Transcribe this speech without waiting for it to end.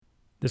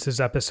This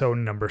is episode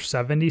number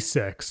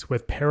 76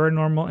 with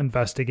paranormal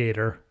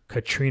investigator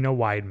Katrina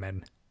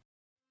Weidman.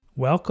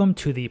 Welcome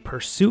to the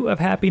Pursuit of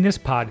Happiness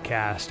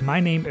podcast. My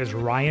name is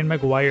Ryan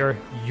McGuire,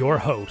 your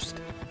host.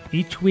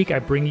 Each week I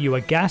bring you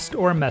a guest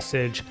or a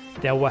message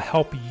that will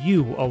help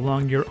you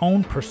along your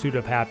own pursuit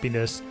of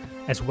happiness,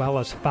 as well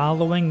as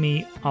following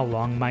me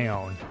along my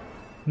own.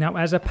 Now,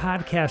 as a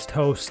podcast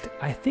host,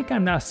 I think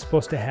I'm not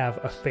supposed to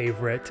have a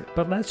favorite,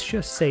 but let's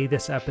just say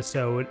this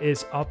episode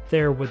is up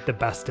there with the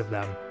best of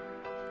them.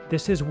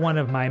 This is one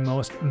of my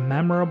most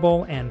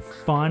memorable and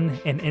fun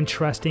and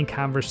interesting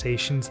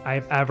conversations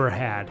I've ever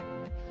had.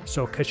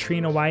 So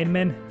Katrina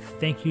Weidman,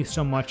 thank you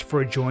so much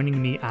for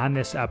joining me on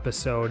this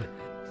episode.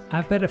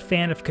 I've been a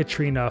fan of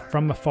Katrina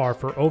from afar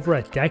for over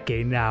a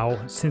decade now,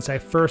 since I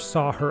first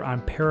saw her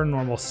on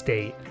Paranormal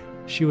State.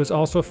 She was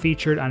also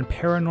featured on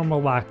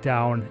Paranormal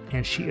Lockdown,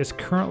 and she is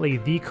currently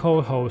the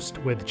co-host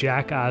with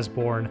Jack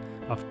Osborne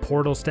of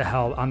Portals to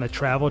Hell on the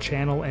Travel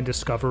Channel and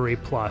Discovery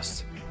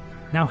Plus.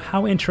 Now,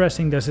 how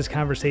interesting does this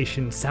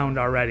conversation sound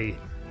already?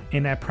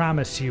 And I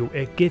promise you,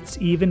 it gets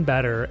even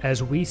better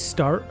as we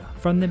start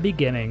from the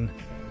beginning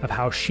of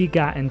how she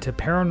got into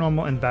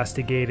paranormal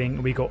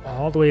investigating. We go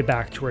all the way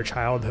back to her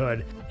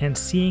childhood and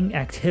seeing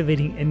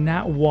activity in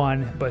not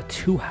one, but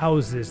two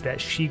houses that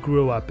she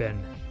grew up in.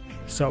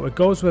 So it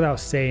goes without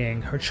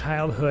saying, her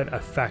childhood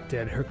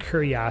affected her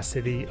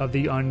curiosity of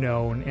the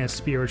unknown and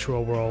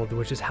spiritual world,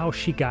 which is how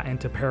she got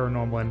into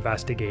paranormal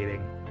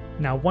investigating.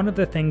 Now, one of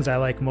the things I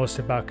like most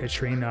about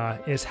Katrina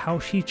is how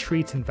she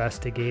treats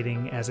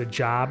investigating as a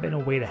job and a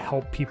way to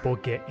help people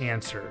get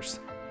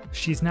answers.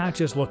 She's not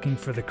just looking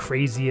for the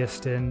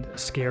craziest and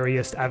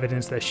scariest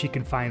evidence that she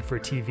can find for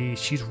TV,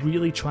 she's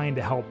really trying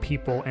to help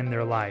people in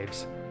their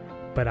lives.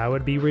 But I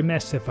would be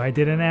remiss if I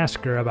didn't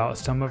ask her about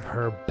some of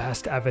her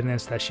best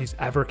evidence that she's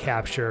ever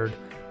captured,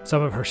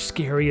 some of her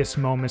scariest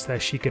moments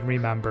that she can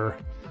remember,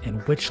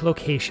 and which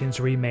locations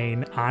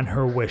remain on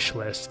her wish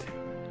list.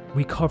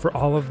 We cover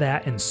all of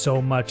that and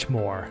so much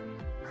more.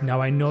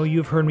 Now, I know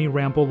you've heard me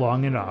ramble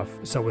long enough,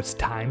 so it's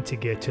time to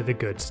get to the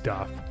good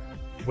stuff.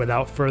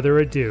 Without further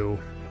ado,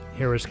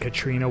 here is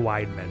Katrina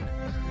Weidman.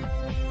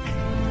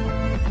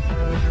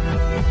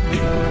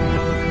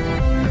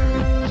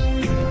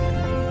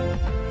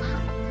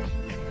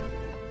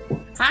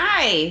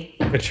 Hi.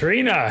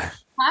 Katrina.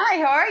 Hi,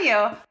 how are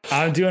you?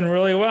 I'm doing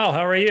really well.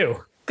 How are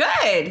you?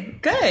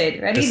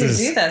 Good. Ready to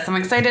do this. I'm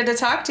excited to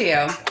talk to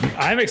you.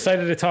 I'm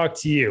excited to talk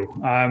to you.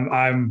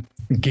 I'm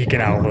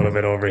geeking out a little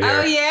bit over here.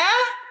 Oh, yeah?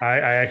 I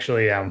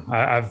actually am.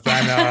 I've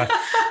been,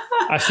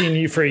 I've seen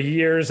you for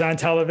years on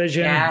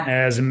television,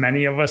 as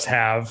many of us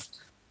have.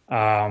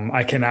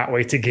 I cannot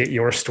wait to get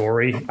your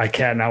story. I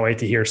cannot wait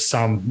to hear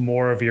some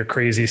more of your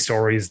crazy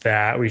stories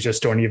that we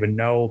just don't even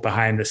know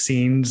behind the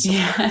scenes,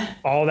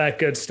 all that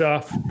good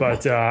stuff.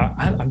 But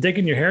I'm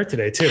digging your hair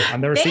today too. I've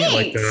never seen it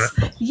like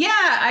that.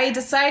 Yeah, I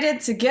decided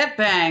to get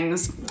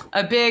bangs.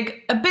 A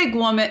big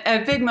moment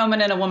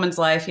in a woman's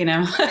life, you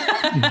know.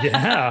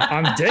 Yeah,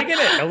 I'm digging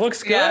it. It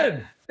looks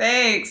good.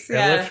 Thanks.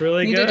 It looks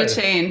really good. Needed a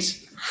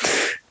change.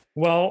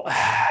 Well,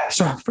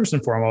 so first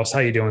and foremost, how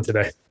are you doing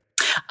today?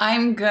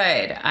 I'm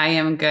good. I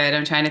am good.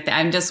 I'm trying to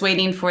I'm just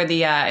waiting for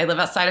I live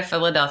outside of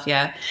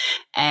Philadelphia,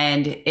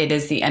 and it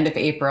is the end of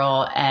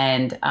April,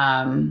 and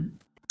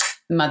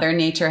Mother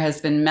Nature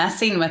has been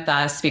messing with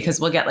us because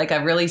we'll get like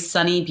a really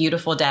sunny,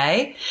 beautiful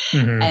day,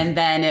 and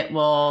then it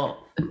will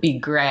be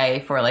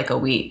gray for like a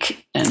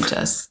week, and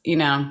just, you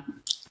know.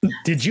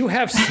 Did you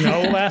have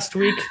snow last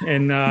week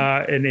in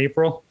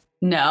April?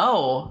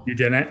 No. You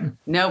didn't?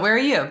 No. Where are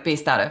you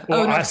based out of?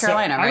 Well, North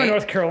Carolina, right? I'm in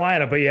North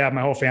Carolina, but yeah,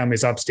 my whole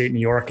family's upstate New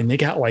York, and they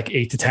got like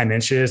 8 to 10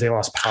 inches. They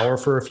lost power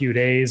for a few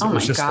days. Oh, it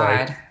was just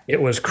God. like,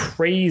 it was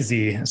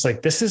crazy. It's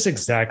like, this is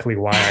exactly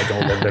why I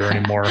don't live there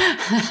anymore.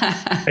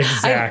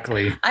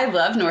 Exactly. I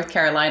love North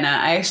Carolina.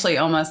 I actually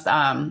almost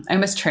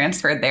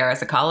transferred there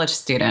as a college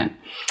student.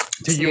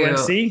 To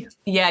UNC?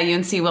 Yeah,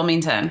 UNC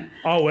Wilmington.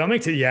 Oh,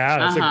 Wilmington.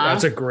 Yeah,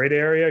 that's a great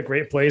area,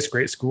 great place,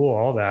 great school,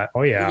 all that.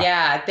 Oh, yeah.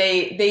 Yeah,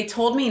 they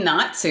told me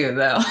not to,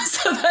 though.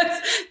 So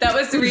that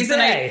was the reason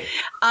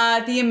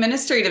the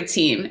administrative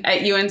team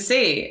at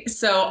UNC.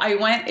 So I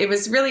went, it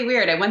was really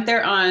weird. I went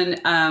there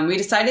on, we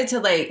decided to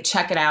like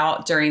check it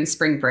out during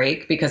spring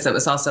break because it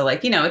was also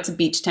like, you know, it's a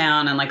beach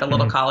town and like a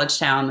little college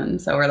town.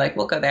 And so we're like,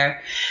 we'll go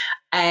there.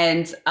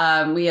 And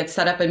we had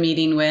set up a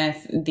meeting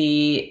with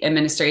the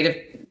administrative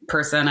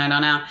person, I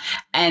don't know.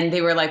 And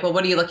they were like, well,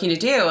 what are you looking to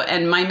do?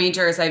 And my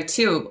majors, I have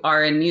two,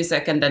 are in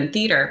music and then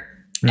theater.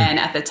 And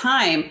at the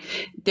time,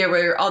 there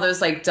were all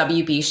those like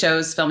WB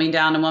shows filming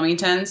down in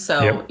Wilmington.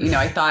 So, you know,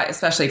 I thought,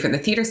 especially for the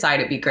theater side,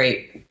 it'd be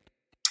great.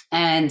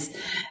 And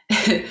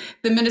the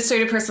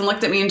administrative person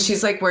looked at me and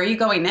she's like, where are you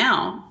going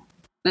now?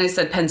 And I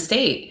said, Penn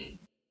State.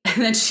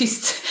 And then she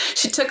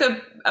took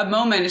a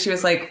moment and she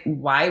was like,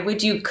 why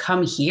would you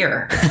come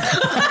here?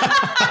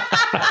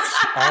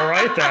 All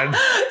right, then.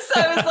 So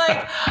I was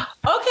like,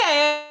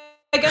 okay,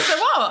 I guess I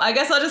won't. I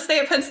guess I'll just stay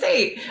at Penn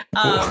State.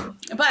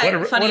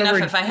 But funny enough,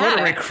 if I had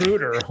what a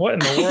recruiter. What in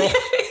the world?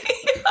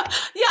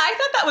 Yeah, I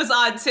thought that was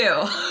odd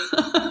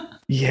too.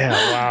 Yeah,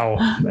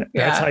 wow.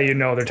 That's how you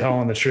know they're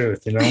telling the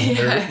truth, you know?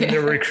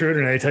 They're a recruiter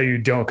and they tell you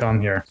don't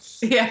come here.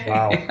 Yeah.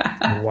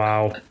 Wow.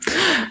 Wow.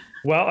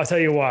 Well, I'll tell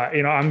you what,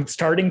 I'm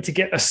starting to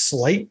get a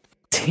slight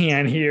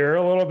tan here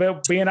a little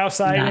bit being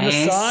outside in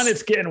the sun.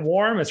 It's getting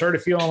warm. It's already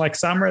feeling like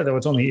summer, though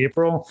it's only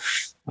April.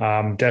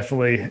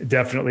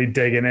 Definitely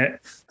digging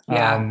it.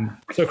 Yeah.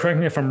 So correct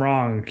me if I'm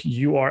wrong,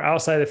 you are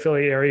outside the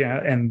Philly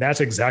area and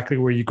that's exactly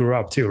where you grew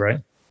up too,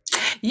 right?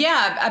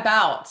 Yeah,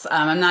 about.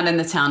 I'm not in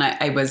the town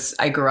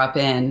I grew up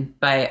in,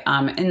 but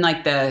in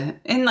like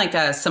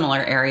a similar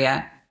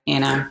area,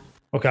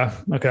 Okay.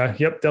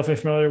 Yep. Definitely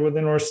familiar with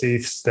the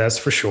Northeast. That's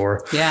for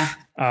sure. Yeah.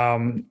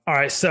 All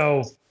right.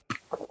 So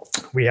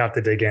we have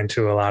to dig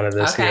into a lot of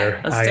this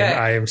here.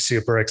 I am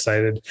super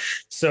excited.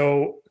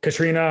 So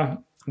Katrina,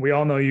 we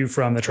all know you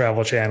from the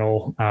Travel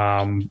Channel,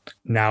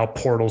 now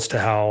Portals to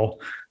Hell,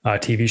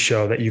 TV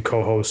show that you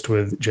co-host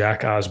with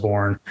Jack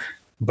Osborne.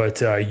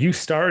 But you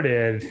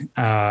started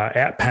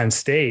at Penn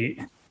State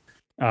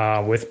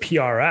with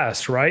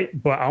PRS, right?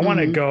 But I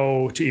want to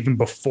go to even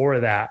before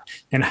that.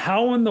 And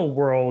how in the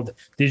world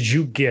did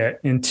you get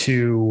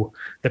into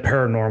the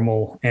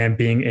paranormal and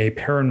being a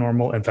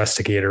paranormal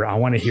investigator? I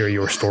want to hear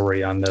your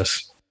story on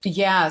this.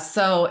 Yeah.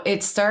 So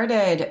it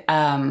started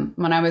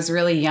when I was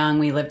really young.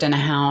 We lived in a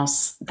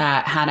house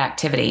that had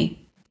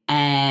activity.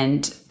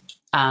 And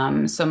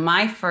so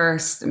my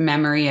first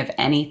memory of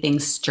anything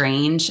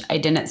strange, I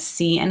didn't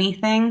see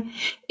anything.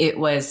 It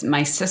was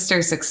my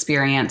sister's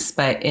experience,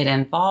 but it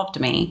involved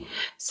me.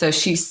 So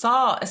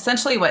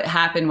essentially what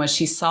happened was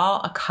she saw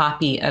a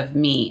copy of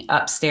me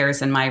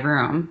upstairs in my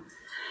room.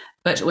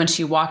 But when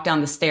she walked down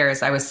the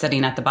stairs, I was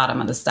sitting at the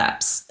bottom of the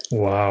steps.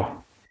 Wow.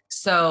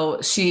 So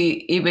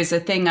it was a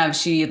thing of,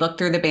 she looked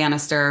through the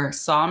banister,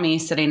 saw me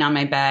sitting on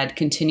my bed,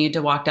 continued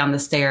to walk down the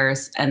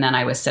stairs. And then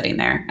I was sitting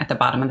there at the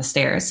bottom of the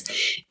stairs.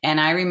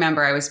 And I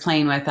remember I was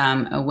playing with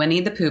a Winnie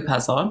the Pooh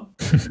puzzle.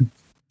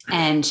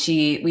 And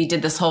we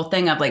did this whole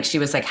thing of like, she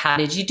was like, how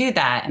did you do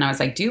that? And I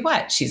was like, do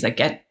what? She's like,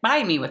 get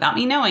by me without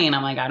me knowing. And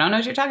I'm like, I don't know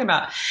what you're talking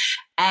about.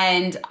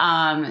 And,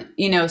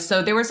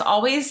 so there was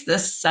always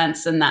this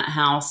sense in that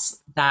house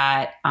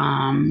that,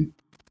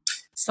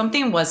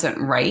 something wasn't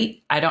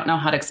right. I don't know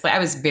how to explain. I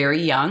was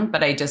very young,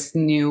 but I just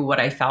knew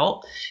what I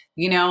felt,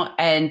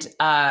 and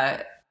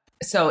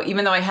so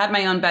even though I had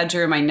my own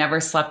bedroom, I never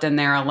slept in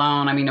there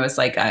alone. I mean, it was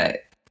like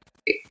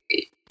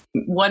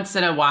once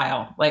in a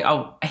while, like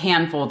a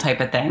handful type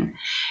of thing.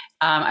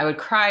 I would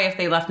cry if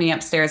they left me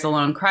upstairs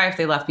alone, cry if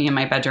they left me in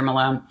my bedroom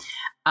alone.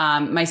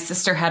 My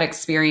sister had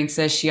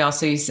experiences. She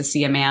also used to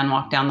see a man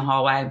walk down the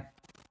hallway.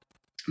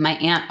 My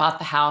aunt bought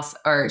the house,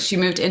 or she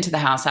moved into the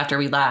house after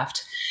we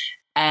left.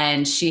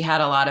 And she had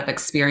a lot of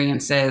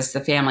experiences. The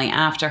family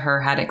after her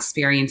had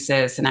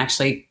experiences and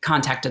actually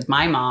contacted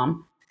my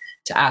mom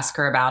to ask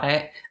her about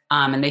it.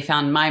 And they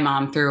found my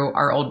mom through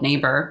our old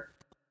neighbor.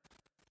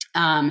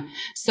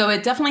 So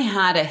it definitely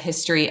had a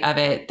history of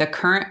it. The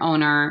current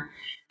owner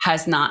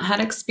has not had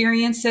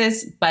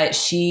experiences, but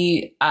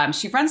she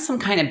runs some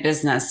kind of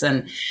business,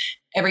 and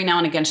every now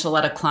and again she'll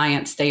let a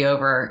client stay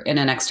over in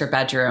an extra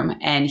bedroom.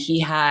 And he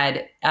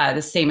had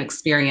the same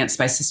experience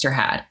my sister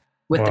had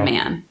with the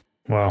man.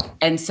 Wow.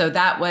 And so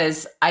that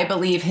was, I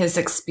believe his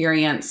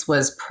experience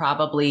was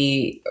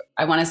probably,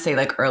 I want to say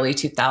like early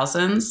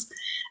 2000s.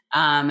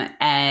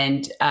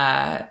 And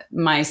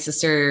my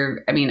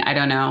sister, I mean, I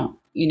don't know,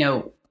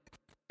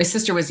 my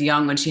sister was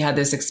young when she had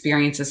those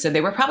experiences. So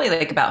they were probably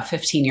like about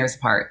 15 years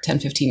apart, 10,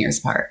 15 years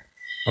apart.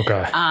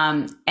 Okay.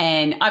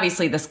 And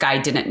obviously this guy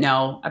didn't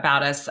know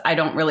about us. I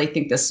don't really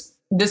think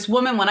this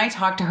woman, when I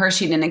talked to her,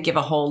 she didn't give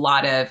a whole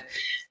lot of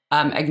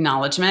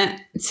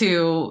acknowledgement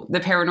to the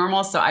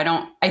paranormal. So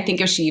I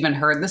think if she even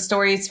heard the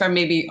stories from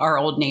maybe our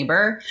old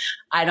neighbor,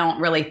 I don't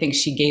really think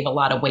she gave a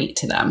lot of weight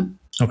to them.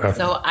 Okay.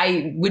 So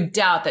I would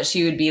doubt that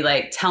she would be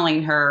like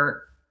telling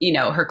her,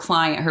 her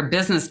client, her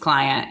business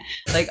client,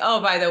 like,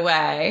 oh, by the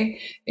way,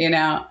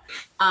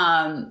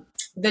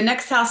 the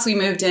next house we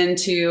moved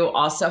into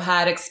also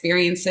had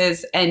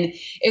experiences. And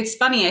it's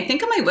funny, I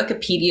think on my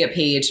Wikipedia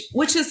page,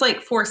 which is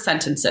like 4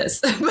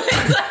 sentences, but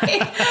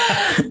like,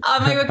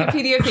 on my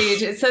Wikipedia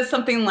page, it says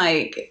something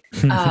like,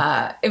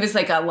 it was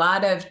like a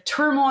lot of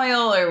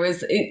turmoil, or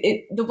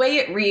the way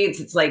it reads,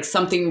 it's like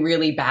something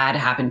really bad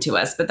happened to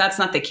us, but that's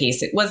not the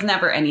case. It was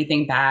never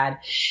anything bad.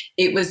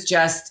 It was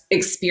just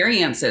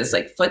experiences,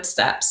 like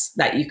footsteps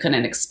that you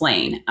couldn't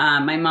explain.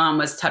 My mom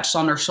was touched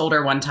on her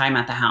shoulder one time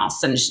at the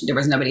house and there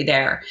was nobody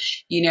there.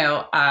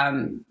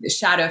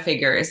 Shadow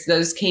figures,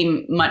 those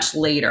came much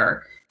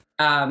later.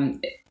 My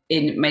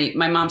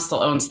mom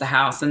still owns the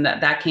house, and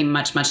that came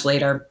much, much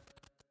later.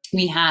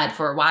 We had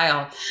for a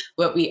while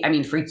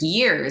for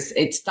years,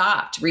 it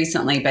stopped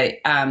recently, but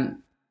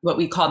what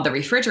we called the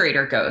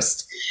refrigerator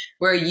ghost,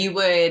 where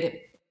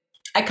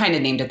I kind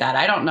of named it that.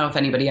 I don't know if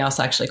anybody else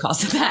actually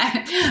calls it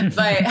that,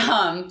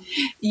 but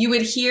you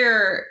would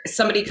hear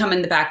somebody come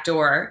in the back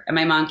door, and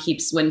my mom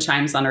keeps wind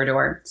chimes on her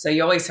door. So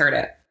you always heard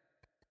it.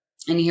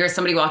 And you hear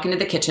somebody walk into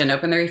the kitchen,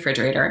 open the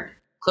refrigerator,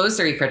 close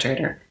the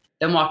refrigerator,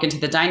 then walk into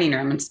the dining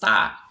room and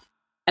stop.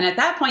 And at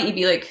that point, you'd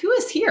be like, who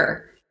is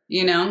here?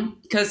 you know,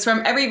 because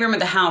from every room of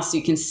the house,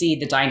 you can see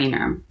the dining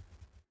room,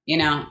 you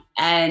know,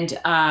 and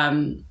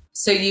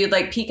so you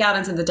like peek out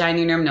into the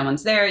dining room, no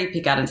one's there. You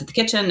peek out into the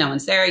kitchen, no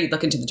one's there. You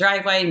look into the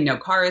driveway, no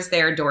car is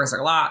there, doors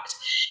are locked.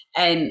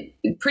 And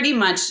pretty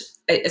much,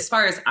 as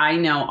far as I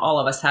know, all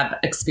of us have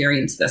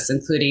experienced this,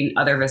 including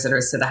other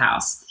visitors to the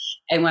house.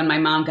 And when my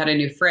mom got a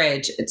new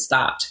fridge, it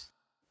stopped.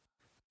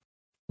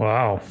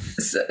 Wow.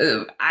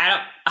 So, a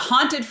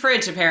haunted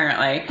fridge,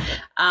 apparently.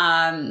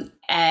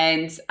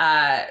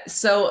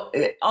 So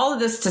all of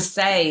this to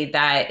say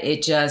that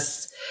it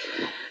just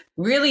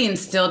really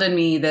instilled in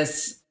me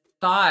this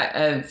thought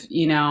of,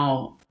 you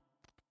know,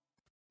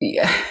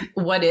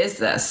 what is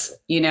this?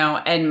 You know,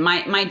 and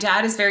my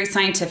dad is very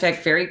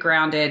scientific, very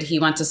grounded. He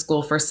went to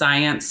school for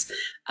science,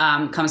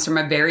 comes from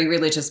a very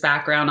religious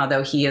background,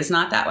 although he is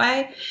not that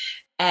way.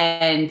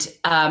 And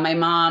my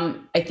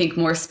mom, I think,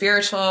 more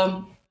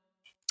spiritual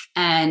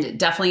and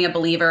definitely a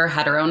believer,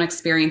 had her own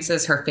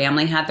experiences. Her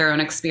family had their own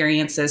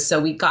experiences. So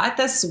we got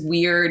this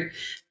weird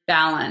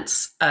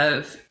balance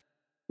of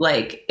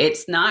like,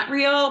 it's not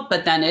real,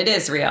 but then it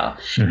is real.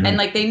 Mm-hmm. And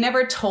like,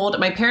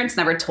 my parents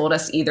never told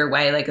us either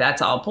way, like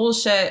that's all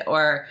bullshit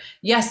or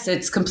yes,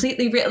 it's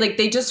completely real. Like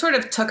they just sort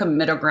of took a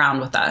middle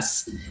ground with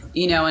us,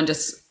 you know, and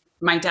just,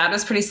 my dad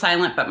was pretty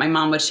silent, but my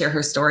mom would share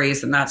her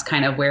stories and that's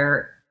kind of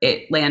where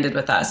it landed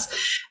with us.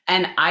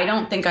 And I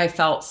don't think I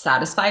felt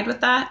satisfied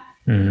with that.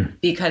 Mm-hmm.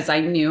 Because I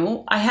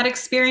knew I had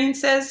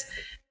experiences.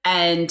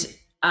 And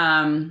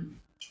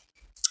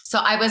so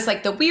I was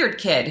like the weird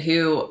kid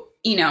who,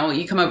 you know,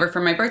 you come over for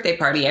my birthday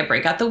party, I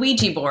break out the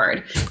Ouija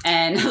board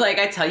and like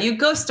I tell you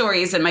ghost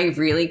stories in my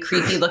really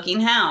creepy looking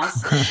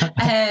house.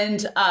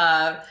 And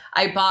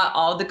I bought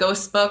all the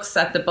ghost books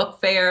at the book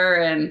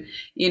fair and,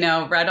 you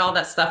know, read all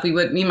that stuff. Me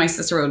and my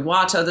sister would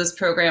watch all those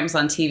programs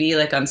on TV,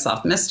 like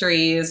Unsolved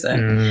Mysteries.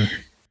 And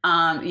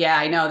yeah,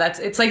 I know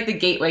it's like the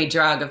gateway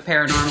drug of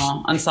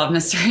paranormal unsolved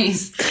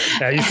mysteries.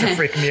 That used to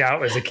freak me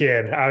out as a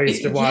kid. I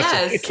used to watch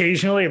it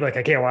occasionally, like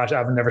I can't watch it.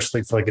 I would never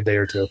sleep for like a day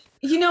or two.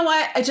 You know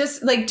what? I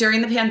just like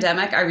during the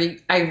pandemic,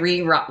 I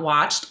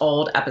re-watched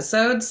old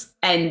episodes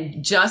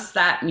and just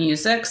that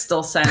music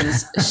still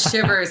sends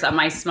shivers up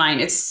my spine.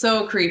 It's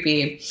so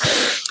creepy.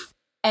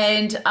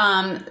 And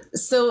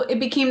so it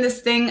became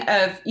this thing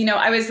of, you know,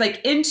 I was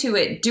like into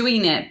it,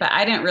 doing it, but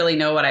I didn't really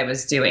know what I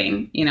was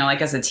doing, you know,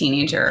 like as a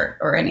teenager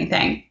or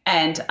anything.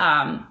 And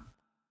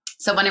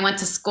so when I went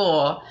to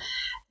school,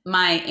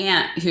 my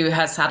aunt, who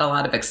has had a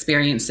lot of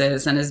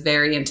experiences and is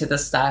very into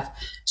this stuff,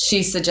 she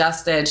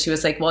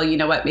was like, well, you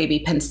know what, maybe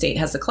Penn State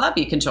has a club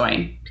you can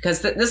join,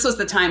 because this was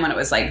the time when it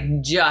was like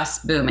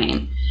just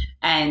booming.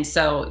 And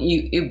so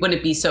it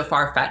wouldn't be so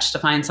far-fetched to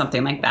find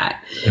something like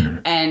that. Mm-hmm.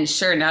 And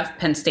sure enough,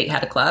 Penn State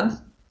had a club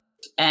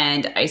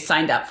and I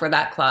signed up for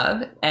that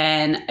club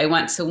and I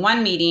went to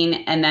one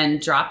meeting and then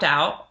dropped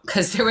out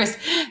because there was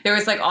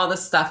like all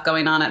this stuff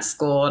going on at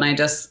school. And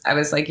I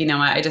was like, you know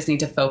what, I just need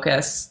to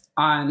focus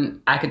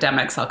on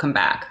academics. I'll come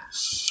back.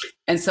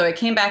 And so I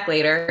came back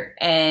later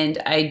and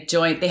I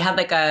joined, they had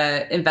like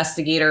a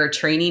investigator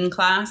training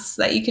class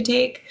that you could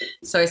take.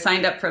 So I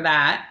signed up for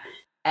that.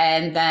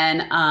 And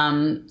then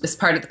was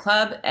part of the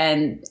club.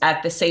 And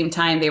at the same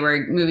time, they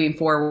were moving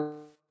forward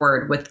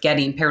with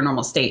getting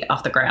Paranormal State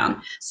off the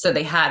ground. So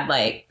they had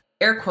like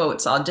air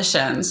quotes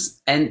auditions,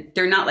 and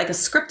they're not like a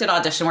scripted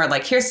audition where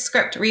like, here's the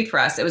script, read for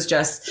us. It was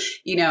just,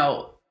 you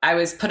know, I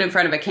was put in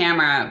front of a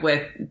camera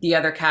with the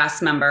other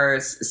cast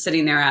members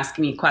sitting there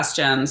asking me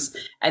questions,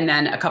 and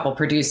then a couple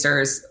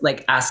producers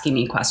like asking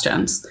me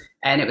questions.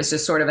 And it was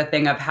just sort of a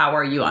thing of, how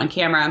are you on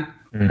camera?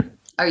 Mm.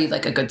 Are you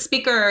like a good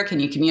speaker? Can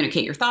you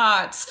communicate your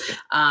thoughts?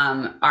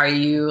 Are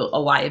you a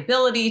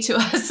liability to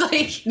us?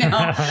 Like, you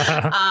know,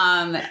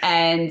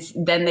 and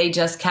then they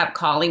just kept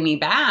calling me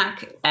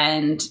back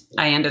and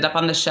I ended up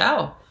on the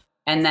show,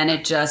 and then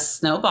it just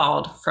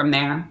snowballed from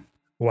there.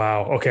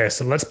 Wow. Okay.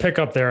 So let's pick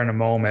up there in a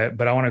moment,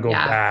 but I want to go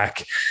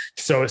back.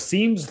 So it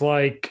seems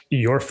like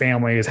your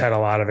family has had a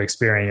lot of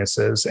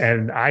experiences,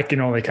 and I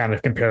can only kind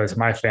of compare it to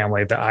my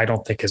family that I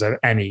don't think has had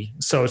any.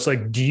 So it's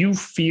like, do you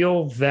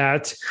feel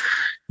that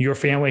your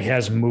family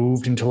has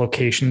moved into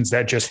locations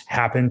that just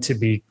happen to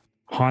be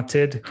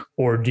haunted,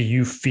 or do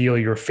you feel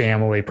your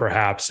family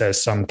perhaps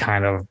has some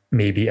kind of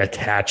maybe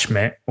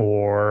attachment,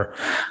 or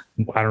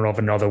I don't know of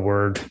another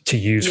word to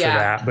use for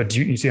that, but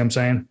you see what I'm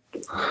saying?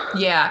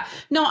 Yeah.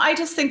 No, I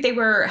just think they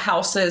were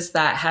houses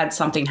that had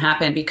something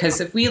happen, because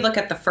if we look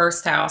at the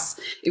first house,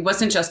 it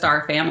wasn't just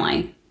our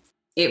family.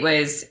 It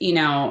was, you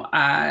know,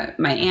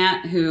 my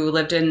aunt who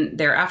lived in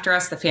there after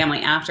us, the family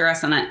after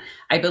us. And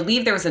I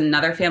believe there was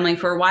another family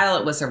for a while.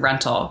 It was a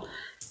rental.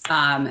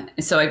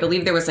 So I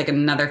believe there was like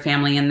another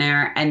family in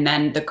there. And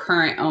then the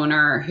current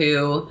owner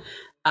who,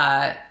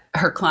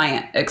 her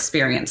client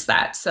experienced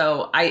that.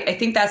 So I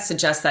think that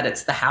suggests that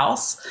it's the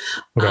house.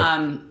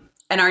 Okay.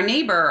 And our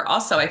neighbor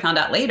also, I found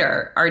out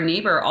later, our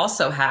neighbor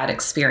also had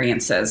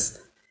experiences,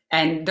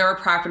 and their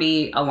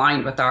property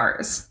aligned with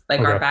ours.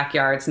 Like our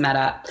backyards met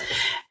up.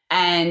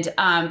 And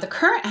the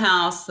current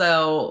house,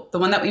 though, the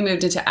one that we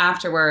moved into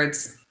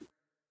afterwards,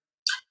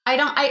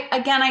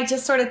 I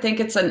just sort of think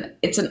it's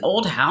an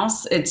old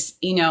house. It's,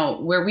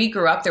 where we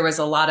grew up, there was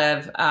a lot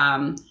of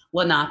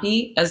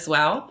Lenape as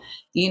well,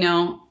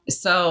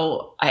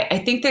 so I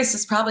think there's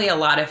just probably a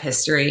lot of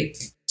history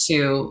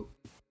to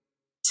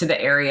the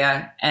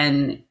area,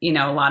 and,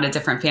 a lot of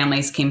different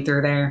families came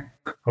through there.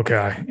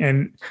 Okay.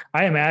 And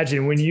I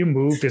imagine when you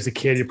moved as a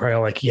kid, you're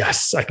probably like,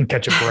 yes, I can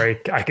catch a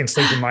break. I can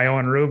sleep in my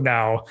own room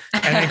now.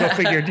 And then go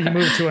figure you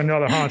moved to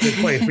another haunted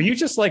place. But you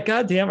just like,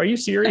 God damn, are you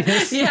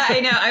serious? Yeah,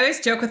 I know. I always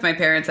joke with my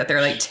parents that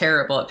they're like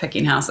terrible at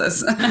picking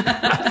houses.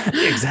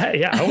 Exactly.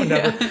 Yeah. I would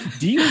never.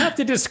 Do you have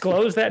to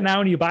disclose that now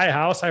when you buy a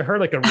house? I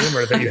heard like a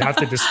rumor that you have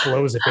to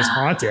disclose if it's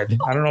haunted.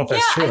 I don't know if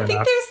that's true or not. I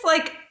think there's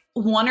like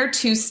 1 or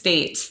 2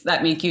 states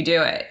that make you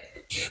do it.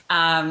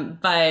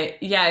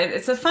 But yeah,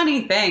 it's a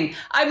funny thing.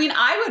 I mean,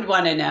 I would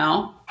want to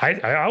know.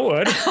 I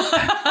would.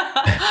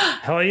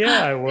 Hell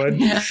yeah, I would.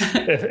 Yeah.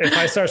 If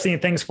I start seeing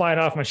things flying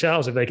off my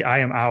shelves, I'd be like, I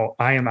am out.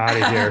 I am out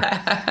of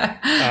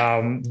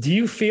here. Do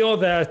you feel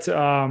that,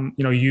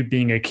 you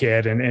being a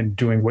kid and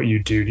doing what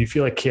you do you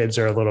feel like kids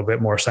are a little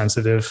bit more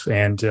sensitive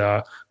and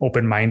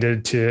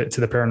open-minded to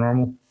the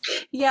paranormal?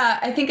 Yeah,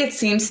 I think it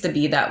seems to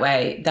be that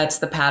way. That's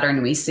the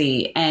pattern we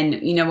see. And,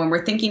 when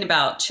we're thinking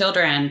about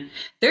children,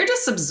 they're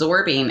just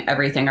absorbing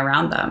everything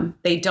around them.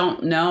 They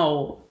don't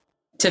know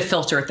to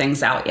filter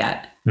things out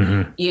yet.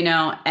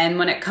 Mm-hmm. And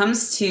when it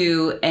comes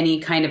to any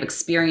kind of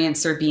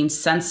experience or being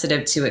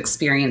sensitive to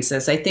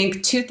experiences, I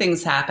think 2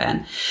 things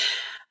happen.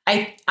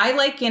 I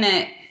liken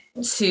it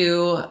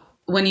to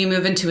when you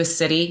move into a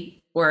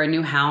city or a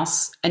new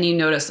house and you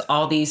notice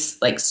all these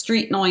like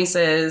street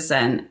noises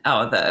and,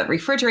 the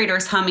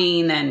refrigerator's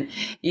humming and,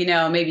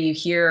 maybe you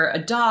hear a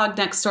dog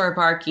next door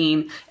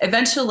barking.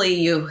 Eventually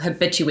you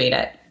habituate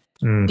it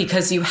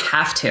because you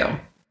have to.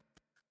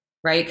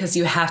 Right? Because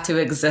you have to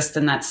exist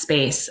in that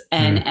space,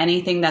 and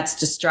anything that's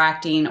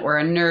distracting or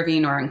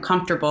unnerving or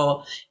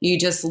uncomfortable, you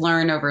just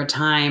learn over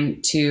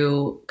time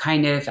to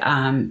kind of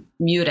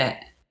mute it.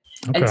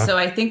 Okay. And so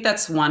I think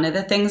that's one of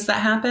the things that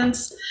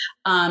happens.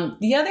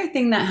 The other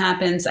thing that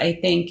happens, I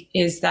think,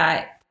 is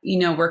that,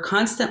 we're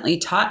constantly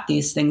taught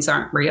these things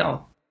aren't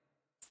real.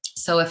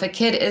 So if a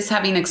kid is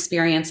having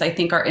experience, I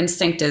think our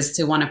instinct is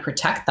to want to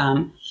protect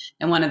them.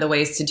 And one of the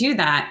ways to do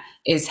that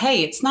is,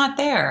 hey, it's not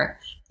there.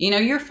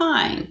 You're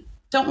fine.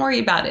 Don't worry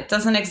about it. It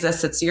doesn't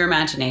exist. It's your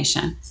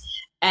imagination.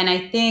 And I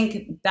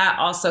think that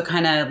also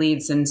kind of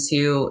leads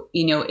into,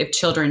 if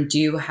children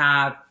do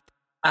have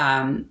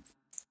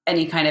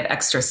any kind of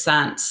extra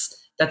sense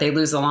that they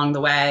lose along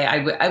the way,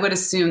 I would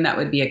assume that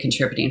would be a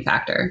contributing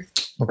factor.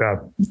 Okay.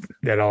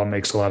 That all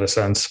makes a lot of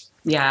sense.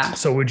 Yeah.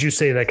 So would you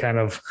say that kind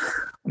of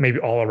maybe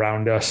all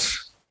around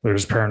us,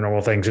 there's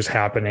paranormal things just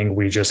happening.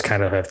 We just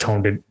kind of have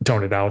toned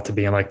it out to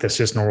being like, this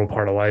just normal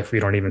part of life. We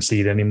don't even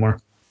see it anymore.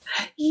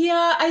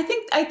 Yeah, I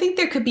think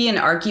there could be an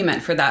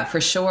argument for that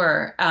for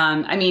sure.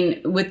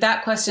 With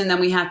that question, then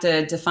we have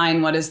to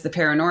define what is the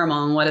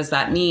paranormal and what does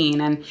that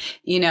mean? And,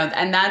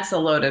 and that's a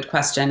loaded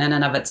question in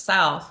and of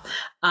itself.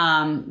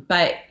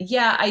 But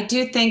yeah, I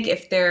do think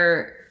if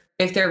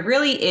there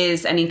really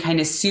is any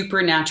kind of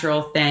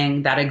supernatural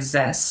thing that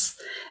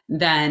exists,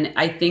 then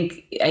I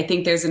think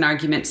there's an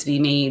argument to be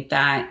made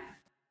that,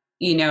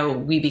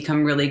 we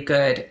become really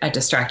good at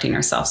distracting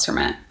ourselves from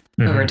it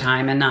over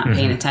time and not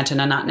paying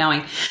attention and not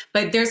knowing.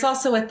 But there's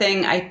also a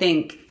thing, I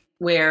think,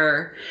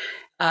 where,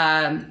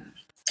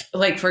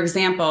 like, for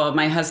example,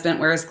 my husband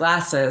wears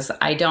glasses.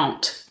 I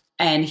don't.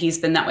 And he's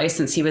been that way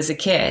since he was a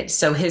kid.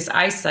 So his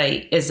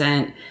eyesight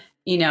isn't,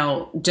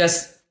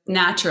 just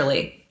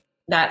naturally,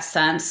 that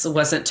sense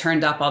wasn't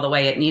turned up all the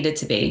way it needed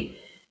to be,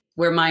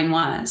 where mine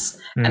was.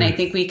 And I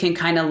think we can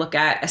kind of look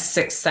at a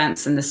sixth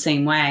sense in the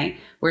same way,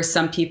 where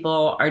some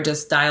people are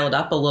just dialed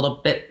up a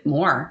little bit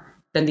more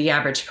than the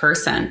average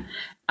person.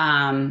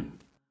 And,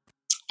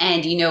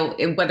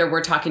 whether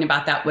we're talking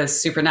about that with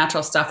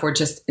supernatural stuff or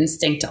just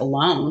instinct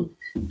alone,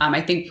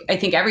 I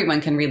think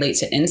everyone can relate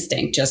to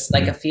instinct, just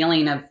like a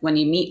feeling of when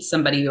you meet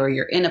somebody or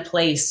you're in a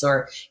place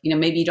or,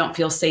 maybe you don't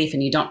feel safe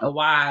and you don't know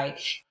why.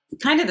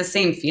 Kind of the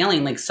same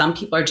feeling, like some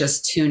people are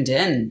just tuned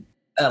in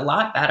a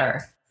lot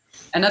better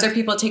and other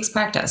people it takes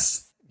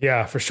practice.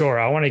 Yeah, for sure.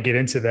 I want to get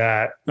into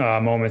that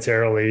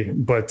momentarily,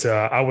 but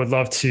I would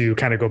love to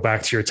kind of go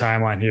back to your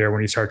timeline here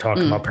when you start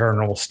talking about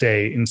Paranormal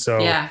State. And so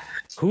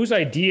whose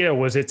idea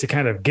was it to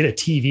kind of get a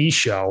TV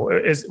show?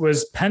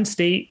 Was Penn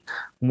State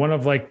one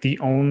of like the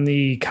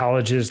only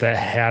colleges that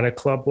had a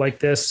club like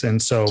this?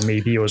 And so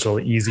maybe it was a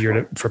little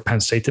easier for Penn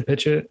State to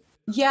pitch it?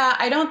 Yeah,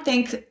 I don't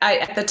think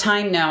at the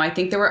time, no. I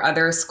think there were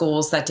other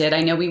schools that did.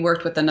 I know we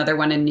worked with another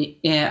one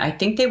I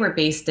think they were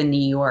based in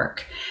New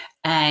York.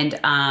 And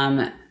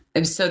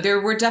so there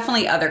were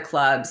definitely other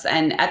clubs.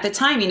 And at the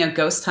time,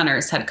 Ghost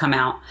Hunters had come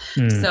out.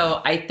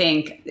 So I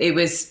think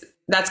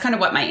that's kind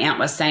of what my aunt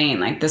was saying.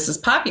 Like, this is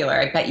popular.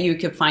 I bet you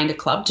could find a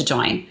club to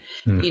join,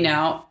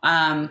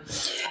 And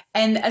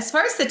as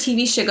far as the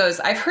TV show goes,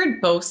 I've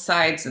heard both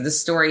sides of the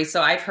story.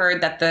 So I've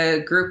heard that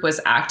the group was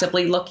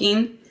actively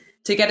looking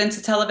to get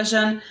into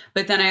television.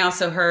 But then I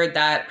also heard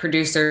that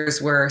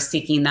producers were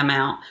seeking them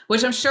out,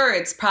 which I'm sure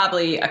it's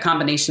probably a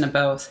combination of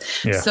both.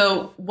 Yeah.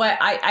 So what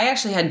I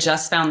actually had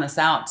just found this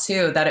out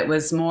too, that it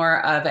was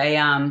more of a,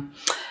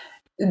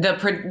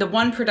 the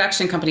one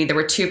production company, there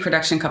were two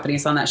production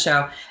companies on that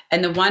show,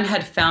 and the one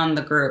had found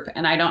the group,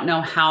 and I don't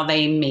know how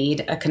they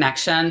made a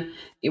connection,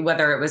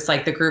 whether it was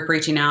like the group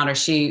reaching out or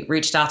she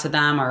reached out to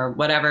them or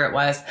whatever it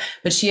was,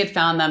 but she had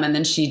found them. And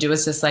then she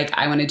was just like,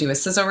 I want to do a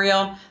sizzle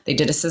reel. They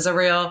did a sizzle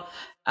reel.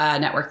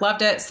 Network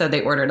loved it. So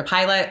they ordered a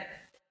pilot.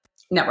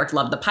 Network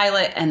loved the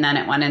pilot. And then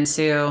it went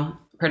into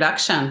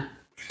production.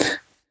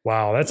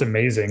 Wow. That's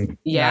amazing.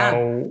 Yeah.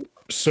 Now,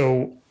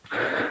 so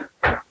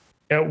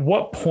at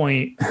what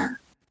point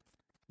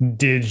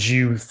did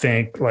you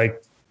think,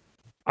 like,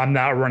 I'm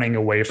not running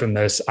away from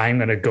this, I'm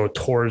going to go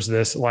towards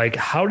this? Like,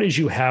 how did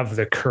you have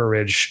the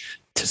courage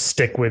to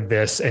stick with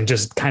this and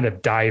just kind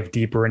of dive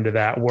deeper into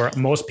that, where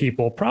most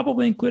people,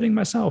 probably including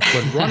myself,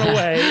 would run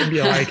away and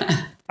be like,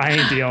 I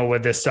ain't dealing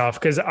with this stuff?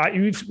 Because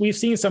we've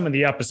seen some of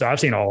the episodes. I've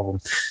seen all of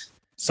them.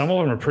 Some of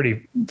them are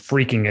pretty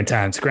freaking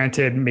intense.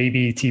 Granted,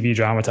 maybe TV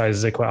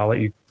dramatizes it. I'll let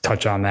you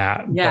touch on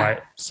that. Yeah.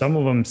 But some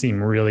of them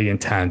seem really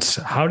intense.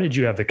 How did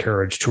you have the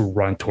courage to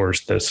run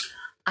towards this?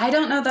 I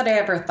don't know that I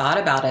ever thought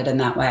about it in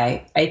that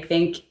way. I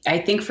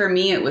think for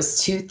me, it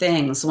was two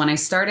things. When I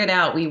started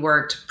out, we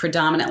worked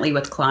predominantly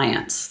with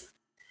clients.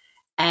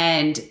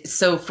 And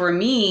so for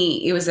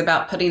me, it was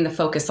about putting the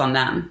focus on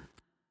them,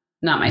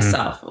 not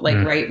myself.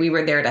 Right. We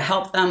were there to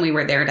help them. We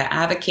were there to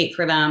advocate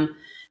for them.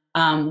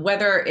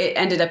 Whether it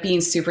ended up being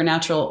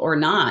supernatural or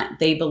not,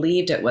 they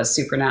believed it was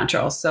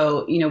supernatural.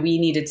 So, we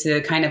needed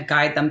to kind of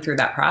guide them through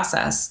that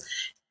process.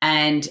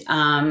 And,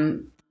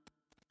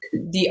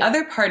 the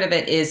other part of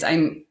it is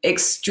I'm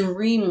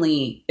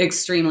extremely,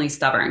 extremely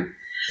stubborn.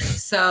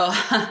 So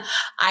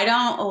I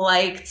don't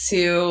like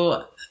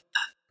to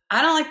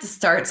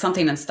start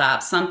something and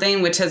stop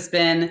something, which has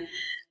been,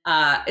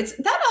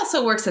 that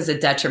also works as a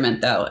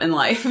detriment though in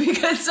life,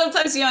 because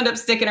sometimes you end up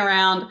sticking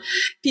around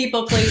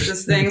people,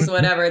 places, things,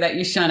 whatever, that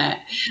you shouldn't.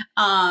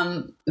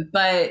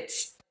 But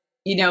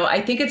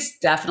I think it's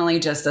definitely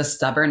just a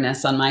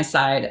stubbornness on my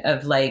side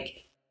of like,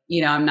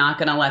 I'm not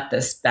going to let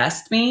this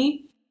best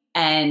me.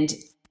 And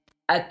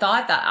a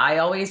thought that I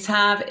always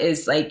have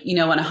is like, in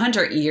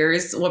 100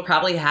 years, we'll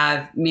probably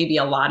have maybe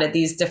a lot of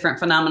these different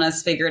phenomena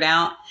figured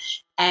out.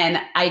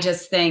 And I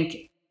just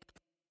think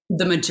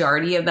the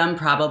majority of them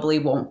probably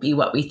won't be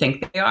what we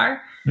think they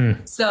are.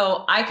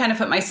 So I kind of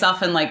put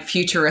myself in like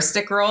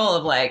futuristic role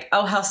of like,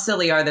 oh, how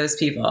silly are those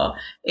people?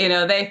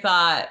 They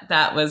thought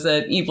that was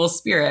an evil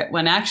spirit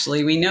when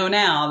actually we know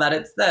now that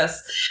it's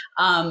this.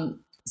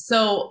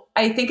 So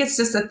I think it's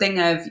just a thing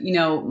of,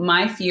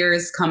 my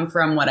fears come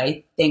from what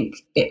I think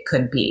it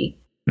could be.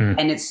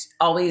 And it's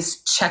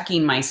always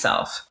checking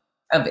myself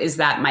of, is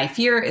that my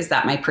fear? Is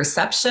that my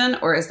perception?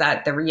 Or is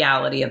that the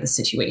reality of the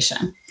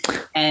situation?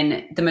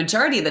 And the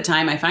majority of the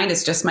time I find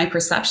it's just my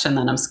perception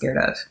that I'm scared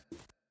of.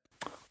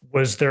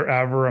 Was there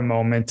ever a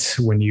moment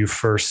when you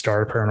first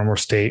started Paranormal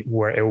State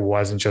where it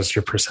wasn't just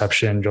your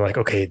perception? You're like,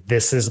 okay,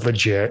 this is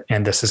legit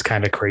and this is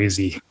kind of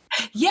crazy.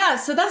 Yeah.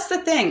 So that's the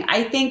thing.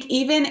 I think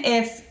even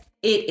if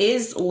it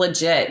is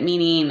legit,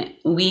 meaning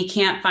we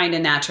can't find a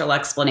natural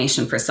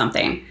explanation for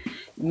something,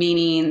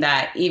 meaning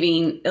that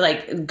even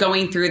like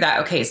going through that,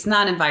 okay, it's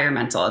not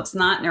environmental, it's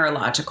not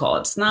neurological,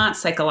 it's not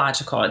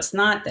psychological, it's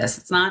not this,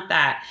 it's not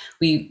that.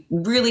 We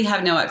really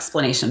have no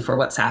explanation for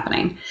what's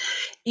happening.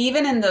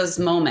 Even in those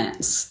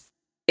moments,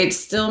 it's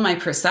still my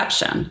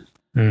perception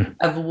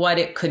of what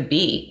it could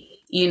be,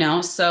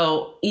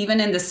 so even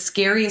in the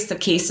scariest of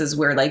cases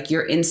where like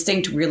your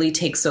instinct really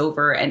takes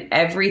over and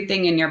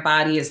everything in your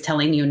body is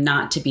telling you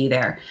not to be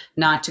there,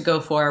 not to go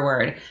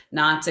forward,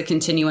 not to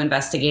continue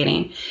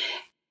investigating,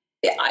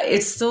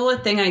 it's still a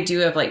thing I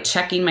do of like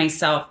checking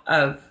myself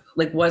of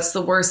like, what's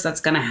the worst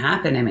that's going to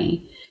happen to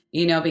me,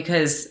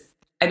 because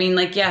I mean,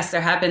 like, yes,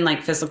 there have been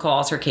like physical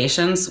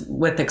altercations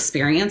with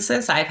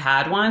experiences. I've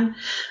had one,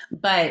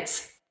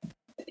 but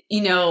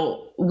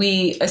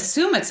we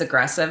assume it's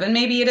aggressive, and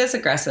maybe it is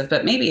aggressive,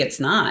 but maybe it's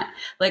not.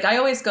 Like I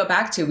always go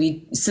back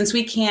to, since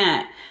we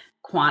can't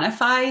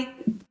quantify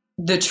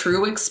the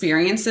true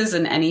experiences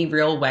in any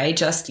real way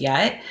just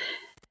yet,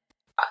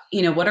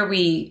 what are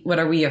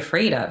we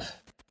afraid of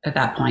at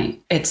that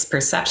point? It's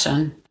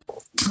perception.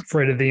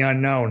 Afraid of the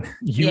unknown.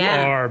 You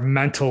are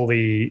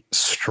mentally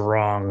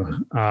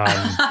strong.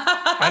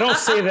 I don't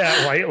say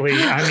that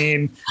lightly. I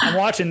mean, I'm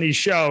watching these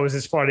shows.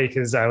 It's funny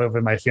because I live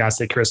with my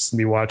fiance, Chris, and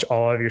we watch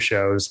all of your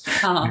shows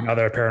and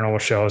other paranormal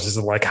shows. Is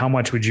like, how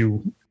much would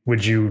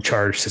you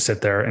charge to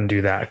sit there and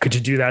do that? Could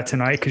you do that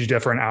tonight? Could you do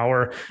it for an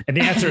hour? And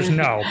the answer is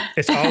no.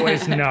 It's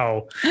always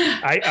no.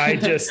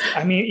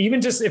 I mean, even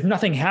just if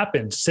nothing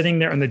happened, sitting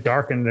there in the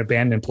dark in an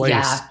abandoned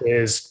place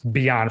is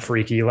beyond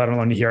freaky, let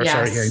alone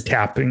start hearing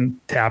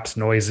taps,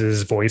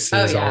 noises,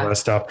 voices, all that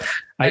stuff.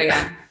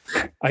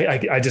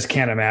 I just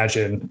can't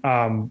imagine.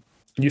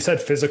 You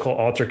said physical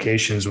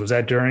altercations. Was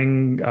that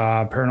during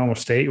Paranormal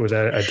State? Was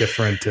that a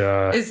different?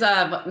 Is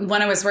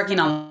when I was working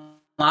on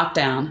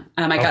lockdown.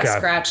 I got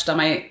scratched on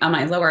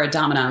my lower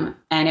abdomen,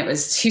 and it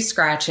was 2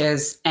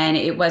 scratches, and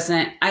it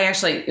wasn't,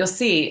 you'll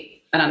see,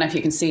 I don't know if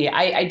you can see,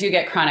 I do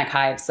get chronic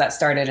hives that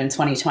started in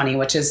 2020,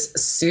 which is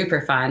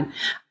super fun.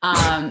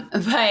 But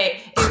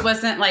it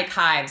wasn't like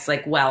hives,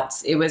 like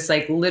welts. It was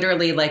like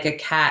literally like a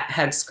cat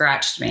had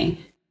scratched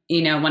me.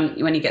 You know,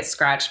 when you get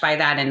scratched by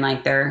that and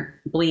like they're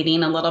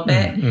bleeding a little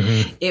bit,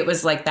 it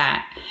was like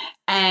that.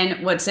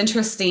 And what's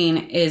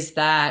interesting is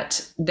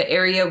that the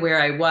area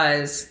where I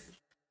was,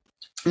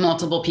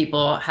 multiple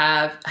people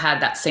have had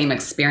that same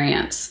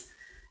experience.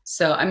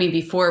 So, I mean,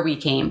 before we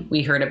came,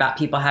 we heard about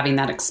people having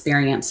that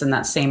experience in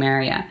that same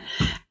area.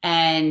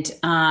 And,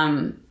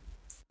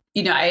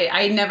 you know,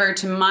 I never,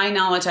 to my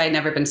knowledge, I had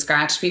never been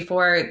scratched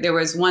before. There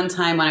was one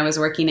time when I was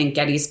working in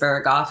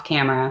Gettysburg off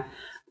camera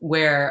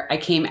where I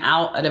came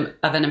out of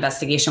an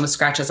investigation with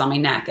scratches on my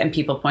neck, and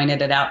people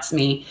pointed it out to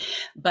me.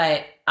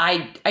 But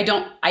I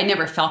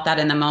never felt that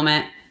in the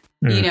moment.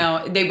 You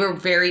know, they were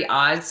very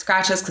odd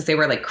scratches because they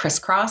were like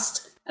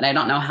crisscrossed, and I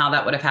don't know how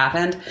that would have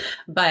happened.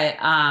 But,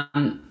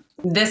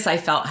 this I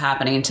felt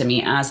happening to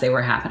me as they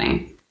were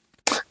happening.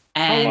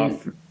 And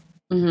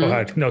go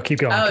ahead. No, keep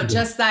going. Oh,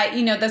 just that,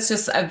 you know, that's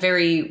just a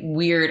very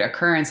weird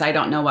occurrence. I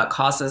don't know what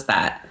causes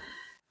that.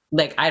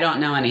 Like, I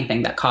don't know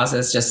anything that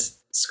causes just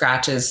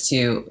scratches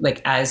to,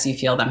 like, as you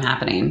feel them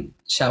happening,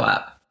 show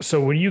up. So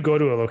when you go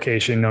to a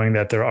location knowing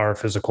that there are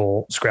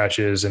physical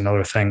scratches and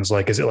other things,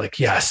 like, is it like,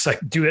 yes, like,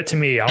 do it to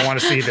me, I want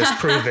to see this,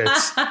 prove it?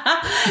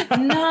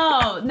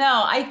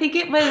 No, I think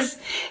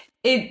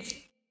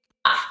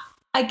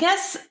I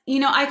guess, you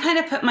know, I kind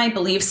of put my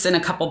beliefs in a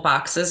couple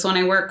boxes when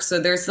I work. So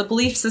there's the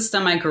belief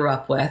system I grew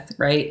up with,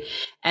 right?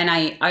 And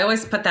I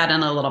always put that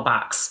in a little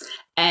box.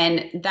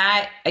 And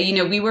that, you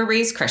know, we were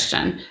raised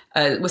Christian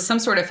with some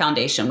sort of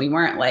foundation. We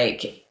weren't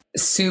like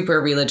super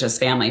religious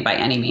family by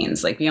any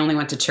means. Like, we only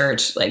went to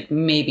church, like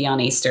maybe on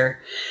Easter.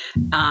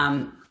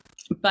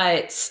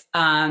 But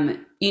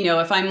you know,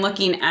 if I'm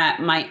looking at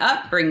my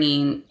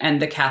upbringing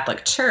and the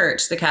Catholic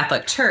Church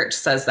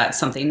says that's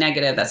something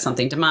negative, that's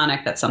something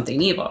demonic, that's something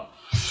evil.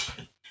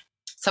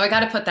 So I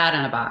got to put that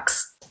in a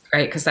box,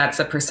 right? Because that's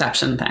a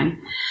perception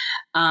thing.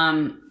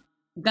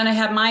 Then I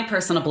have my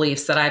personal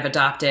beliefs that I've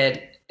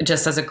adopted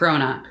just as a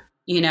grown-up,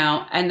 you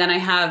know, and then I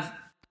have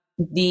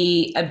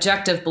the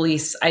objective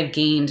beliefs I've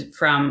gained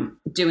from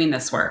doing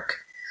this work.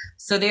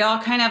 So they all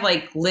kind of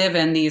like live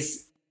in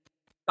these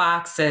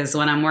boxes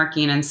when I'm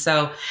working. And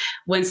so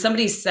when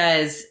somebody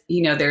says,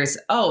 you know, there's,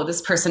 oh,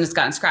 this person has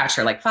gotten scratched,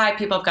 or like 5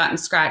 people have gotten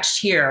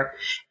scratched here,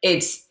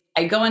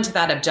 I go into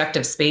that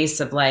objective space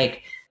of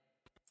like,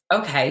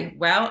 okay,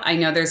 well, I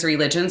know there's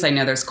religions, I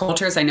know there's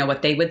cultures, I know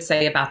what they would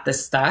say about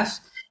this stuff.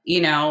 You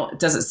know,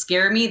 does it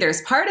scare me?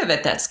 There's part of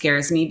it that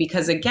scares me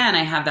because, again,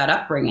 I have that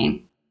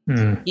upbringing,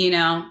 you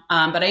know,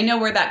 but I know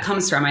where that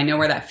comes from. I know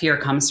where that fear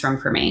comes from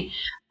for me.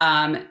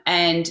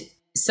 And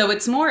so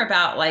it's more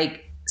about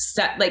like,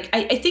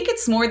 I think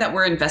it's more that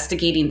we're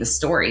investigating the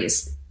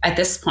stories at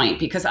this point,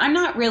 because I'm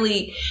not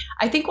really,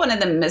 I think one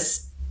of the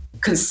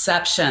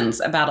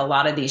misconceptions about a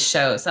lot of these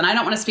shows, and I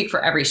don't want to speak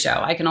for every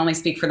show, I can only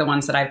speak for the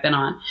ones that I've been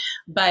on,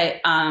 but,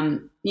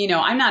 you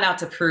know, I'm not out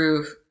to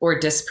prove or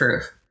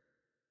disprove.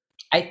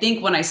 I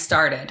think when I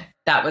started,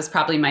 that was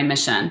probably my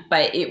mission,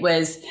 but it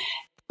was,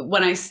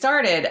 when I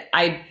started,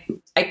 I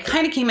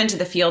kind of came into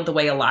the field the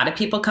way a lot of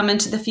people come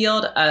into the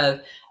field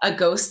of a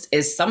ghost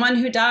is someone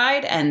who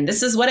died, and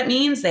this is what it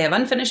means. They have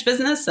unfinished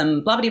business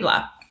and blah, blah,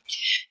 blah.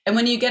 And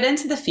when you get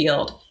into the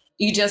field,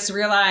 you just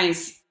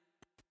realize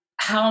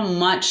how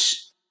much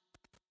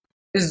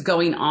is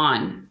going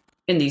on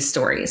in these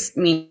stories.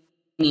 Meaning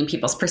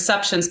people's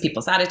perceptions,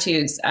 people's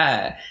attitudes,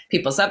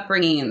 people's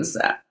upbringings,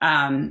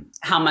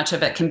 how much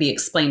of it can be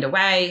explained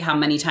away, how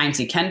many times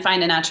you can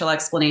find a natural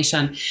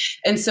explanation.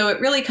 And so it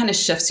really kind of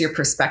shifts your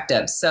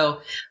perspective.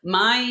 So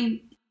my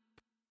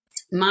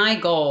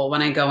goal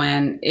when I go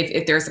in,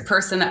 if there's a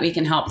person that we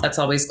can help, that's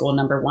always goal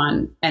number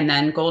 1. And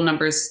then goal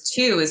number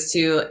 2 is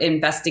to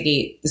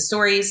investigate the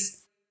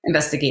stories,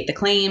 investigate the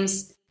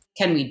claims.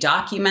 Can we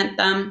document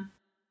them?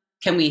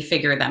 Can we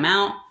figure them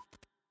out?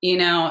 You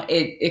know,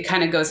 it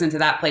kind of goes into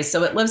that place.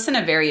 So it lives in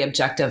a very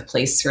objective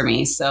place for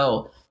me.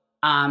 So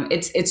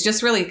it's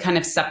just really kind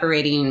of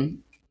separating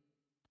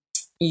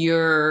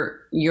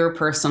your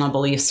personal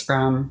beliefs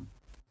from,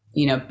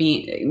 you know,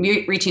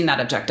 reaching that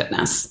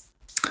objectiveness.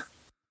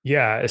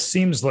 Yeah, it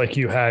seems like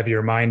you have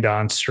your mind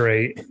on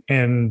straight.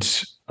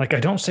 And like, I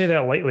don't say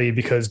that lightly,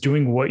 because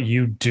doing what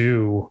you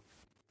do,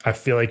 I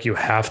feel like you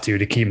have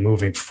to keep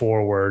moving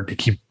forward, to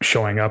keep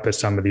showing up at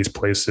some of these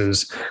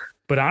places.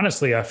 But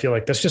honestly, I feel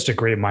like that's just a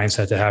great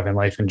mindset to have in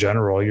life in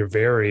general. You're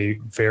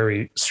very,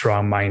 very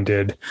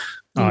strong-minded.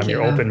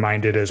 You're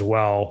open-minded as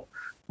well.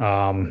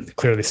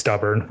 Clearly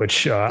stubborn,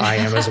 which I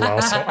am as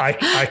well. So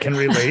I can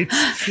relate.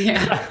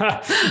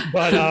 Yeah.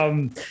 But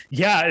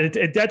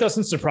that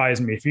doesn't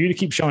surprise me. For you to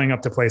keep showing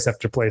up to place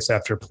after place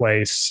after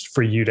place,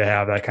 for you to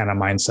have that kind of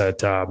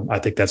mindset, I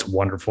think that's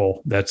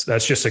wonderful. That's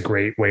just a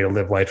great way to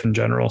live life in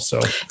general. So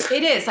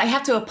it is. I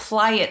have to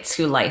apply it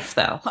to life,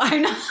 though.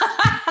 I'm not.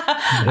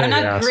 I'm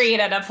not great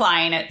at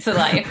applying it to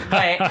life,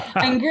 but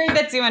I'm great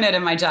at doing it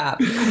in my job.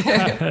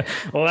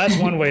 Well, that's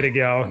one way to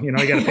go. You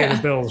got to pay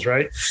the bills,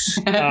 right?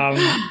 So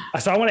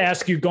I want to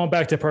ask you, going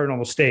back to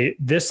Paranormal State,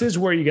 this is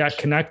where you got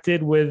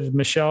connected with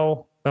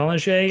Michelle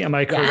Belanger. Am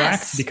I correct?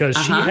 Yes. Because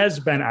she has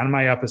been on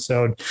my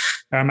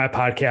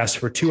podcast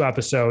for 2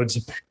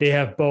 episodes. They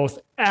have both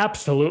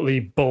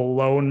absolutely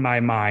blown my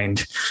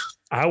mind.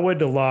 I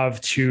would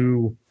love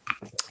to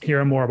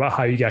hear more about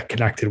how you got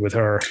connected with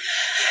her.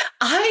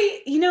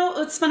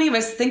 It's funny. I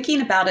was thinking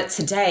about it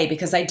today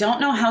because I don't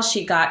know how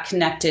she got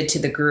connected to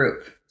the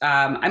group.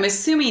 I'm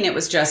assuming it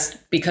was just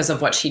because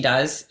of what she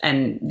does,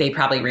 and they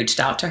probably reached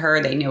out to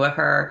her. They knew of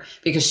her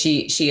because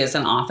she is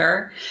an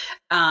author.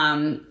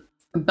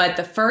 But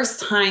the first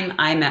time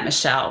I met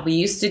Michelle, we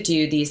used to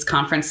do these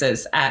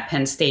conferences at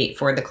Penn State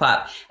for the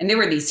club. And there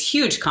were these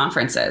huge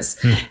conferences.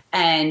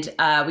 And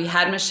we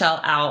had Michelle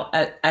out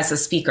as a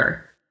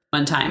speaker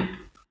one time.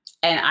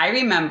 And I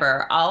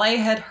remember all I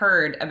had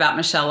heard about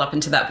Michelle up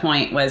until that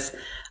point was,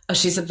 oh,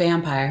 she's a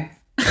vampire.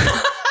 And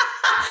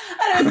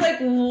I was like,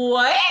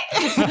 what?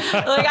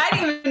 Like, I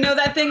didn't even know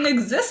that thing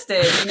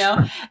existed,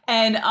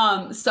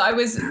 And so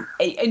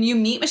and you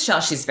meet Michelle.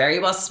 She's very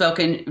well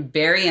spoken,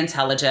 very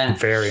intelligent.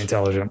 Very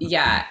intelligent.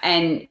 Yeah.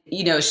 And,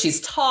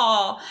 she's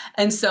tall.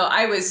 And so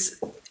I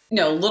was,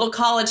 little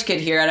college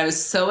kid here. And I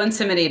was so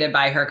intimidated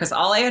by her because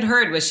all I had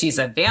heard was she's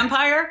a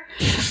vampire.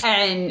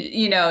 And,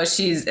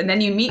 and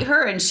then you meet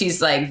her and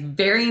she's like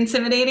very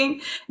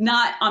intimidating,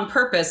 not on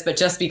purpose, but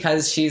just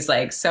because she's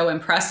like so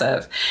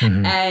impressive.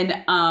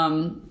 And,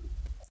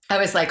 I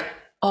was like,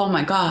 oh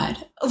my God,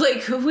 like,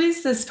 who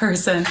is this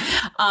person?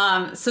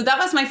 So that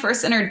was my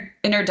first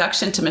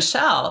introduction to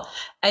Michelle.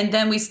 And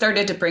then we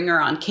started to bring her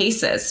on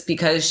cases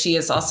because she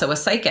is also a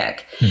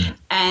psychic.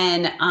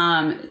 And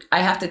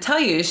I have to tell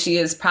you, she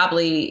is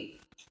probably,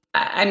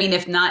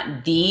 if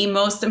not the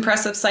most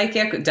impressive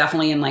psychic,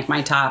 definitely in like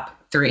my top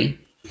 3,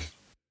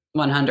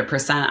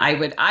 100%.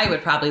 I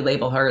would probably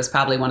label her as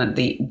probably one of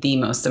the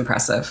most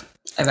impressive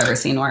I've ever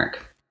seen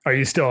work. Are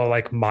you still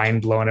like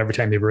mind blown every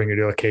time you bring her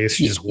to a case?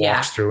 She just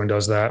walks through and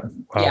does that.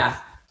 Wow.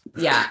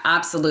 Yeah,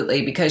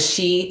 absolutely. Because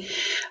the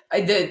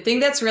thing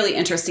that's really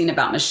interesting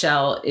about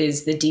Michelle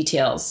is the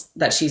details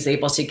that she's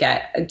able to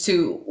get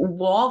to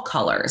wall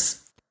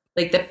colors,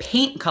 like the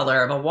paint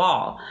color of a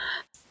wall,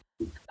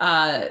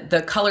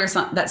 the colors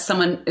that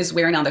someone is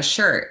wearing on their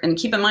shirt. And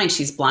keep in mind,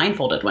 she's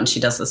blindfolded when she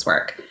does this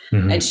work,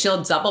 and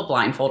she'll double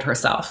blindfold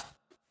herself.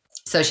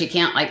 So she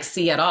can't like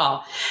see at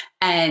all.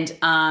 And,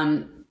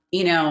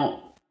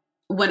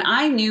 when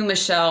I knew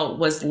Michelle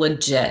was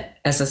legit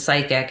as a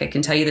psychic, I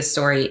can tell you the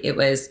story. It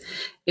was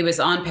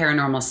on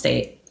Paranormal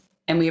State,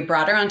 and we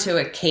brought her onto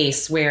a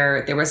case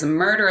where there was a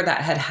murder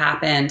that had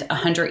happened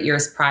 100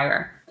 years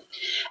prior.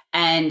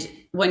 And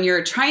when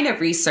you're trying to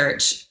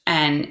research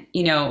and,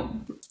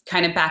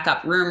 kind of back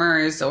up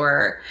rumors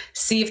or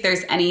see if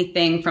there's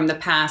anything from the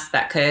past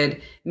that could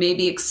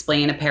maybe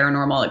explain a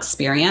paranormal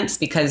experience,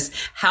 because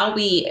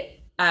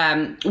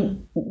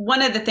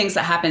one of the things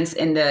that happens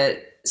in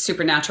the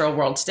supernatural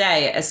world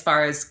today, as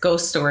far as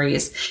ghost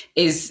stories,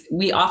 is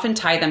we often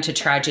tie them to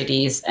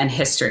tragedies and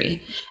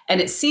history.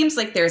 And it seems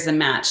like there's a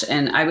match.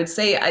 And I would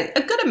say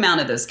a good amount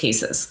of those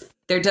cases,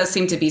 there does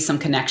seem to be some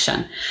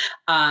connection.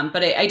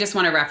 But I just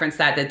want to reference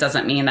that. That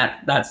doesn't mean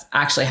that that's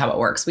actually how it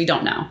works. We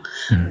don't know.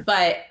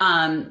 But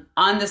on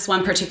this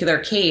one particular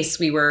case,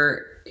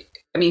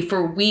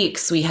 for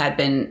weeks, we had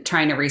been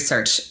trying to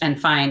research and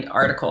find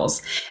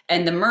articles.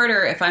 And the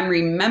murder, if I'm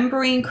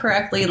remembering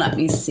correctly, let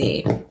me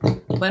see.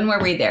 When were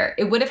we there?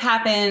 It would have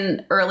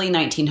happened early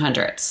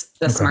 1900s,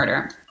 this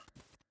murder.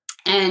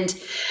 And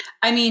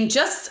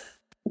just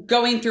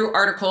going through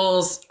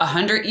articles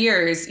 100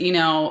 years,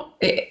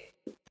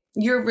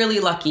 you're really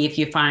lucky if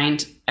you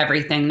find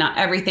everything. Not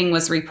everything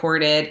was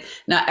reported.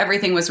 Not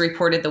everything was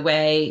reported the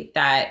way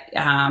that,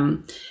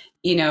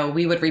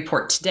 we would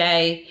report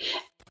today.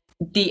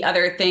 The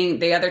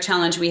other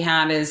challenge we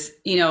have is,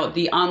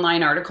 the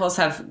online articles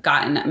have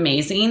gotten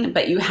amazing,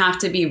 but you have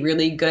to be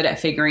really good at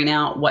figuring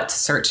out what to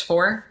search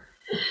for,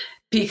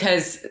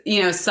 because,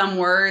 some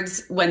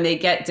words, when they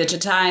get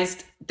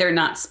digitized, they're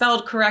not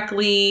spelled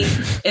correctly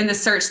in the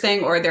search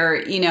thing, or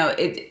they're,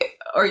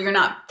 or you're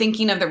not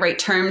thinking of the right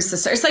terms to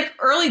search. It's like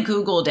early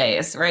Google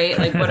days, right?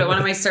 Like, what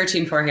am I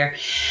searching for here?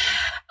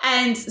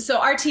 And so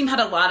our team had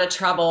a lot of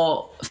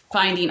trouble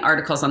finding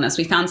articles on this.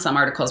 We found some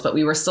articles, but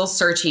we were still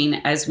searching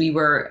as we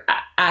were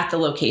at the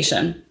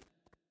location.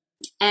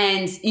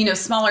 And,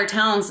 smaller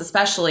towns,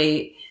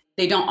 especially,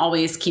 they don't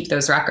always keep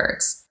those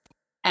records.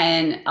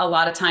 And a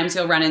lot of times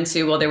you'll run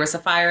into, well, there was a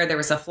fire, there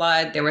was a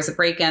flood, there was a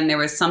break-in, there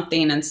was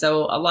something. And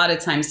so a lot of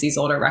times these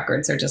older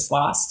records are just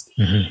lost.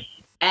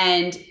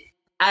 And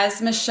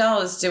as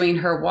Michelle is doing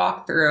her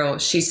walkthrough,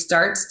 she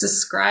starts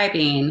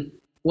describing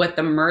what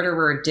the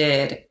murderer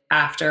did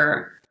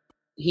after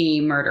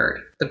he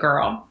murdered the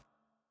girl.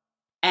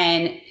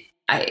 And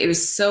it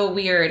was so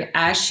weird.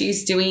 As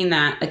she's doing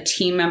that, a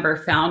team member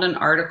found an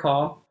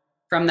article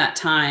from that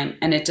time,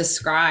 and it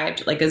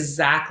described like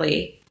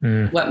exactly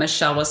what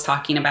Michelle was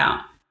talking about.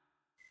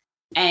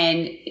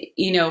 And,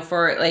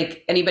 for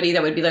like anybody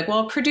that would be like,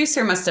 well,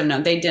 producer must have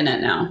known. They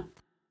didn't know.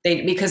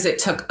 Because it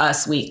took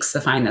us weeks to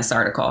find this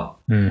article.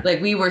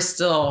 Like we were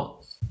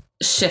still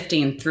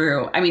shifting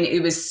through. I mean,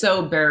 it was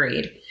so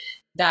buried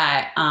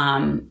that,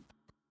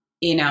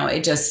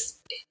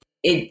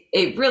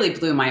 it really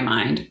blew my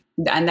mind.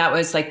 And that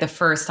was like the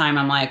first time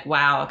I'm like,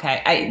 wow,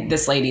 okay,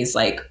 this lady's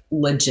like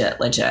legit.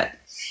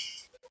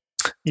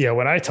 Yeah.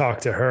 When I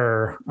talked to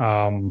her,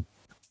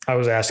 I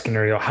was asking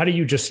her, how do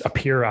you just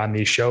appear on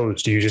these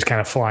shows? Do you just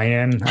kind of fly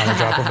in on the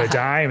drop of a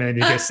dime and then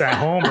you get sent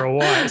home or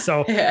what?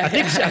 So I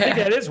think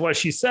that is what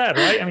she said,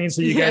 right? I mean,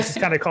 so you guys just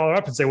kind of call her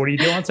up and say, what are you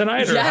doing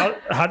tonight? Or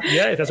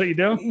that's what you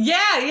do? Yeah.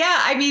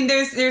 I mean,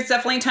 there's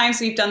definitely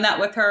times we've done that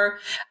with her.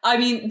 I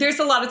mean, there's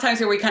a lot of times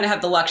where we kind of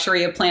have the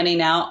luxury of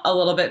planning out a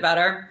little bit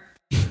better,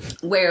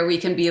 where we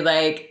can be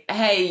like,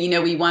 hey,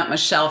 we want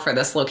Michelle for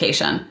this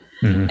location.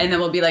 And then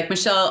we'll be like,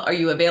 Michelle, are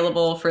you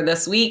available for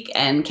this week?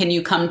 And can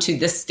you come to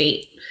this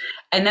state?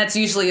 And that's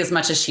usually as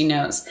much as she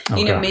knows.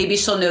 Okay. Maybe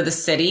she'll know the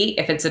city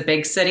if it's a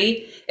big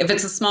city. If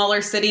it's a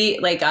smaller city,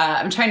 like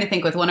I'm trying to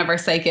think with one of our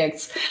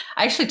psychics.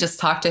 I actually just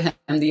talked to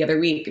him the other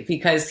week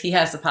because he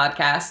has a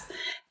podcast.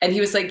 And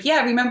he was like,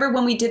 yeah, remember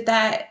when we did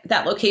that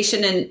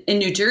location in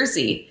New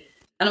Jersey?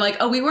 And I'm like,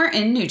 oh, we weren't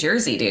in New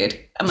Jersey, dude.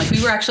 I'm like,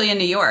 we were actually in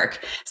New York.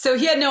 So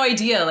he had no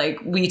idea, like,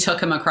 we took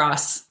him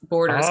across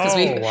borders because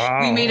we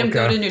made him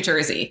go to New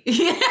Jersey.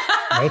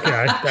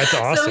 Okay, that's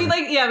awesome. So we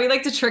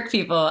like to trick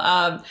people.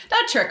 Not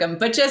trick them,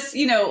 but just,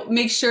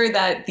 make sure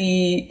that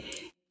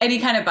any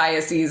kind of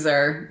biases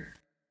we're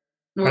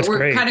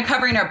kind of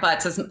covering our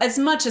butts as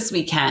much as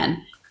we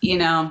can,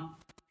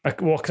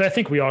 Well, because I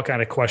think we all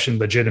kind of question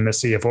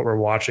legitimacy of what we're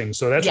watching.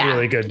 So that's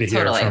really good to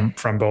hear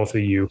from both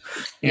of you.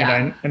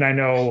 And I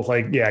know,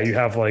 like, you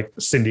have like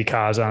Cindy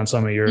Kaz on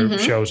some of your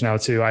shows now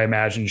too. I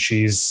imagine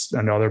she's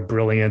another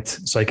brilliant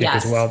psychic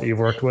as well that you've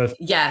worked with.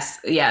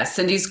 Yes.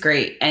 Cindy's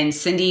great. And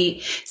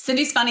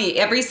Cindy's funny.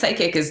 Every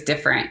psychic is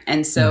different.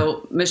 And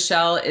so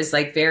Michelle is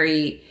like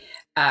very...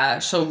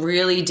 she'll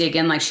really dig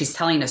in, like she's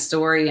telling a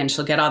story and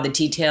she'll get all the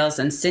details.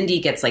 And Cindy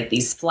gets like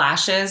these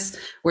flashes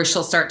where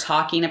she'll start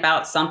talking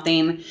about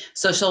something.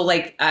 So she'll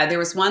like, there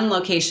was one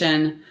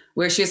location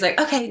where she was like,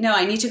 okay, no,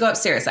 I need to go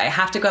upstairs. I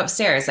have to go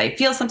upstairs. I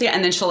feel something.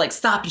 And then she'll like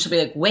stop and she'll be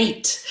like,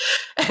 wait.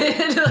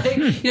 And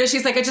like,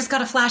 she's like, I just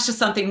got a flash of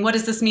something. What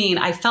does this mean?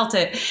 I felt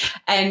it.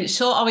 And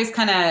she'll always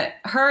kind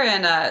of, her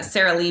and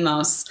Sarah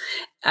Lemos,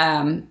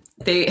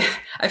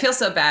 I feel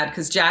so bad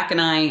because Jack and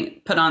I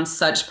put on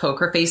such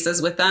poker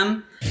faces with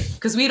them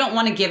because we don't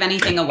want to give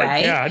anything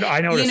away. Yeah,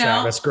 I noticed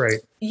that. That's great.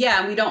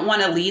 Yeah, we don't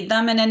want to lead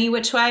them in any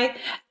which way.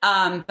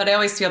 But I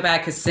always feel bad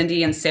because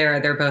Cindy and Sarah,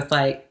 they're both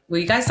like, will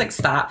you guys like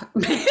stop?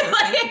 Like,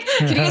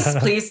 can you guys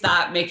please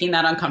stop making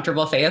that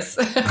uncomfortable face?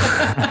 I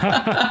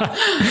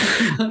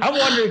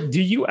wonder,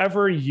 do you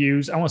ever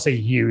use, I won't say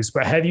use,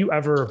 but have you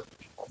ever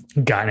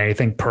gotten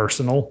anything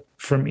personal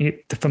from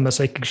the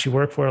psychics you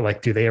work for?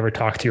 Like, do they ever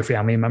talk to your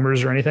family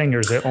members or anything? Or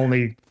is it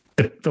only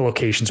the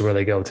locations where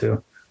they go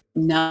to?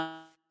 No,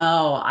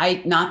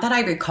 not that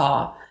I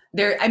recall.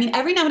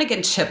 Every now and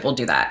again, Chip will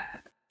do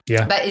that.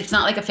 Yeah. But it's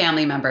not like a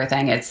family member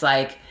thing. It's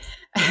like,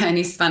 and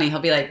he's funny. He'll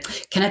be like,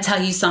 can I tell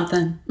you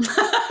something?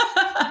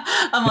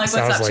 I'm like, what's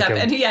up, Chip?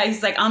 And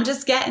he's like, I'm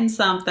just getting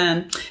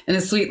something in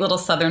a sweet little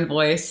Southern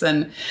voice.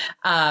 And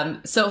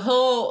so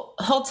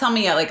he'll tell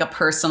me like a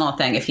personal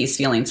thing if he's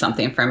feeling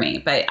something for me.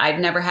 But I've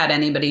never had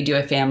anybody do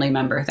a family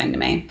member thing to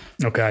me.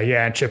 Okay.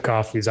 Yeah. And Chip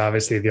Coffey is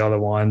obviously the other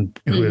one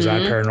who is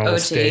on Paranormal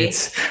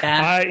States.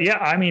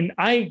 Yeah.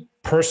 I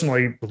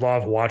personally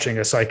love watching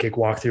a psychic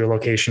walk through a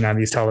location on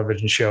these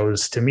television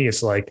shows. To me,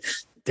 it's like,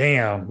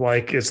 damn,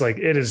 like,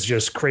 it is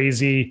just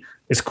crazy.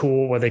 It's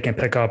cool what they can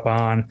pick up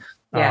on.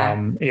 Yeah.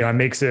 It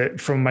makes it,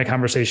 from my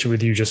conversation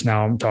with you just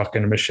now, I'm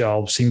talking to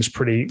Michelle, seems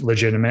pretty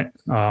legitimate.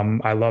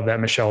 I love that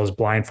Michelle is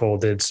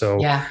blindfolded. So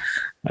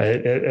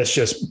it's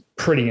just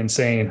pretty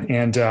insane.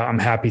 And I'm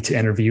happy to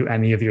interview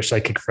any of your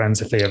psychic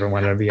friends if they ever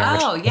want to be on.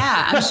 Oh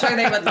yeah. I'm sure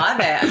they would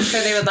love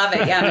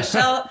it. Yeah.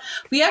 Michelle,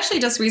 we actually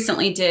just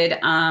recently did.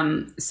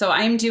 So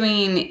I'm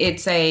doing,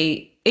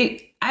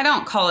 I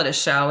don't call it a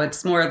show.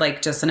 It's more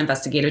like just an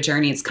investigative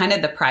journey. It's kind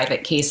of the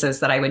private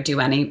cases that I would do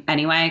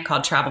anyway,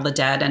 called Travel the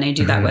Dead. And I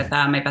do that with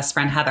my best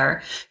friend,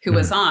 Heather, who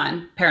was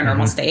on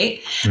Paranormal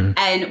State.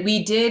 And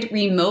we did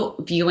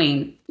remote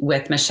viewing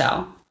with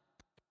Michelle.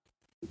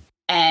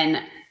 And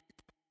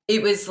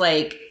it was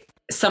like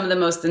some of the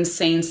most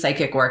insane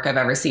psychic work I've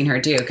ever seen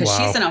her do. Because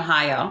she's in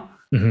Ohio.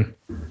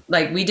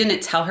 Like, we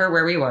didn't tell her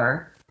where we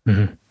were.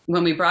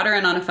 When we brought her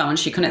in on a phone,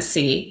 she couldn't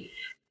see.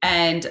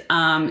 And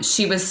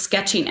she was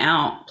sketching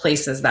out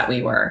places that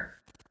we were.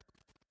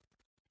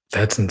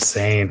 That's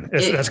insane.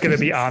 That's going to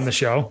be on the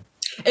show?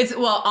 It's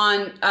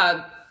on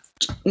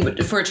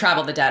for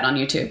Travel the Dead on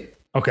YouTube.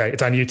 Okay.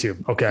 It's on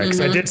YouTube. Okay.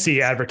 Because I did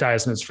see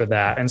advertisements for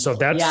that. And so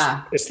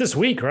it's this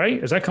week,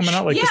 right? Is that coming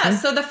out this week?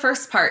 So the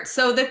first part.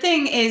 So the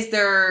thing is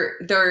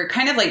they're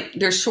kind of like,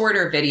 they're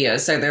shorter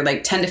videos. So they're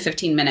like 10 to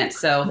 15 minutes.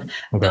 So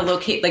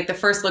the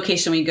first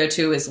location we go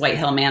to is White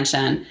Hill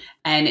Mansion.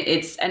 And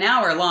it's an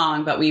hour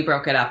long, but we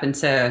broke it up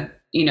into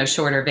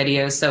shorter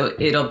videos. So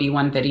it'll be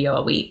one video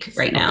a week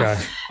right now.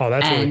 Okay. Oh,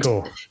 that's really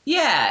cool.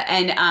 Yeah.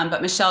 And,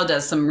 but Michelle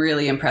does some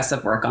really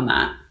impressive work on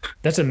that.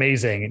 That's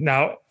amazing.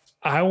 Now,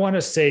 I want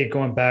to say,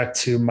 going back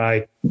to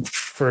my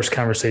first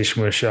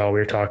conversation with Michelle, we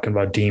were talking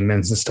about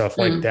demons and stuff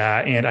like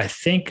that. And I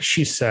think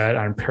she said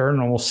on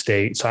Paranormal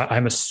State, so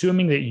I'm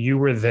assuming that you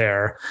were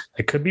there,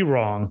 I could be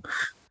wrong,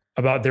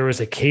 about there was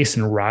a case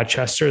in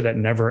Rochester that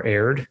never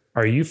aired.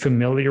 Are you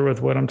familiar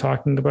with what I'm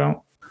talking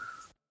about?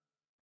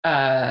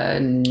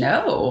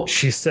 No.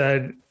 She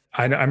said,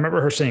 I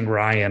remember her saying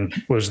Ryan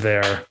was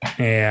there,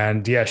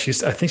 and yeah, I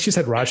think she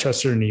said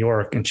Rochester, New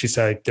York. And she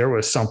said there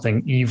was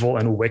something evil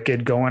and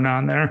wicked going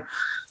on there.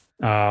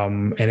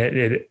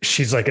 And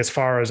she's like, as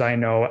far as I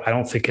know, I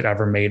don't think it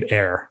ever made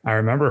air. I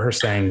remember her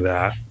saying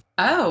that.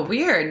 Oh,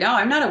 weird. No,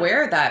 I'm not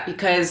aware of that,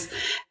 because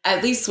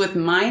at least with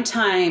my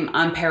time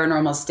on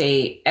Paranormal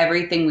State,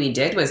 everything we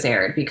did was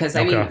aired, because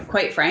I mean,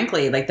 quite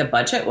frankly, like the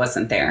budget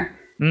wasn't there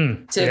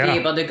to be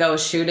able to go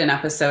shoot an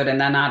episode and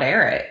then not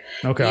air it.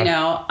 Okay.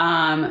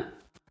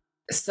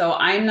 So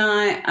I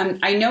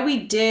know we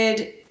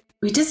did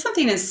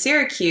something in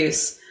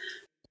Syracuse,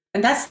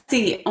 and that's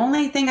the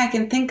only thing I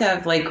can think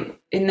of, like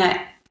in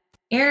that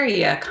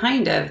area,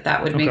 kind of,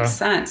 that would make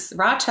sense.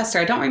 Rochester,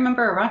 I don't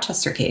remember a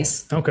Rochester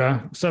case. Okay.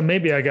 So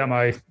maybe I got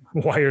my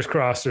wires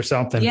crossed or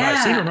something.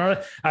 Yeah.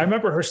 But I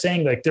remember her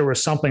saying like there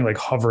was something like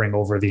hovering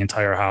over the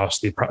entire house,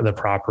 the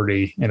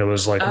property, and it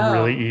was like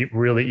really,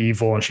 really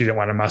evil, and she didn't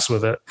want to mess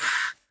with it.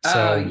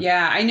 So,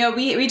 yeah, I know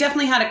we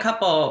definitely had a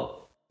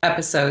couple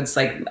episodes,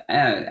 like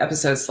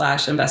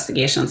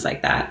episodes/investigations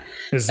like that.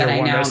 Is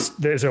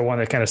there one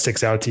that kind of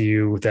sticks out to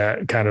you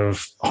that kind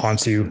of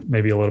haunts you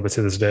maybe a little bit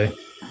to this day?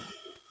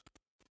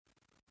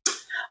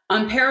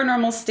 On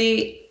Paranormal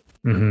State,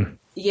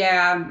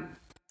 yeah,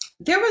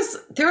 there was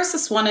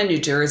this one in New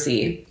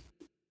Jersey,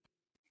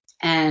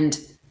 and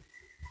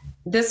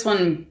this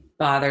one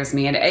bothers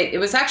me. And it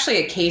was actually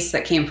a case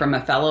that came from a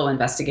fellow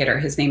investigator.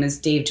 His name is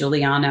Dave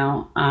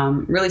Giuliano,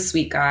 really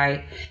sweet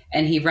guy,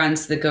 and he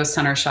runs the Ghost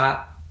Hunter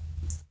shop.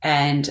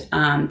 And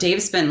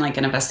Dave's been like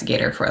an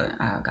investigator for,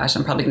 I'm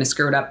probably going to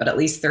screw it up, but at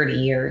least 30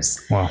 years.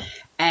 Wow.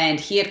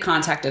 And he had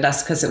contacted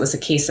us because it was a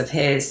case of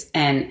his.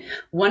 And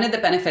one of the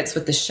benefits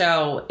with the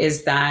show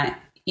is that,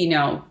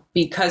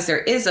 because there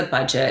is a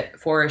budget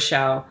for a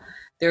show,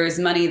 there is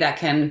money that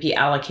can be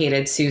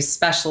allocated to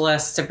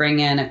specialists to bring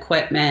in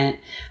equipment,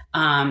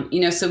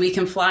 so we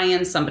can fly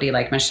in somebody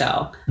like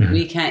Michelle.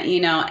 We can,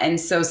 and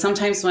so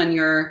sometimes when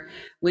you're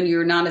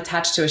not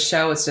attached to a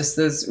show, it's just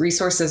those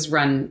resources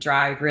run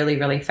dry really,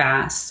 really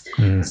fast.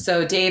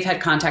 So Dave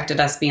had contacted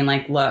us being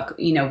like, look,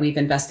 we've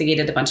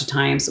investigated a bunch of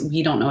times.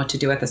 We don't know what to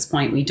do at this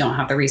point. We don't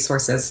have the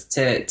resources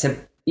to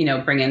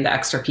bring in the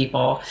extra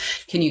people.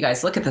 Can you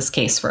guys look at this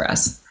case for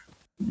us?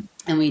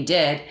 And we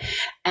did.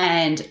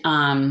 And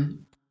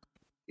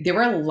there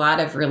were a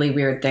lot of really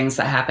weird things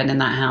that happened in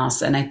that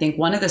house. And I think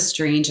one of the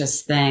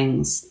strangest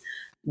things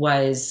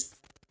was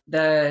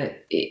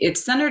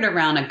it's centered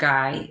around a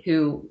guy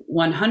who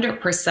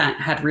 100%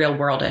 had real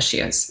world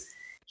issues.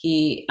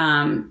 He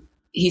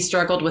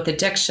struggled with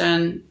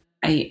addiction.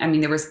 I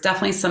mean, there was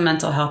definitely some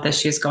mental health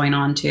issues going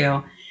on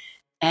too.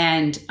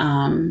 And,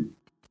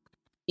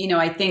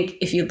 I think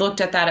if you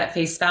looked at that at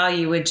face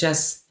value,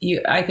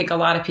 I think a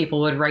lot of people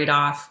would write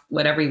off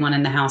what everyone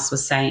in the house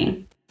was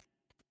saying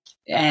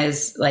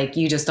as like,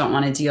 you just don't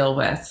want to deal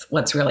with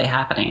what's really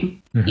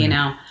happening,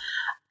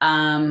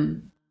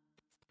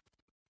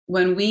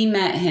 When we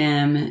met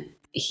him,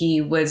 he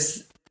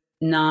was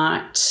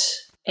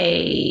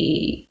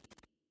he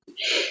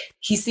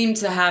seemed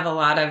to have a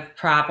lot of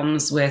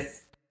problems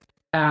with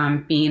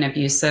being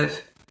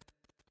abusive.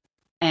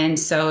 And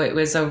so it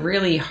was a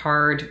really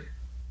hard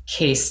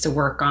case to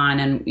work on.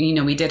 And,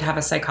 we did have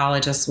a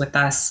psychologist with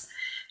us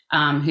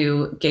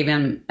who gave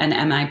him an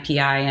MIPI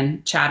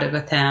and chatted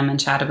with him and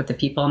chatted with the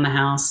people in the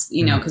house,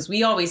 because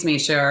we always made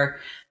sure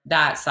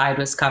that side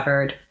was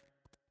covered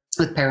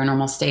with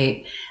Paranormal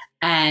State.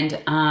 And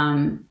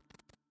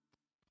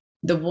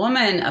the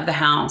woman of the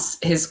house,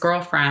 his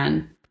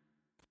girlfriend,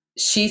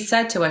 she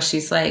said to us,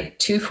 she's like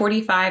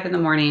 2:45 in the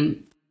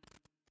morning,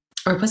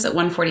 or was it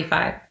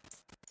 1:45?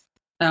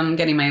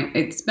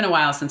 It's been a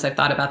while since I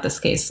thought about this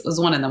case. It was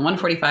one of them,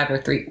 1:45 or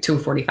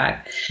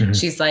 2:45.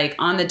 She's like,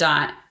 on the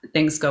dot,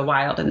 things go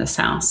wild in this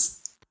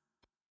house.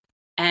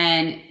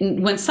 And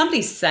when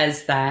somebody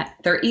says that,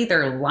 they're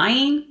either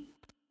lying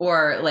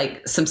or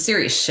like some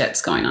serious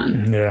shit's going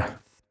on.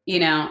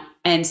 Yeah.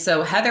 And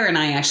so Heather and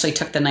I actually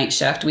took the night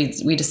shift.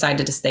 We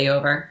decided to stay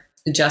over,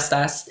 just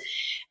us.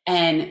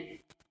 And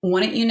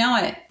wouldn't you know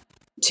it,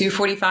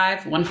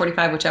 2:45,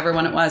 1:45, whichever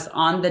one it was,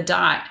 on the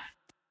dot,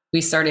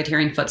 we started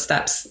hearing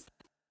footsteps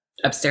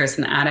upstairs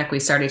in the attic. We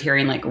started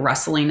hearing like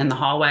rustling in the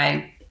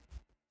hallway.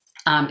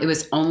 It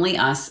was only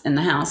us in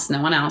the house,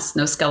 no one else,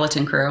 no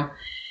skeleton crew.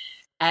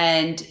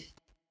 And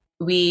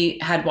we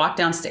had walked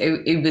downstairs.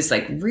 It was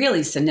like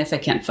really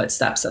significant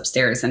footsteps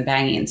upstairs and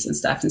bangings and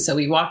stuff. And so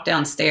we walked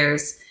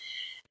downstairs,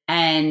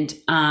 and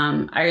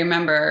I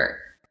remember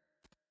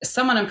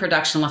someone in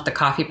production left the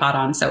coffee pot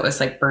on. So it was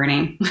like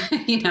burning,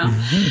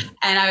 Mm-hmm.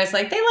 and I was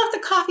like, they left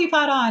the coffee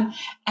pot on.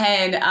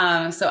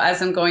 And so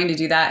as I'm going to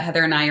do that,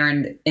 Heather and I are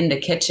in the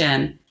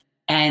kitchen,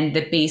 and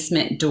the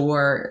basement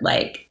door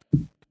like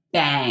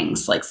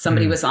bangs, like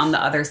somebody was on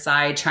the other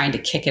side trying to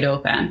kick it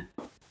open.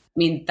 I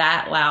mean,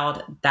 that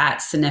loud,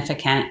 that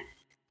significant.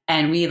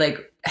 And we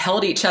like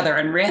held each other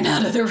and ran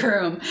out of the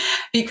room,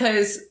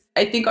 because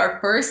I think our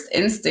first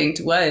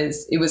instinct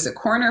was it was a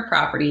corner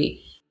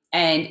property,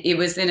 and it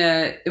was in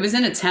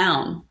a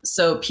town.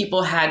 So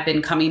people had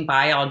been coming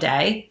by all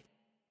day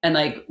and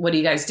like, what are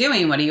you guys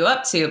doing? What are you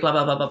up to? Blah,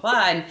 blah, blah, blah,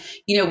 blah. And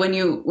when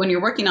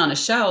you're working on a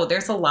show,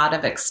 there's a lot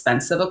of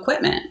expensive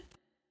equipment.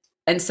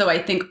 And so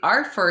I think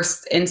our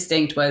first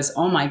instinct was,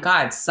 oh my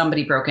God,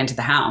 somebody broke into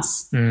the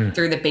house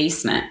through the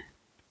basement.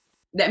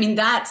 I mean,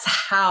 that's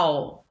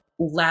how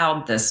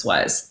loud this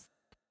was.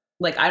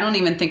 Like, I don't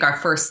even think our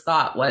first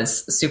thought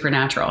was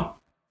supernatural.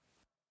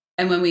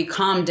 And when we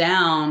calmed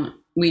down,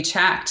 we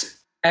checked,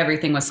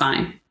 everything was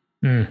fine.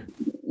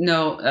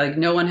 No, like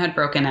no one had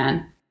broken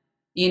in.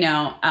 We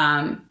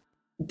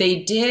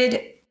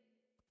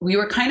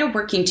were kind of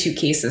working two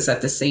cases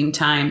at the same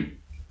time.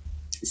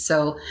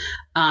 So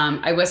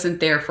I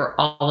wasn't there for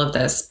all of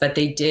this, but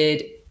they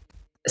did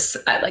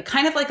like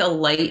kind of like a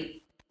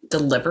light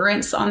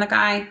deliverance on the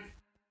guy.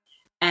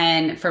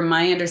 And from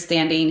my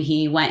understanding,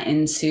 he went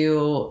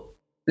into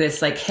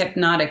this like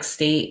hypnotic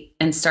state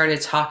and started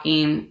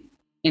talking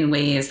in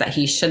ways that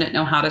he shouldn't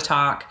know how to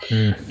talk.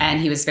 And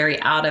he was very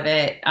out of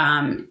it.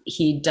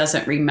 He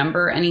doesn't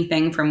remember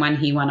anything from when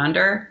he went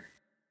under.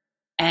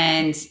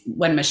 And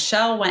when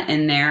Michelle went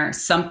in there,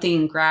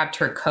 something grabbed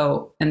her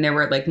coat, and there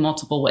were like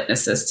multiple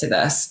witnesses to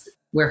this,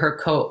 where her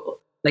coat,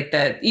 like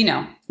the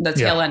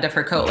tail end of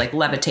her coat, like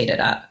levitated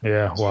up.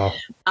 Yeah. Wow.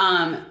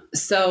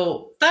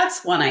 So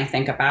that's one I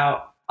think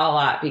about a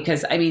lot,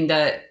 because I mean,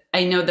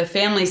 I know the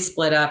family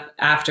split up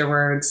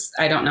afterwards.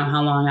 I don't know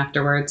how long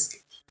afterwards.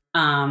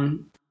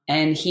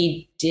 And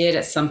he did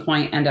at some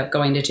point end up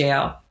going to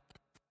jail,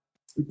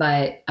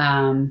 but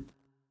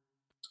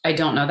I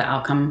don't know the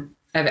outcome.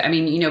 I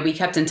mean, we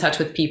kept in touch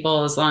with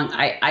people as long.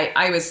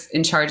 I was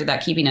in charge of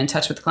that, keeping in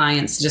touch with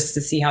clients just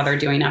to see how they're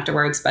doing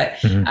afterwards.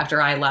 But after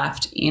I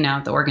left,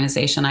 the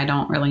organization, I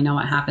don't really know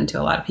what happened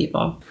to a lot of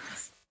people.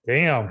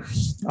 Damn.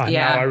 Now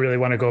I really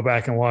want to go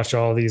back and watch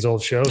all these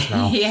old shows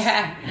now.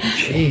 Yeah.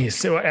 Jeez.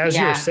 So as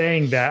you were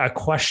saying that, a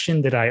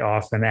question that I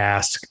often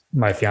ask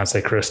my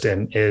fiance,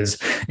 Kristen, is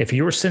if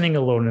you were sitting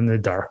alone in the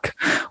dark,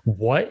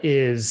 what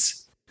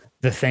is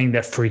the thing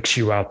that freaks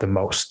you out the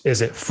most? Is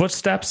it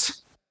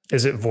footsteps?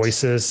 Is it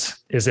voices?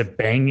 Is it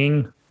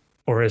banging?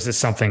 Or is it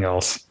something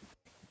else?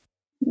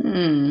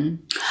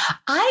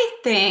 I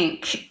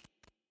think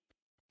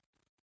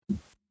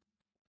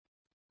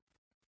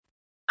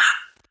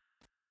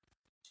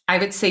I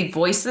would say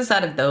voices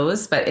out of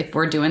those, but if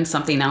we're doing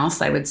something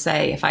else, I would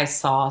say if I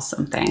saw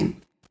something.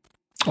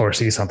 Or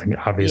see something,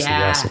 obviously.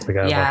 Yes, I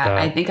forgot about that.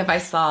 I think if I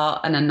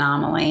saw an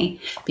anomaly,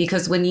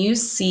 because when you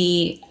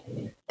see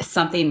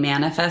something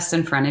manifest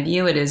in front of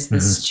you, it is the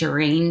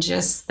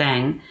strangest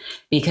thing,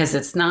 because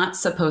it's not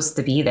supposed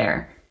to be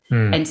there.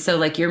 And so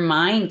like your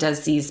mind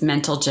does these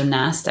mental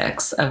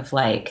gymnastics of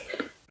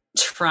like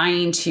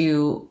trying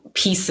to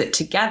piece it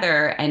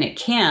together, and it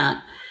can't.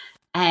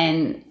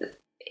 And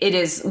it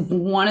is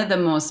one of the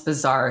most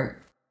bizarre,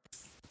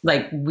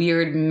 like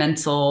weird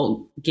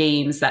mental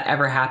games that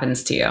ever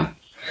happens to you.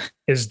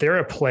 Is there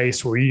a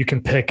place where you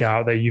can pick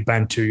out that you've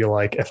been to? You're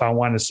like, if I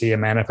want to see a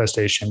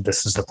manifestation,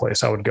 this is the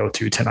place I would go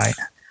to tonight.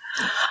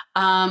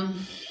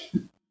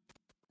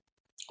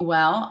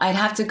 Well, I'd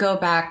have to go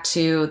back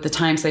to the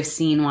times I've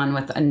seen one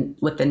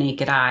with the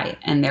naked eye.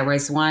 And there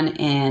was one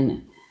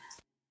in,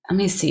 let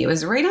me see, it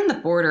was right on the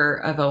border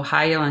of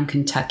Ohio and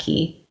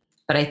Kentucky.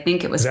 But I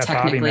think it was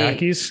technically Bobby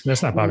Mackey's?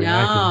 That's not Bobby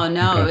Mackey.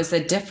 No,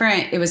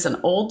 okay. It was an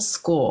old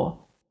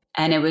school.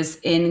 And it was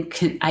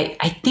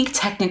I think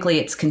technically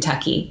it's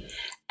Kentucky.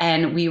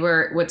 And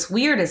what's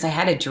weird is I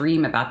had a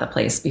dream about the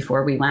place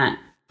before we went.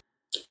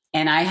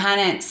 And I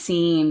hadn't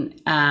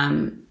seen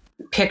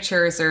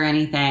pictures or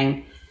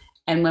anything.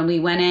 And when we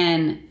went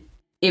in,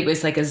 it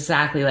was like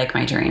exactly like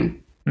my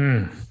dream.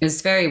 It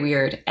was very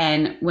weird.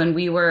 And when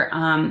we were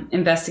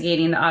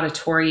investigating the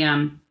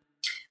auditorium,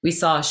 we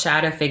saw a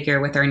shadow figure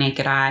with our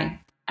naked eye.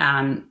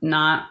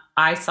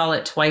 I saw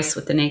it twice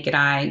with the naked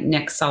eye.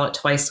 Nick saw it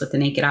twice with the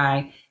naked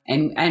eye.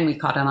 And we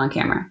caught it on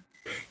camera.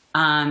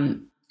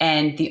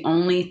 And the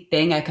only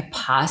thing I could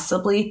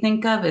possibly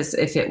think of is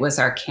if it was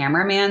our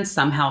cameraman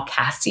somehow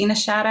casting a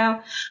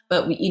shadow.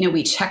 But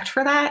we checked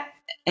for that,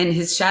 and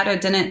his shadow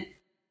didn't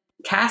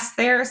cast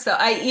there. So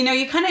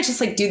you kind of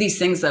just like do these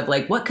things of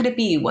like, what could it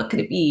be? What could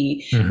it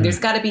be? There's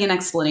got to be an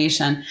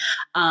explanation.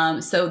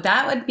 So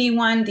that would be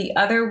one. The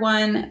other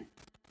one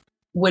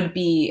would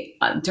be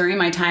during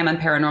my time on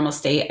Paranormal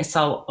State, I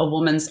saw a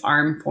woman's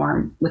arm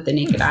form with the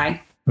naked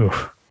eye.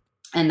 Oof.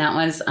 And that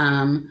was,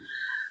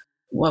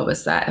 what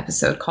was that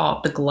episode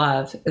called? The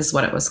Glove is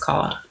what it was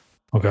called.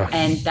 Okay.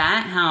 And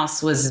that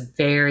house was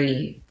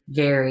very,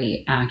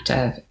 very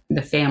active,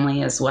 the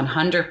family is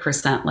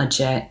 100%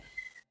 legit.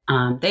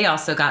 They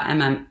also got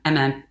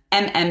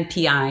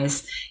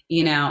MMPIs,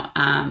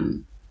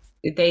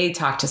 they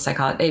talk to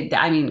psychologists.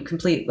 I mean,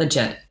 complete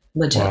legit.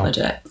 Wow.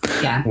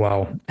 Yeah.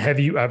 Wow. Have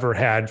you ever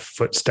had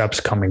footsteps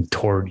coming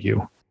toward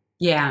you?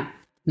 Yeah.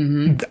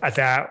 Mm-hmm.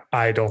 That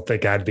I don't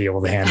think I'd be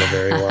able to handle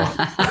very well.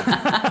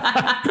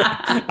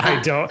 I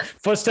don't.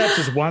 Footsteps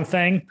is one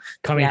thing,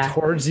 coming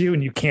towards you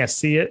and you can't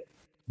see it.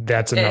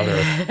 That's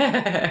another.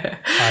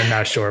 I'm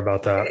not sure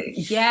about that.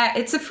 Yeah,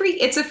 it's a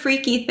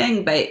freaky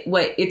thing, but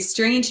it's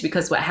strange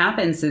because what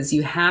happens is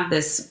you have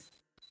this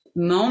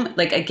moment,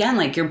 like, again,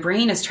 like your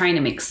brain is trying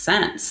to make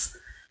sense,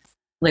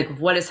 like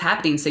what is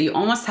happening. So you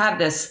almost have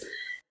this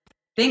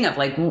thing of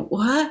like,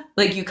 what?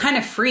 Like you kind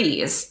of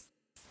freeze.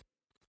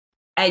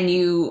 And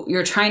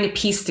you're trying to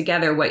piece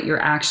together what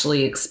you're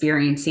actually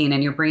experiencing,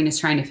 and your brain is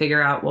trying to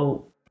figure out,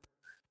 well,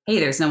 hey,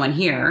 there's no one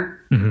here,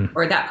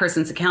 or that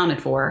person's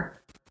accounted for.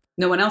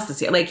 No one else is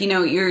here. Like,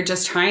 you're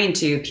just trying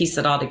to piece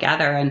it all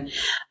together. And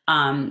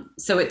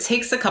so it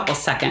takes a couple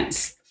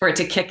seconds for it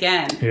to kick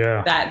in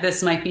that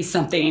this might be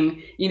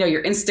something,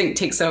 your instinct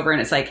takes over and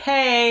it's like,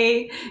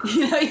 hey,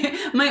 you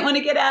might want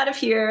to get out of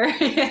here.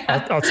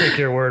 I'll take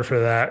your word for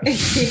that.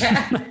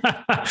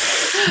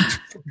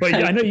 But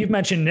I know you've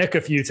mentioned Nick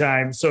a few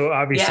times. So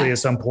obviously at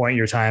some point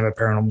your time at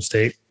Paranormal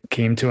State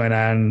came to an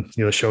end.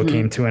 The show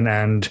came to an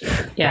end.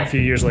 A few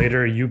years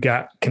later, you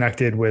got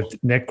connected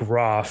with Nick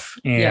Roth.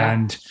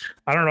 And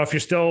I don't know if you're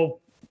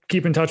still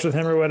keep in touch with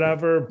him or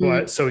whatever,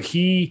 but so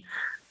he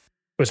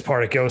was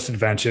part of Ghost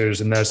Adventures,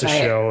 and that's a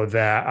show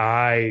that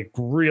I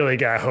really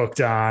got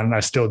hooked on. I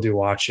still do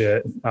watch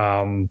it.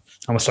 I'm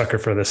a sucker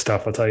for this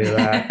stuff, I'll tell you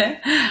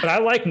that. But I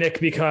like Nick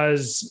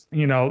because,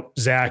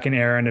 Zach and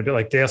Aaron, a bit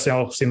like they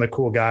all seem like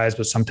cool guys,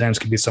 but sometimes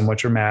can be somewhat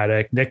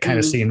dramatic. Nick kind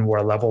of seemed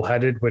more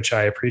level-headed, which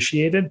I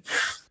appreciated.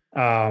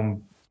 How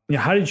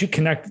did you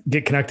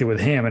get connected with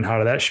him, and how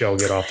did that show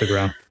get off the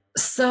ground?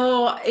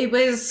 So it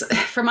was,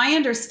 from my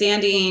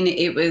understanding,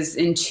 it was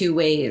in two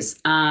ways.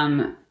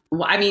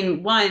 I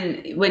mean,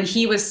 one, when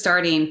he was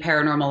starting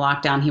Paranormal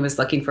Lockdown, he was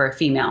looking for a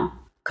female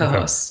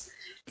co-host.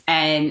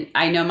 And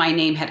I know my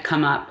name had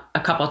come up a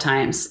couple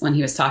times when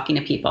he was talking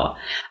to people.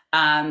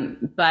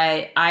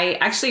 But I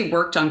actually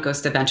worked on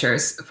Ghost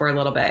Adventures for a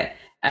little bit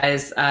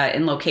as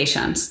in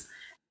locations.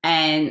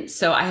 And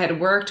so I had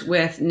worked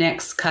with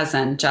Nick's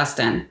cousin,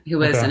 Justin, who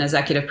was an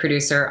executive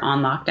producer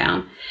on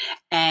Lockdown.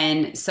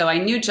 And so I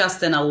knew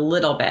Justin a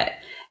little bit.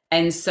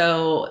 And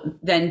so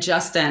then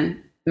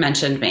Justin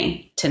mentioned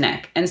me to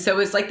Nick. And so it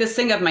was like this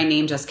thing of my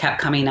name just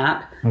kept coming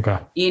up.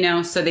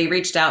 So they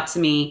reached out to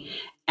me.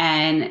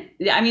 And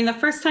I mean, the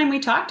first time we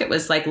talked, it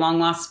was like long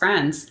lost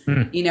friends.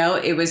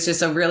 It was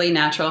just a really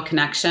natural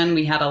connection.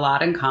 We had a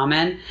lot in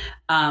common.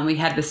 We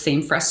had the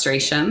same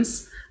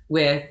frustrations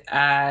with,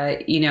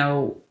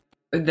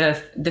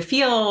 the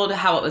field,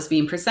 how it was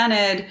being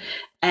presented.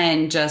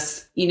 And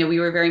just, we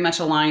were very much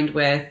aligned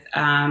with,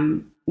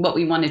 what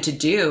we wanted to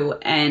do.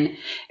 And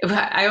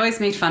I always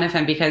made fun of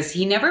him because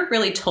he never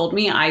really told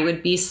me I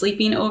would be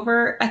sleeping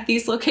over at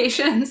these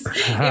locations.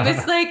 It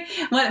was like,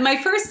 when my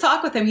first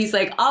talk with him, he's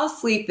like, I'll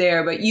sleep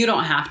there, but you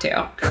don't have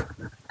to.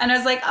 And I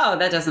was like, oh,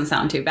 that doesn't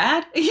sound too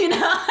bad,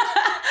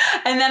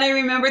 And then I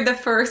remembered the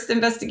first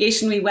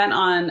investigation we went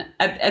on.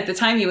 At the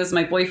time, he was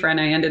my boyfriend.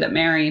 I ended up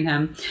marrying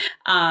him.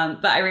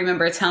 But I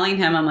remember telling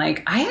him, I'm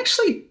like, I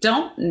actually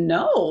don't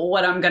know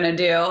what I'm going to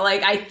do.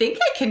 Like, I think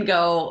I can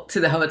go to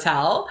the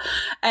hotel.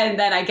 And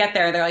then I get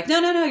there. They're like, no,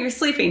 you're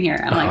sleeping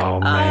here. I'm like, oh.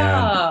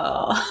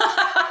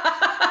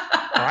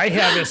 I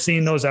haven't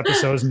seen those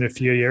episodes in a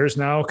few years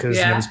now because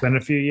it's been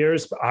a few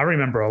years. But I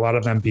remember a lot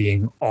of them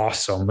being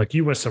awesome. Like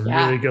you went some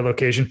really good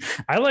location.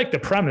 I like the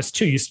premise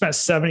too. You spent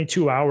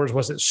 72 hours.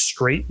 Was it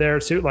straight there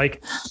too?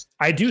 Like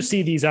I do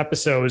see these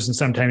episodes and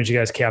sometimes you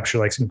guys capture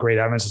like some great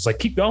evidence. It's like,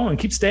 keep going,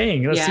 keep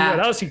staying. Let's see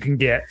what else you can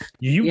get.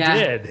 You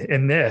did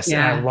in this.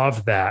 And I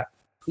love that.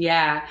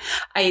 Yeah,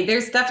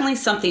 there's definitely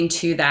something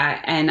to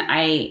that. And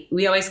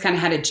we always kind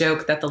of had a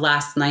joke that the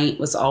last night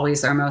was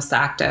always our most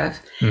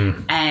active.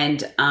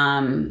 And,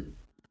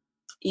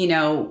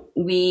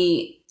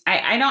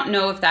 I don't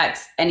know if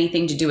that's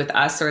anything to do with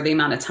us or the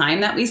amount of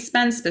time that we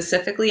spend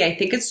specifically. I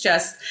think it's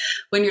just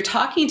when you're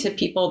talking to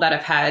people that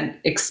have had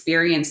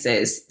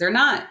experiences, they're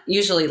not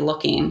usually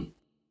looking,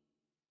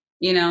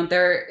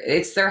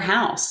 it's their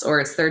house or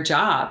it's their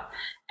job.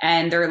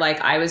 And they're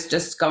like, I was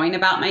just going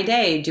about my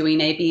day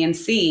doing A, B, and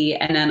C.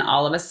 And then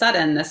all of a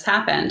sudden this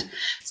happened.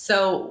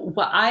 So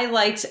what I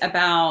liked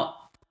about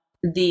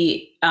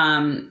the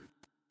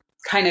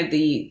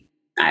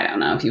I don't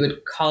know if you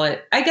would call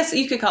it, I guess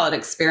you could call it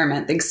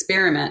experiment, the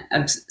experiment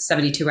of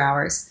 72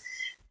 hours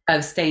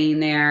of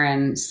staying there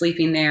and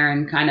sleeping there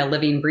and kind of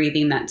living,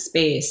 breathing that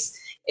space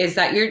is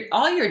that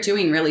all you're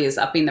doing really is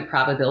upping the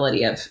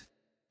probability of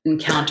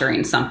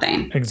encountering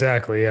something.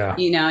 Exactly. Yeah.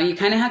 You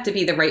kind of have to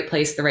be the right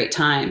place, the right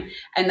time.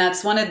 And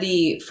that's one of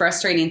the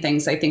frustrating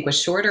things I think with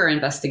shorter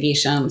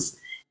investigations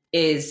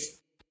is,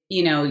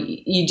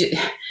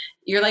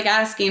 you're like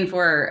asking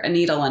for a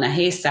needle in a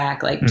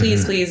haystack, like,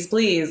 please, please,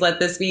 please let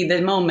this be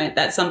the moment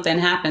that something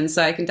happens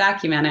so I can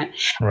document it.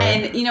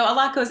 Right. And, a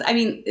lot goes,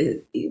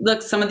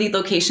 look, some of these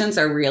locations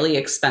are really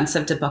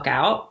expensive to book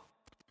out.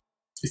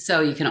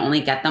 So you can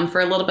only get them for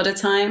a little bit of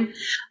time.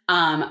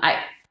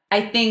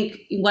 I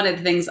think one of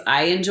the things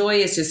I enjoy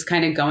is just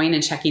kind of going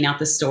and checking out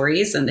the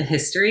stories and the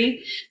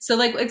history. So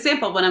like,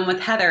 example, when I'm with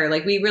Heather,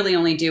 like we really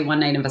only do one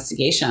night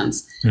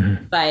investigations,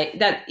 but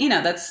that,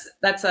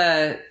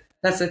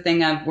 that's the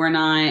thing of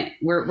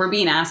we're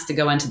being asked to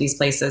go into these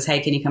places. Hey,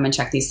 can you come and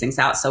check these things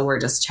out? So we're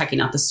just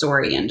checking out the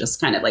story and just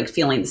kind of like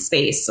feeling the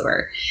space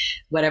or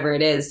whatever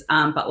it is.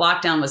 But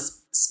Lockdown was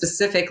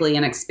specifically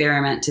an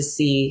experiment to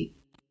see,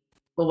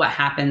 well, what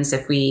happens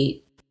if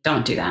we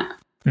don't do that?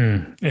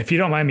 If you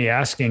don't mind me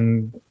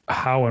asking,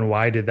 how and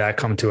why did that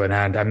come to an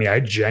end?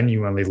 I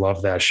genuinely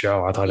love that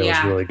show. I thought it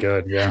was really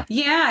good. Yeah.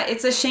 Yeah,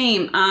 it's a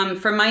shame.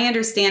 From my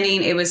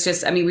understanding, it was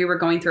just, we were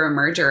going through a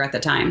merger at the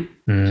time.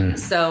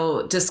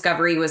 So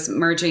Discovery was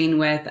merging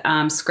with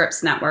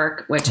Scripps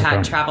Network, which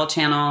had Travel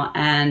Channel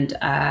and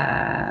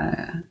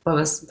what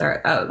was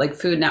there? Oh, like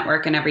Food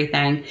Network and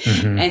everything.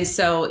 And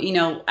so,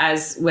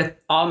 as with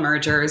all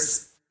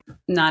mergers,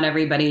 not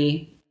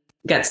everybody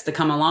gets to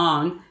come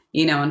along,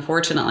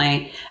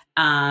 unfortunately.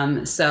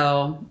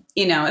 So,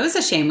 it was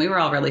a shame. We were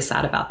all really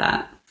sad about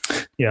that.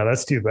 Yeah,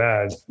 that's too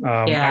bad.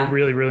 I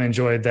really, really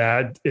enjoyed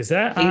that. Is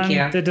that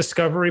on the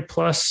Discovery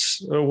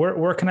Plus?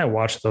 Where can I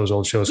watch those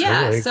old shows?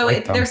 Yeah, really so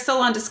they're still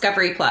on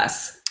Discovery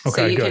Plus.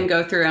 Okay, so you can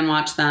go through and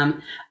watch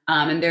them.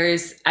 And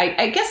there's,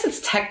 I guess it's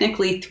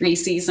technically 3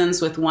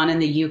 seasons with 1 in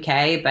the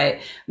UK, but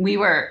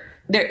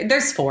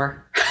there's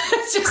 4.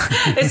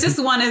 it's just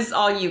one is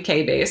all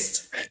UK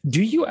based.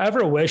 Do you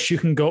ever wish you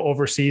can go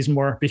overseas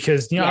more?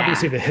 Because,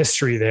 obviously the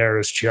history there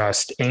is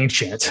just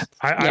ancient.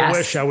 I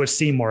wish I would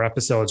see more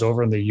episodes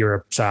over in the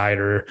Europe side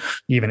or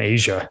even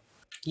Asia.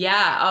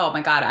 Yeah. Oh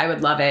my God. I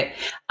would love it.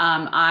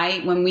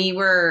 When we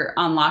were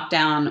on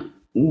lockdown,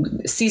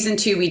 season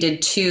 2, we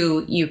did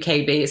 2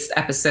 UK based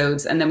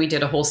episodes and then we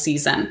did a whole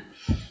season.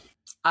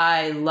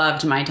 I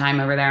loved my time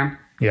over there.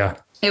 Yeah.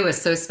 It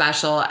was so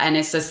special. And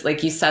it's just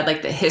like you said,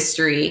 like the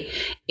history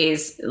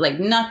is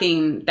like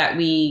nothing that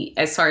we,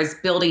 as far as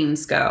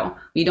buildings go,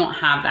 we don't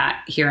have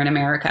that here in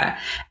America.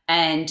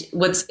 And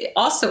what's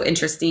also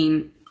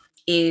interesting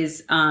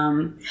is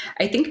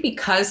I think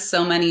because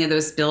so many of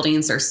those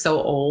buildings are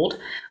so old,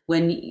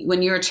 when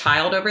you're a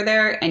child over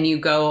there and you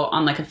go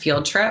on like a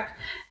field trip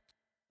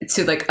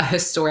to like a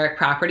historic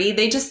property,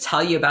 they just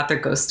tell you about their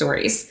ghost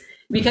stories.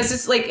 Because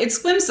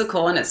it's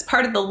whimsical and it's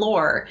part of the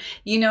lore,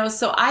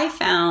 So I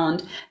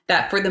found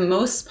that for the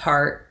most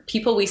part,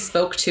 people we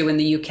spoke to in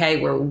the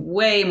UK were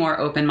way more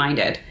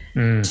open-minded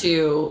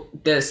to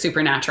the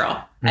supernatural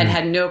and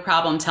had no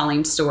problem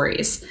telling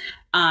stories.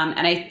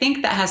 And I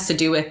think that has to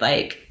do with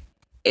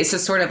it's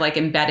just sort of like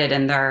embedded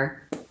in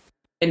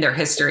their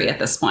history at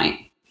this point.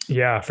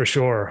 Yeah, for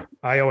sure.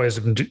 I always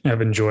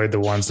have enjoyed the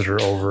ones that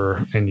are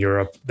over in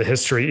Europe. The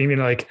history,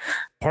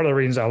 part of the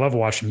reasons I love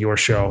watching your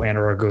show and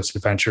our Ghost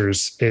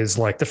Adventures is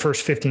like the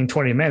first 15,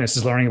 20 minutes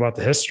is learning about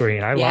the history.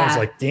 And I was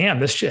like, damn,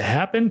 this shit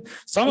happened.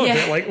 Some of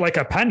it, like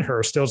a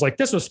Penhurst, it was like,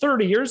 this was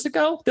 30 years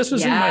ago. This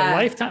was in my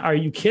lifetime. Are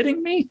you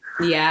kidding me?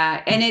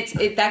 Yeah. And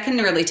that can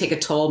really take a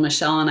toll.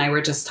 Michelle and I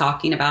were just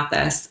talking about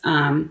this.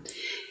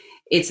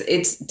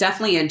 It's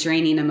definitely a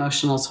draining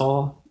emotional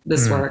toll.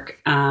 This work,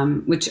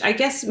 which I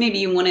guess maybe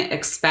you wouldn't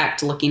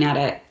expect looking at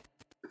it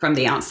from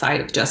the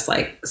outside of just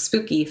like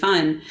spooky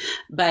fun.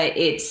 But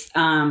it's,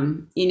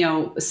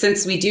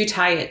 since we do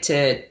tie it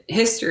to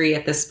history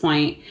at this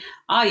point,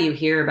 all you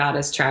hear about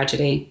is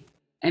tragedy.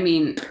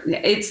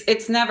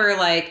 It's never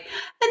like,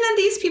 and then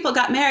these people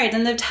got married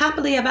and lived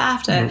happily ever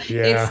after.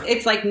 Yeah.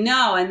 It's like,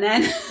 no. And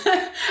then,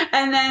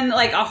 and then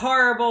like a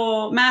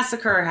horrible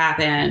massacre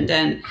happened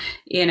and,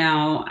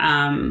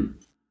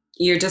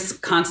 you're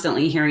just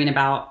constantly hearing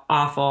about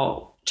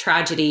awful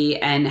tragedy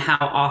and how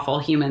awful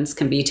humans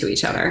can be to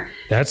each other.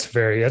 That's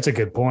a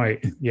good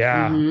point.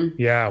 Yeah.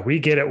 Yeah. We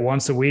get it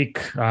once a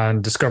week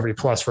on Discovery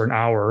Plus for an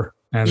hour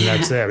and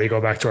that's it. We go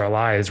back to our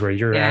lives where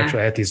you're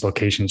actually at these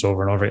locations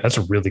over and over. That's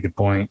a really good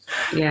point.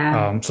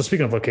 Yeah. So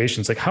speaking of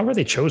locations, like how are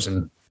they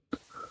chosen?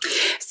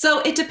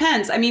 So it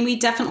depends. We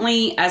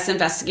definitely, as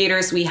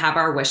investigators, we have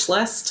our wish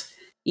list,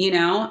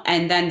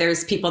 and then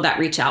there's people that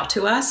reach out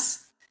to us.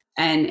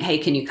 And hey,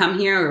 can you come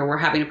here? Or we're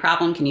having a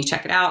problem. Can you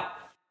check it out?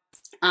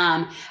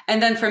 And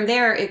then from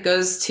there, it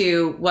goes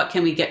to what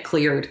can we get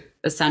cleared,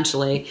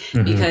 essentially,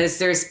 because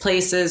there's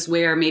places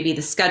where maybe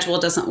the schedule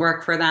doesn't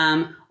work for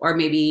them, or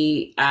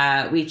maybe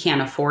we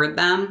can't afford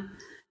them.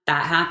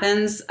 That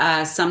happens.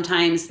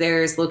 Sometimes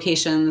there's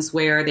locations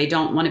where they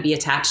don't want to be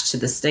attached to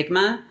the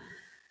stigma.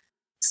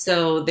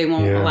 So they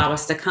won't allow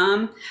us to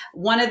come.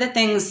 One of the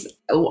things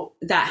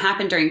that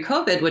happened during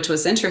COVID, which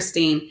was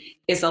interesting,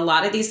 is a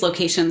lot of these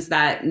locations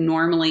that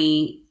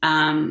normally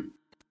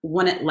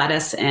wouldn't let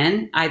us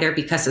in, either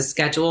because of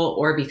schedule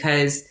or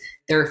because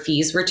their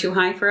fees were too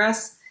high for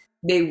us,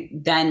 they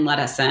then let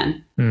us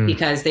in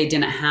because they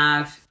didn't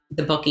have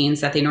the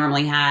bookings that they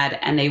normally had,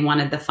 and they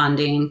wanted the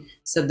funding,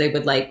 so they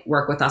would like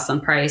work with us on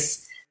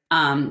price.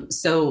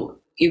 So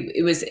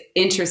it was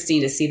interesting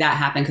to see that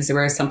happen because there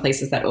were some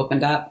places that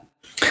opened up.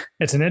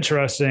 It's an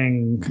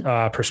interesting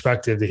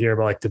perspective to hear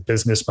about like the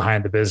business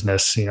behind the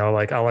business,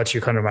 like I'll let you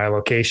come to my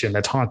location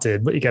that's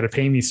haunted, but you got to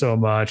pay me so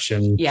much.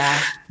 And yeah,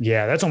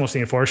 that's almost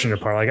the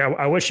unfortunate part. Like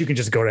I wish you could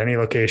just go to any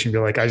location and be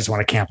like, I just want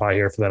to camp out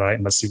here for the night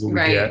and let's see what we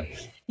get.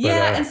 But,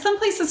 and some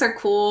places are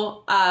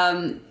cool.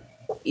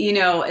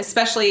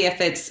 Especially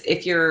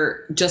if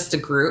you're just a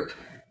group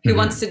who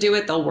wants to do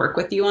it, they'll work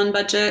with you on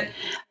budget.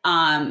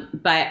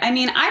 But I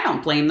mean, I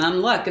don't blame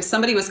them. Look, if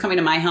somebody was coming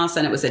to my house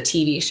and it was a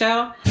TV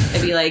show,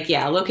 I'd be like,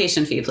 yeah,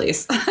 location fee,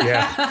 please.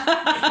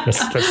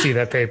 Let's see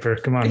that paper.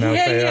 Come on now.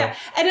 Yeah.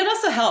 And it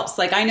also helps.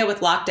 Like I know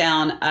with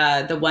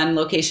lockdown, the one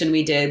location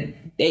we did,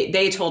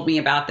 they told me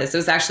about this. It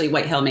was actually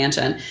White Hill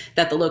Mansion,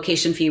 that the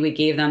location fee we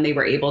gave them, they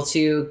were able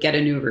to get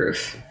a new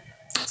roof.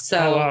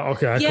 So,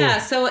 okay. Yeah.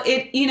 Cool. So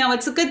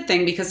it's a good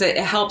thing because it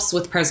helps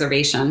with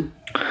preservation.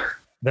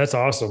 That's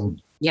awesome.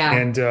 Yeah.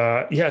 And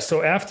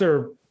so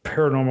after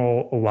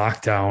Paranormal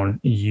Lockdown,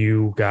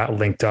 you got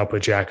linked up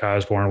with Jack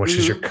Osbourne, which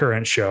is your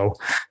current show.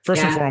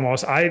 First and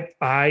foremost,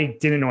 I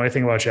didn't know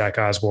anything about Jack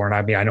Osbourne.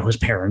 I mean, I know his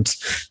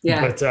parents,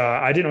 but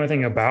I didn't know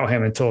anything about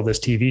him until this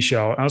TV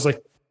show. I was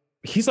like,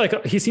 he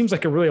seems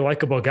like a really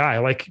likable guy,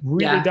 like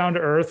really down to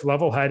earth,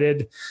 level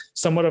headed,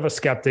 somewhat of a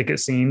skeptic, it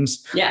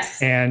seems.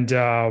 Yes. And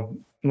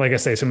like I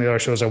say, some of the other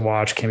shows I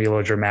watch can be a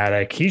little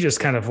dramatic. He just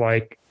kind of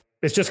like,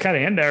 it's just kind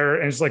of in there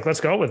and it's like,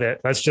 let's go with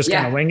it. Let's just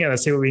kind of wing it.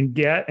 Let's see what we can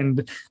get.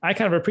 And I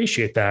kind of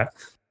appreciate that.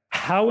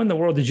 How in the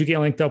world did you get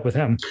linked up with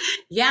him?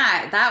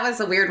 Yeah, that was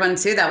a weird one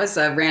too. That was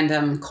a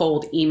random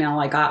cold email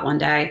I got one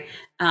day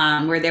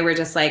where they were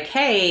just like,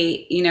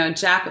 hey,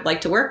 Jack would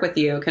like to work with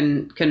you.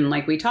 Can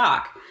like we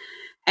talk?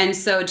 And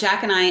so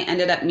Jack and I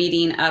ended up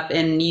meeting up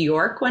in New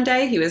York one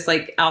day. He was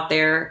like out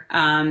there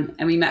and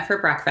we met for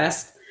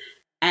breakfast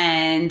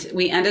and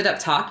we ended up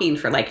talking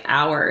for like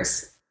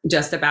hours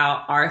just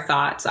about our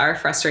thoughts, our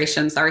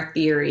frustrations, our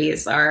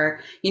theories, our,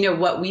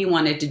 what we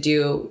wanted to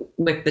do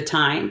with the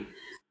time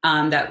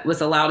that was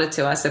allowed it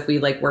to us if we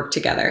like worked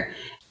together.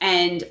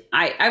 And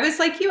I was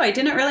like you, I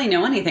didn't really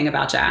know anything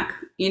about Jack.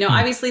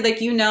 Obviously, like,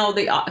 who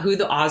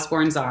the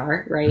Osbournes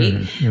are, right?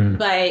 Mm-hmm.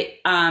 But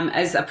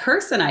as a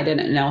person, I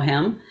didn't know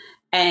him.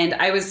 And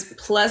I was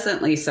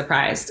pleasantly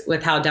surprised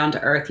with how down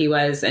to earth he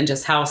was and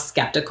just how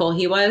skeptical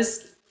he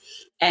was.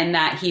 And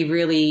that he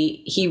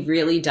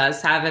really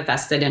does have a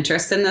vested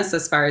interest in this,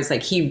 as far as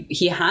like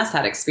he has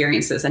had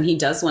experiences and he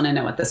does want to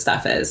know what this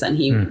stuff is. And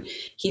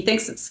he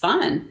thinks it's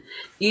fun,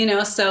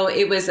 so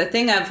it was a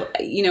thing of,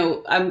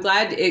 I'm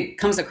glad it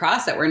comes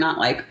across that we're not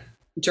like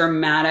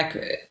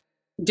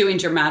doing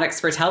dramatics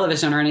for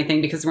television or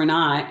anything, because we're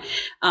not.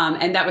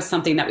 And that was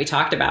something that we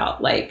talked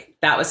about. Like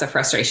that was a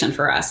frustration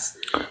for us.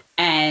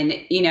 And,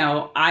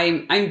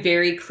 I'm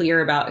very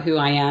clear about who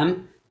I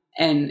am.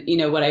 And,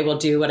 what I will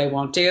do, what I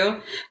won't do.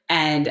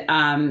 And,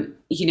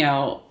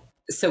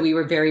 so we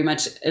were very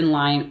much in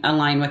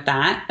line with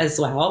that as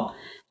well.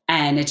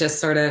 And it just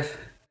sort of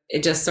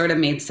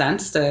made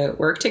sense to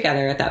work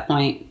together at that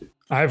point.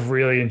 I've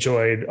really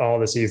enjoyed all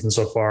the seasons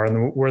so far.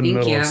 And we're in the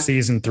middle of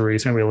season 3.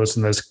 So maybe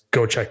listen to this,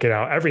 go check it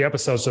out. Every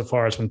episode so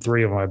far has been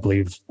 3 of them, I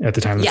believe, at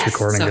the time of this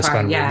recording has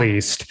been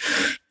released.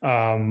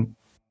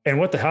 And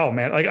what the hell,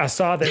 man? Like I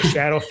saw that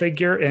shadow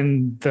figure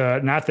in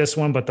not this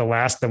one, but the one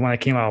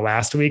that came out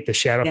last week, the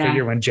shadow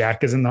figure when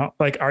Jack is in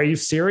like, are you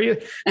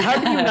serious? How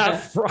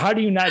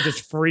do you not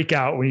just freak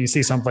out when you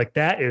see something like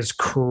that? Is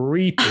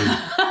creepy.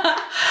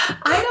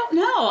 I don't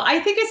know.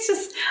 I think it's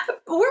just,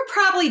 we're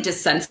probably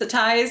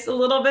desensitized a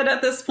little bit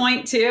at this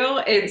point too.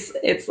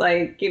 It's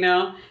like,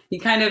 you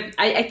kind of,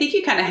 I think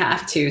you kind of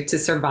have to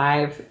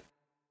survive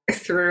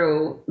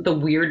through the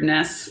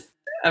weirdness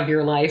of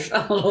your life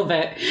a little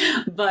bit.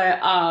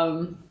 But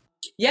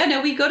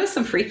we go to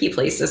some freaky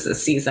places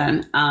this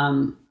season.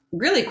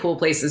 Really cool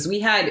places. We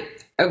had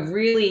a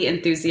really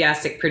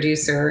enthusiastic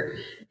producer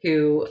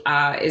who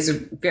is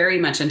very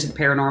much into the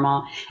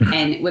paranormal.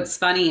 And what's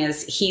funny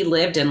is he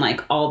lived in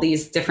like all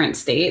these different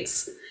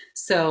states.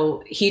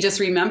 So he just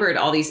remembered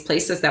all these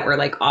places that were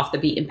like off the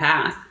beaten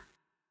path.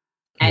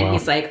 And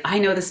he's like, I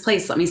know this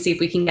place. Let me see if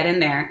we can get in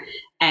there.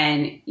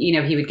 And,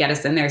 he would get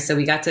us in there. So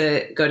we got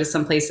to go to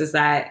some places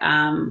that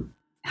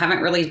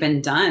haven't really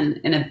been done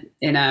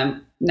in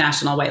a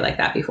national way like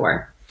that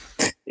before.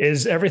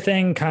 Is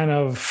everything kind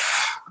of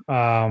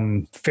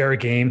fair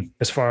game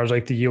as far as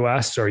like the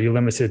U.S., or are you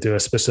limited to a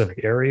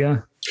specific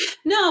area?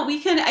 No, we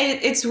can.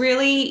 It's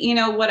really,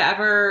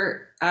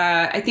 whatever.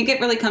 I think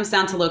it really comes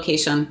down to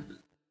location.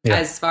 Yeah.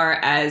 As far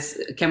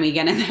as can we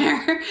get in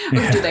there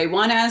or do they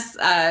want us?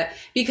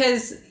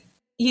 Because,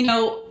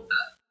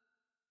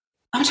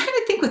 I'm trying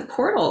to think with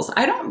portals.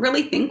 I don't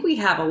really think we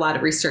have a lot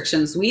of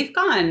restrictions. We've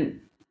gone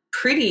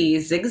pretty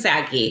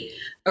zigzaggy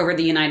over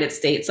the United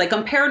States. Like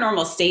on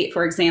Paranormal State,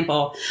 for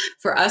example,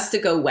 for us to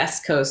go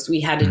West Coast, we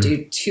had to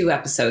do 2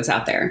 episodes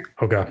out there.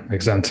 Okay,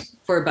 makes sense.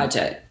 For a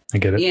budget. I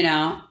get it.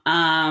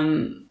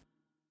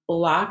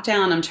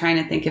 Lockdown, I'm trying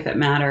to think if it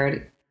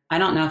mattered. I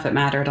don't know if it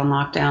mattered on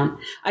lockdown.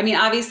 I mean,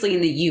 obviously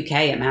in the UK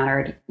it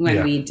mattered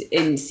when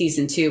in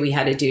season 2, we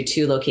had to do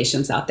 2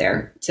 locations out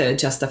there to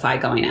justify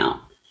going out.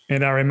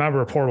 And I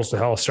remember Portals to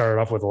Hell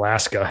started off with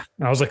Alaska.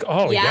 And I was like,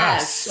 oh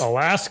yes,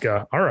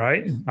 Alaska. All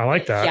right. I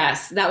like that.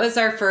 Yes. That was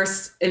our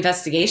first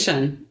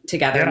investigation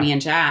together, me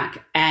and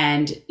Jack.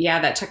 And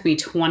that took me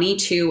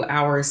 22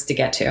 hours to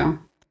get to.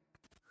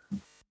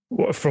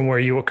 From where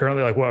you were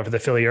currently, like what, for the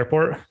Philly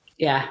airport?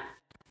 Yeah.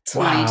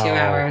 22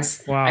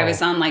 hours. Wow. I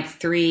was on like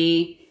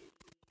 3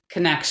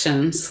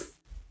 connections.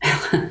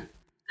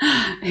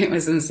 It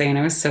was insane.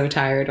 I was so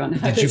tired when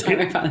I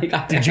finally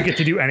got there. Did you get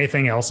to do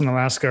anything else in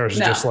Alaska, or is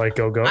it just like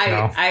go?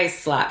 No, I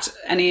slept.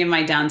 Any of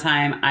my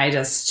downtime, I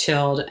just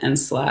chilled and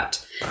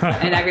slept.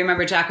 And I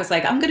remember Jack was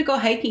like, I'm going to go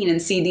hiking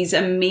and see these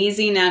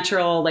amazing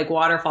natural like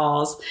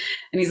waterfalls.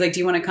 And he's like, do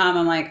you want to come?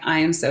 I'm like, I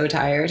am so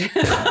tired.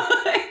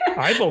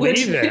 I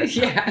believe it.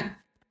 Yeah.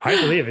 I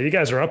believe it. You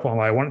guys are up all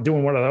night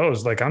doing one of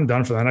those. Like, I'm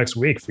done for the next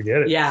week.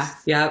 Forget it. Yeah.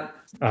 Yep.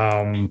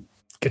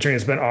 Katrina,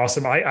 it's been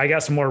awesome. I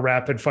got some more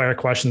rapid fire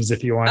questions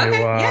if you want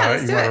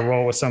to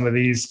roll with some of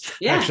these.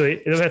 Yeah. Actually,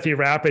 it doesn't have to be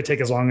rapid.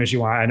 Take as long as you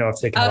want. I know I've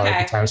taken a lot of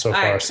the time so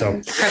far. Right. So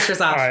pressure's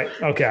off. All right.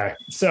 Okay.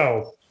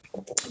 So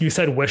you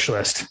said wish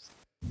list.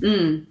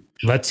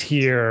 Let's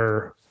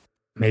hear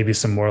maybe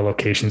some more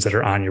locations that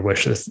are on your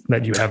wish list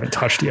that you haven't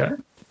touched yet.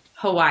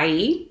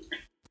 Hawaii,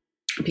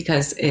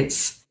 because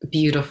it's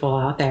beautiful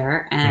out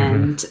there,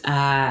 and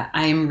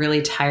I am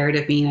really tired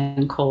of being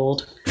in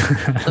cold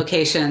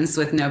locations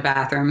with no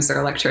bathrooms or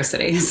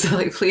electricity. So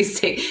like, please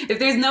if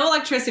there's no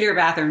electricity or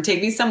bathroom,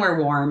 take me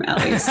somewhere warm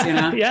at least,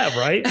 Yeah,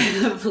 right.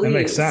 That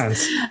makes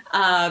sense.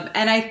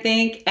 And I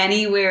think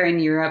anywhere in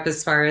Europe,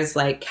 as far as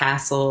like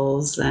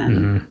castles,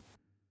 and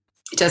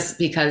just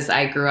because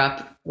I grew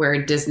up where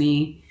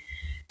Disney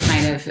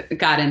kind of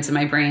got into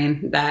my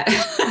brain that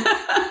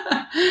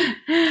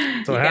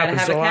so you gotta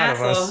have a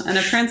castle and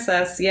a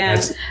princess. Yeah.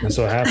 That's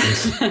what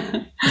happens.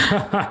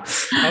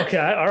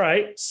 Okay. All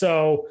right.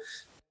 So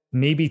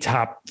maybe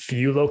top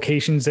few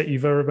locations that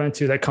you've ever been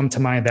to that come to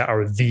mind that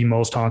are the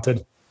most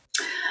haunted.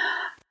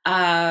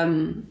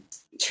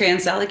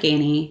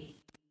 Trans-Allegheny,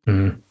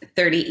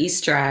 30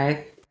 East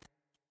Drive,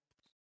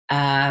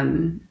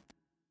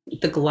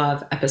 the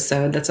Glove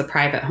episode. That's a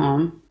private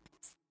home.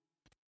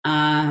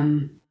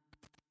 I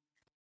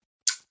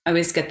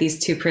always get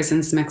these 2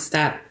 prisons mixed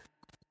up.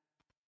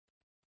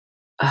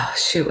 Oh,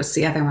 shoot. What's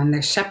the other one?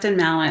 There's Shepton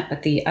Mallet,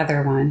 but the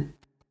other one.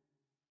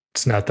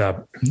 It's not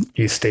the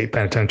East State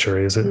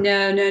Penitentiary, is it?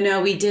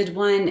 No. We did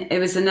one. It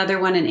was another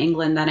one in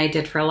England that I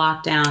did for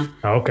lockdown.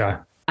 Okay.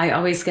 I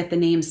always get the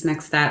names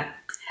mixed up.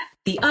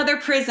 The other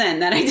prison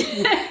that I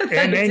did,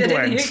 in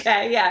England. In the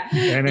UK. Yeah.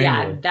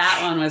 England.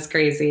 That one was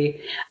crazy.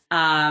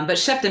 But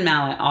Shepton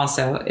Mallet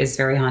also is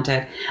very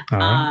haunted.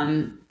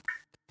 Right.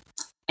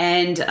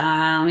 And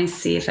let me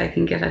see if I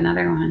can give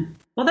another one.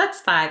 Well,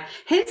 that's 5.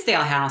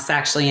 Hinsdale House,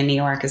 actually, in New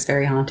York is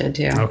very haunted,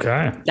 too.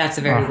 Okay. That's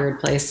a very weird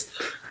place.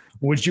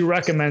 Would you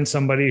recommend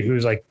somebody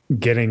who's like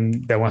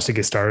that wants to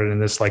get started in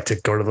this, like to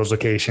go to those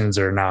locations,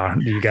 or nah,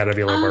 you got to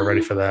be a little more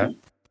ready for that?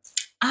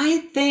 I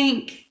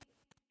think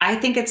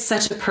it's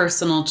such a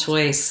personal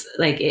choice.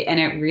 And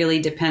it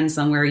really depends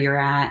on where you're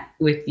at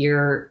with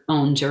your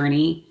own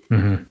journey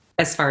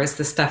as far as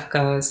the stuff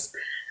goes.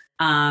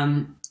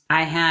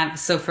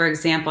 For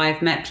example,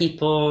 I've met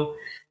people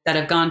that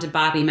have gone to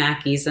Bobby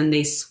Mackey's and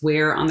they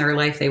swear on their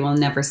life they will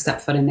never step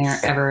foot in there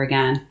ever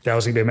again. That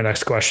was going to be my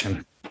next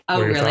question.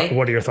 Oh, really?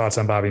 What are your thoughts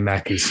on Bobby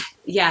Mackey's?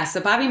 Yeah,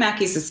 so Bobby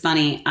Mackey's is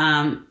funny.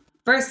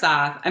 First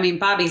off, I mean,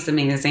 Bobby's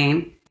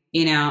amazing,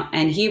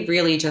 and he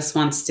really just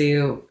wants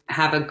to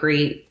have a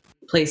great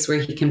place where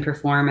he can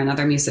perform and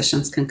other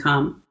musicians can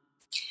come.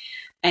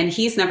 And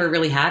he's never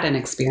really had an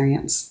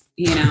experience,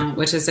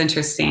 which is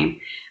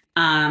interesting.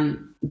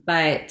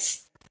 But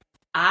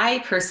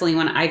I personally,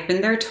 when I've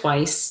been there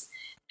twice,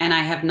 and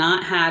I have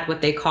not had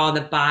what they call the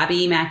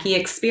Bobby Mackey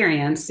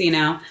experience,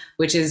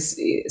 which is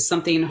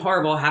something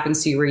horrible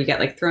happens to you where you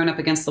get like thrown up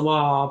against the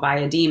wall by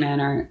a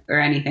demon or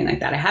anything like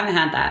that. I haven't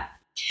had that.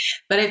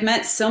 But I've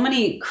met so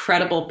many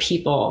credible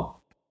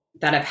people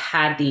that have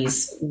had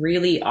these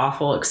really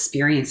awful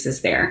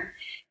experiences there.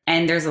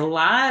 And there's a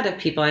lot of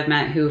people I've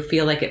met who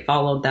feel like it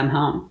followed them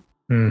home.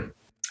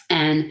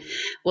 And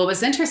what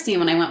was interesting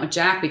when I went with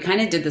Jack, we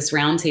kind of did this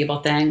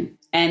roundtable thing.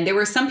 And there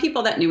were some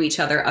people that knew each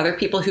other, other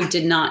people who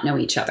did not know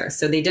each other.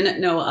 So they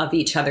didn't know of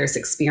each other's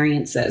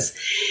experiences.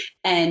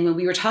 And when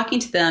we were talking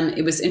to them,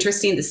 it was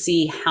interesting to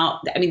see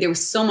there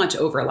was so much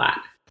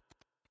overlap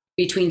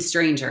between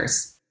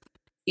strangers,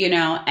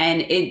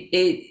 and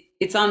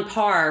it's on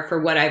par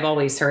for what I've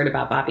always heard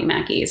about Bobby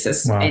Mackey's.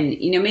 Wow. And,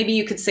 maybe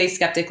you could say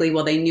skeptically,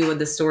 well, they knew of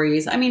the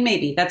stories. I mean,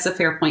 maybe that's a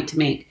fair point to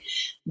make.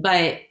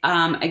 But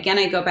again,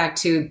 I go back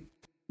to,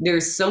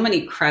 there's so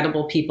many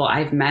credible people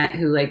I've met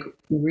who like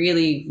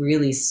really,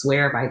 really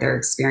swear by their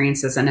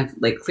experiences and have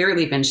like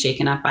clearly been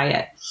shaken up by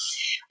it.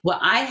 What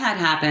I had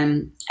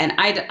happen, and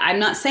I'm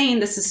not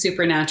saying this is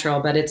supernatural,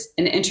 but it's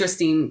an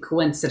interesting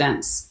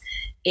coincidence,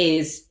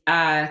 is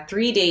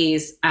 3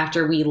 days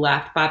after we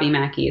left Bobby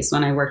Mackey's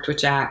when I worked with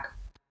Jack,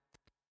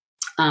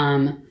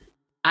 I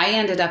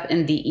ended up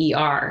in the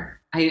ER.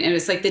 It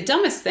was like the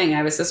dumbest thing.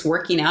 I was just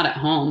working out at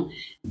home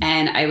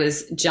and I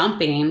was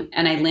jumping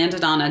and I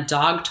landed on a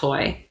dog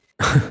toy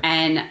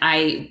and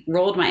I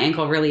rolled my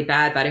ankle really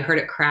bad, but I heard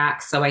it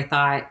crack. So I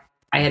thought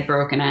I had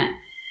broken it.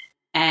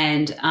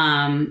 And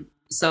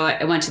so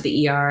I went to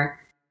the ER.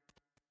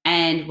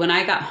 And when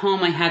I got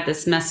home, I had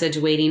this message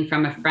waiting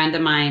from a friend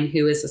of mine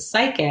who is a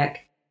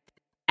psychic.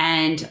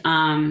 And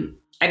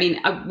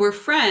we're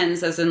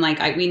friends, as in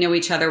like we know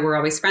each other. We're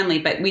always friendly,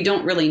 but we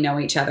don't really know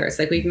each other. It's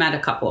like we've met a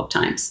couple of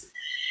times.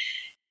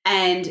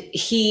 And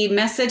he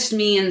messaged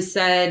me and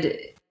said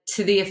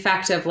to the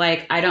effect of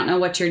like, I don't know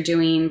what you're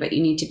doing, but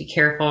you need to be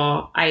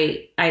careful.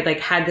 I like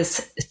had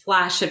this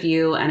flash of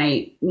you and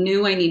I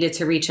knew I needed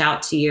to reach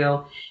out to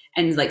you.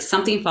 And like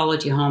something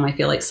followed you home. I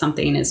feel like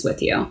something is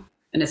with you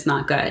and it's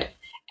not good.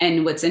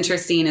 And what's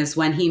interesting is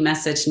when he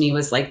messaged me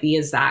was like the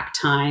exact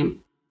time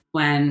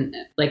when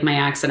like my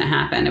accident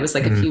happened. It was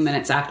like a few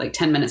minutes after, like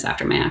 10 minutes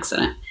after my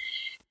accident.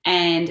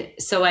 And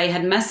so I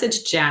had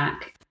messaged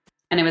Jack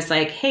and I was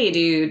like, hey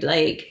dude,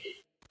 like,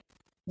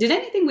 did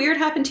anything weird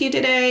happen to you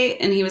today?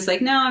 And he was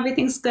like, no,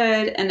 everything's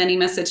good. And then he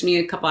messaged me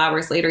a couple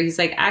hours later. He's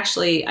like,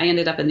 actually, I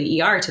ended up in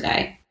the ER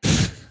today.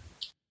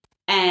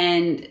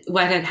 And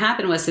what had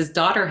happened was his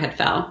daughter had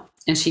fell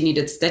and she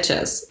needed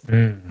stitches.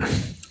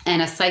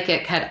 And a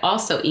psychic had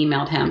also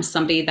emailed him,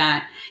 somebody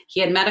that he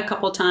had met a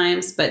couple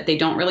times, but they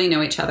don't really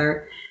know each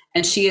other.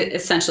 And she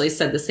essentially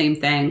said the same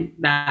thing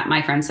that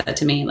my friend said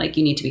to me, like,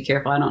 you need to be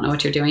careful. I don't know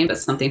what you're doing, but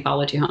something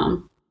followed you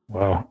home.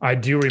 Well, I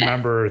do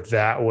remember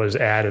that was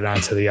added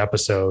onto the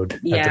episode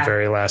at the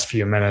very last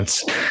few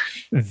minutes.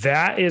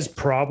 That is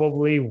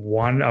probably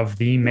one of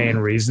the main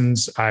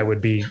reasons I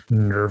would be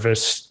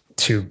nervous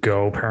to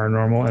go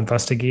paranormal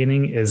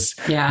investigating is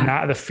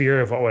not the fear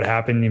of what would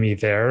happen to me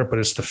there, but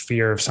it's the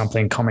fear of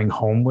something coming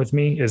home with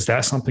me. Is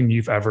that something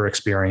you've ever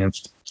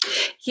experienced?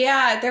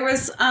 Yeah, there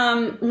was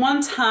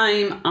one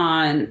time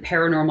on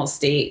Paranormal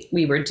State,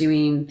 we were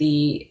doing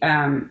the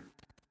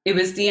it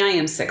was the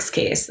IM6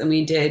 case, and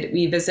we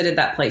visited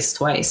that place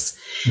twice.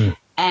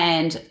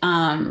 And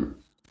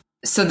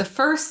so the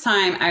first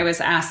time I was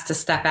asked to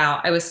step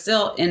out, I was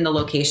still in the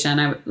location,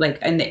 I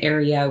like in the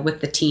area with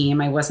the team.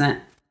 I wasn't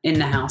in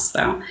the house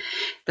though.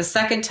 The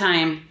second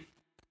time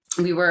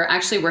we were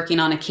actually working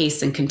on a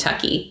case in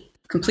Kentucky,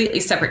 completely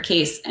separate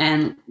case.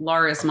 And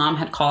Laura's mom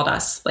had called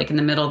us like in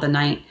the middle of the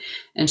night.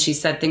 And she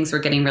said, things were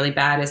getting really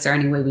bad. Is there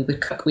any way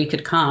we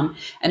could come?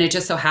 And it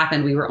just so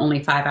happened we were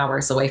only 5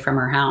 hours away from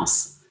her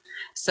house.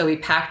 So we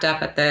packed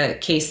up at the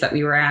case that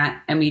we were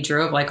at and we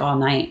drove like all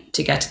night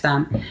to get to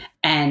them.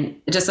 And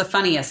just a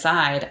funny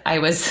aside, I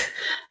was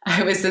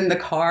in the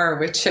car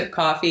with Chip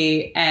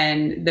Coffee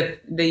and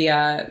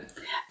I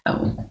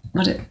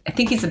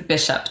think he's a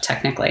bishop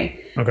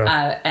technically.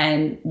 Okay.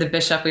 And the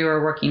bishop we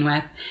were working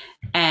with,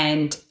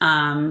 and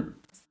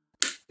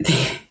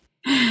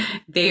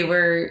they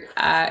were,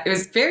 it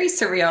was very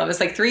surreal. It was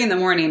like 3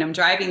 a.m. I'm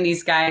driving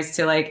these guys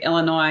to like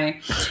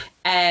Illinois,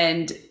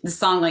 and the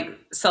song like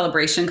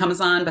Celebration comes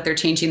on, but they're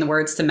changing the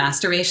words to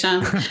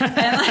masturbation. So you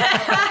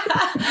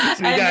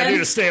gotta do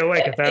to stay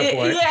awake at that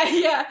point.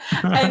 Yeah.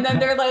 And then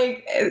they're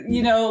like,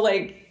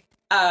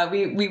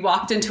 we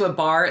walked into a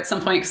bar at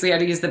some point because we had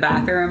to use the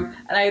bathroom.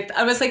 And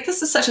I was like,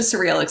 this is such a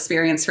surreal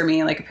experience for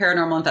me, like a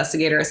paranormal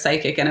investigator, a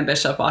psychic, and a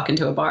bishop walk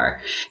into a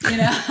bar, you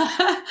know?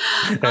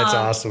 That's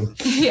awesome.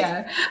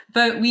 Yeah.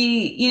 But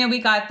we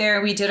got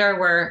there, we did our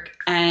work,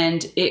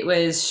 and it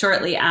was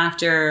shortly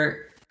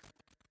after,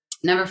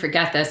 never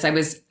forget this. I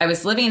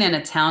was living in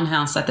a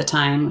townhouse at the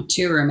time with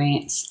 2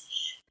 roommates.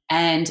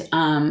 And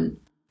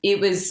it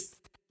was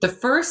the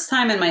first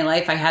time in my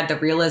life I had the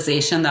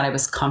realization that I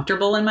was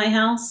comfortable in my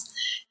house,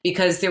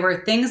 because there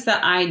were things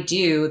that I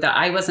do that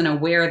I wasn't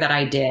aware that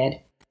I did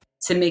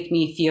to make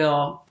me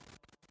feel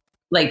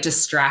like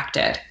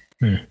distracted,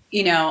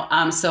 you know?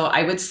 So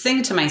I would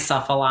sing to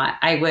myself a lot.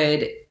 I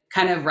would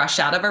kind of rush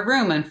out of a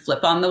room and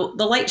flip on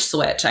the light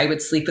switch. I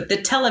would sleep with the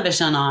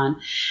television on.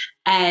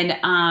 And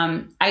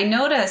I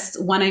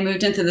noticed when I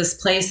moved into this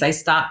place, I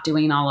stopped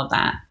doing all of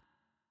that.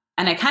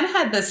 And I kind of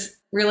had this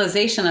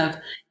realization of, I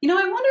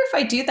wonder if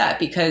I do that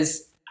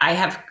because I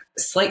have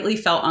slightly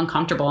felt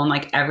uncomfortable in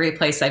like every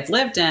place I've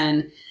lived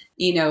in,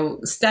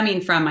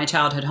 stemming from my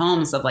childhood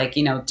homes of like,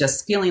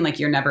 just feeling like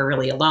you're never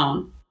really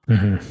alone.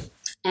 Mm-hmm.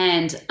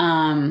 And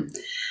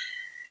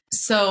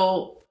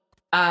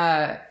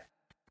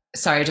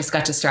sorry, I just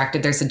got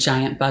distracted. There's a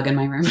giant bug in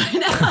my room right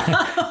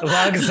now. As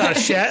long as it's not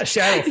a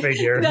shadow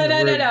figure. No.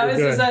 This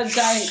is a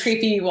giant,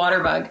 creepy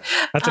water bug.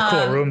 That's a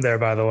cool room there,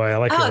 by the way. I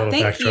like your little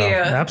backdrop.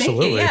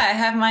 Absolutely. Thank you. Yeah, I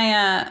have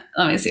my,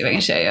 let me see if I can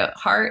show you,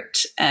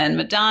 Heart and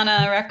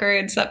Madonna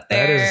records up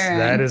there.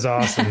 That is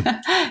awesome.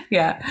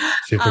 Yeah.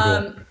 Super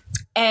cool.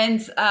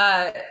 And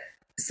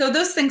so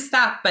those things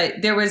stopped.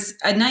 But there was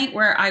a night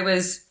where I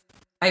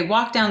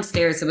walked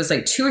downstairs. It was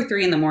like 2 or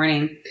 3 in the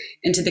morning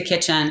into the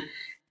kitchen.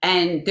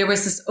 And there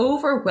was this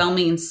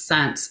overwhelming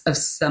sense of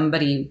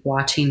somebody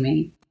watching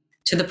me,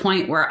 to the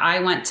point where I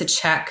went to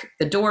check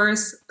the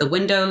doors, the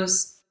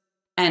windows,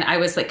 And I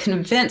was like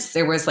convinced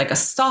there was like a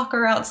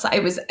stalker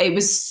outside. It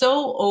was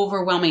so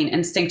overwhelming.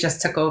 Instinct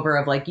just took over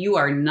of like, you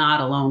are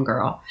not alone,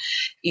 girl.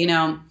 You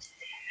know,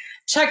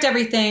 checked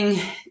everything.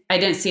 I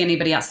didn't see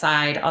anybody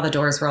outside. All the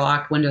doors were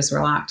locked. Windows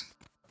were locked.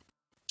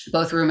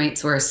 Both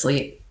roommates were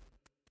asleep.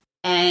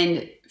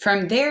 And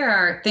from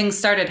there, things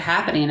started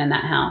happening in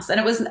that house. And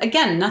it was,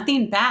 again,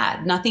 nothing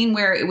bad, nothing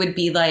where it would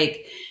be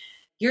like,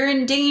 you're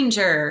in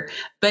danger.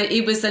 But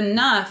it was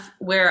enough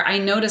where I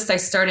noticed I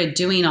started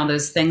doing all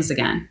those things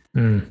again,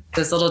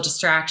 those little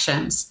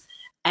distractions.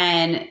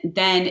 And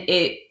then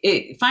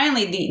it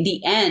finally,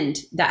 the end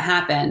that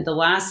happened, the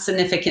last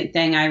significant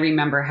thing I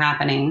remember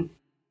happening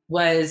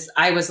was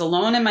I was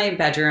alone in my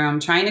bedroom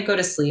trying to go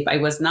to sleep. I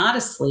was not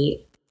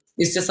asleep.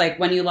 It's just like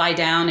when you lie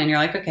down and you're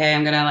like, okay,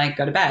 I'm going to like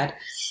go to bed.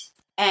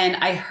 And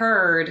I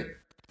heard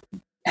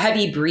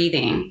heavy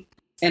breathing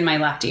in my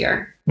left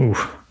ear.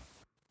 Oof.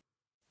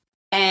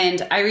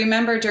 And I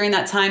remember during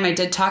that time, I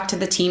did talk to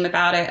the team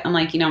about it. I'm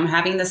like, I'm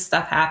having this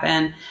stuff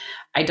happen.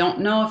 I don't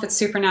know if it's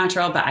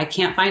supernatural, but I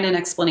can't find an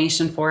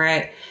explanation for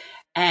it.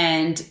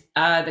 And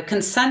the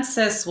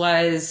consensus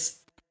was,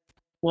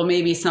 well,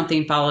 maybe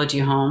something followed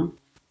you home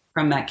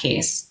from that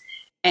case.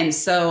 And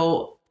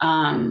so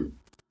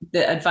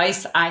the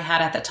advice I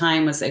had at the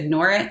time was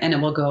ignore it and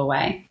it will go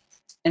away.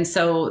 And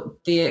so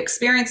the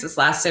experiences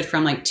lasted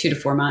from like 2 to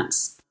 4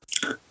 months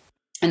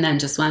and then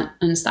just went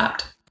and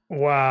stopped.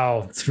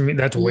 Wow. For me,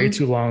 that's way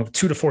too long.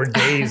 2 to 4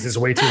 days is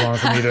way too long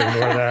for me to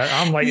ignore that.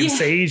 I'm like in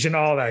sage and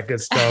all that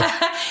good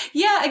stuff.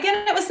 Yeah.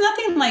 Again, it was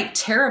nothing like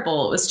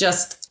terrible. It was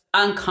just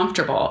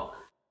uncomfortable.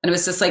 And it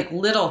was just like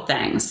little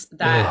things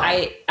that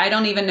I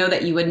don't even know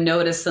that you would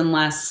notice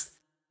unless,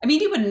 I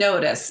mean, you would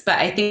notice, but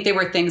I think they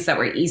were things that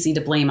were easy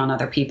to blame on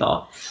other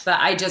people. But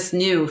I just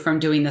knew from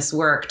doing this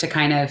work to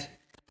kind of,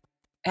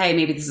 hey,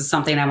 maybe this is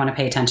something I want to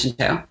pay attention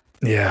to.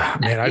 Yeah,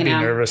 man, I'd be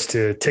nervous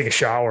to take a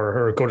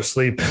shower or go to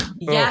sleep.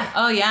 Yeah.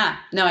 Oh, yeah.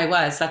 No, I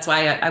was. That's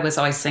why I was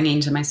always singing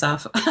to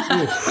myself.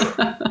 Oof.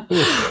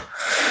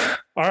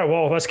 All right.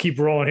 Well, let's keep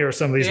rolling here with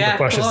some of these other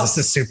questions. Cool. This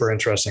is super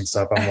interesting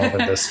stuff. I'm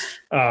loving this.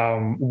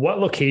 What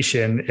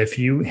location, if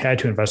you had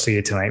to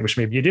investigate tonight, which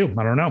maybe you do,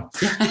 I don't know,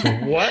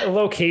 what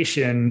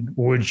location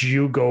would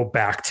you go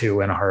back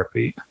to in a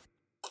heartbeat?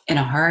 In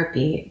a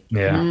heartbeat?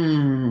 Yeah.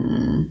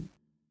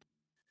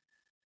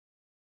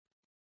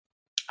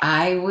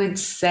 I would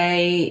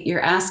say you're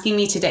asking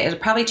me today.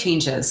 It probably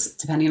changes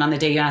depending on the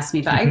day you ask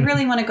me, but I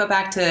really want to go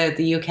back to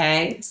the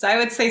UK. So I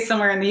would say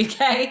somewhere in the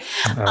UK.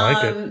 I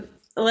like it.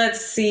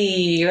 Let's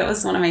see. What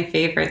was one of my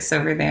favorites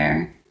over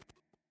there?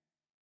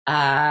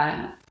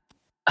 What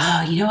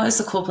was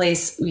a cool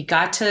place? We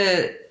got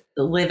to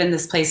live in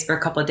this place for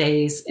a couple of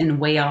days in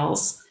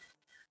Wales.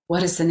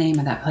 What is the name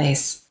of that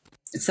place?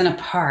 It's in a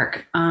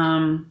park.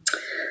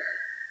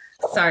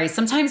 Sorry,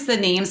 sometimes the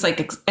names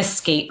like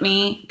escape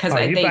me because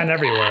you've been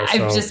everywhere.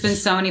 So. I've just been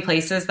so many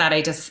places that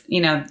I just,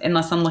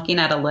 unless I'm looking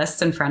at a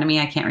list in front of me,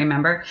 I can't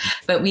remember.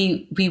 But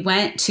we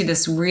went to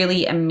this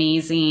really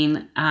amazing,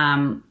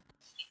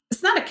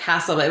 it's not a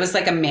castle, but it was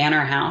like a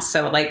manor house.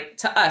 So like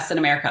to us in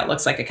America, it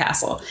looks like a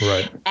castle.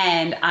 Right.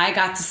 And I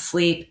got to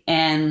sleep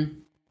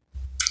in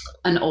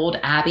an old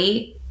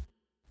abbey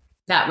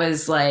that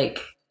was like,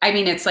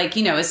 it's like,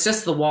 it's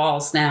just the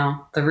walls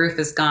now. The roof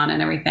is gone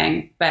and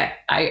everything. But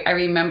I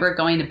remember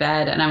going to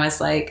bed and I was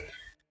like,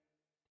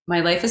 my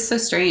life is so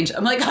strange.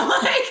 I'm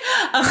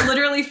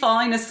literally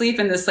falling asleep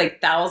in this like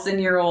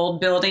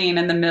 1,000-year-old building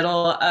in the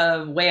middle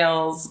of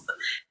Wales.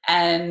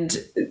 And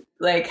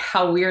like,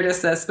 how weird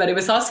is this? But it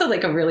was also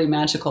like a really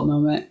magical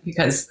moment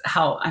because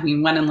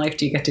when in life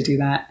do you get to do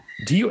that?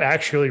 Do you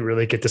actually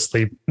really get to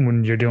sleep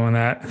when you're doing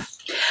that?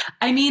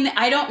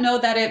 I don't know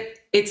that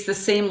it's the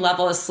same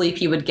level of sleep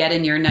you would get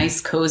in your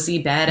nice,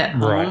 cozy bed at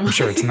home. Right. I'm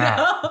sure it's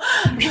not.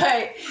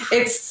 But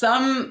it's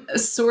some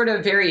sort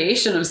of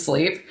variation of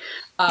sleep.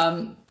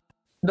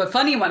 The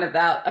funny one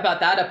about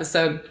that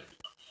episode,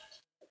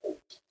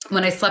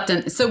 when I slept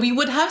in, so we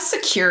would have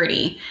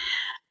security.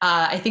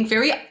 I think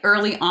very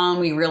early on,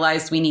 we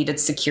realized we needed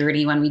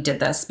security when we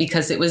did this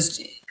because it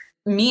was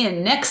me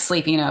and Nick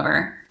sleeping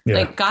over. Yeah.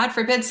 Like, God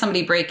forbid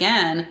somebody break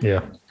in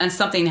and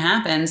something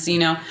happens,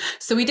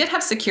 So we did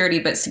have security,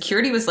 but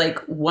security was like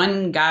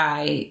one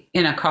guy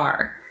in a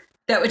car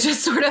that would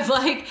just sort of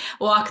like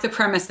walk the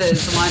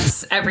premises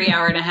once every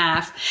hour and a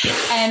half.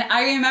 And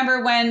I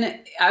remember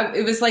when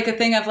it was like a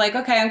thing of like,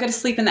 okay, I'm going to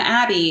sleep in the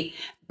Abbey,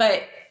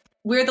 but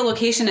where the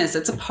location is,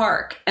 it's a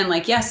park. And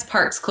like, yes,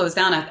 parks close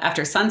down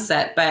after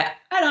sunset, but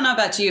I don't know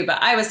about you,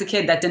 but I was a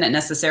kid that didn't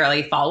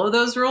necessarily follow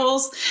those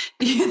rules,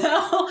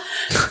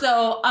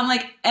 So I'm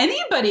like,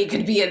 anybody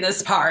could be in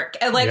this park.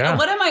 And like,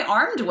 what am I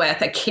armed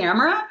with? A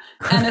camera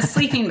and a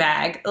sleeping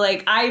bag.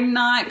 Like, I'm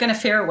not going to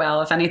fare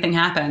well if anything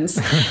happens.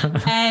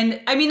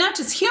 And not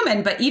just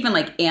human, but even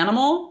like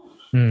animal.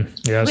 Yeah,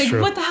 that's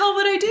true. What the hell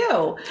would I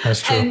do?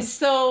 That's true. And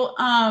so,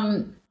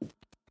 I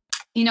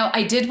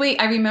did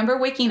wait. I remember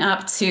waking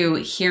up to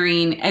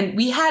hearing, and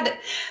we had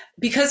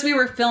because we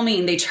were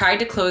filming, they tried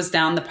to close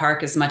down the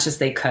park as much as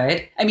they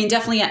could. I mean,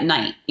 definitely at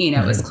night,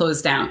 it was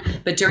closed down.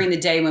 But during the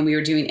day when we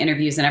were doing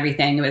interviews and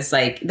everything, it was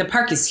like, the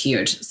park is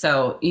huge.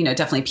 So,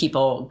 definitely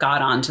people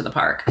got onto the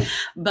park.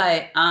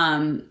 But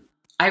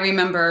I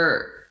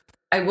remember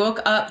I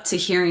woke up to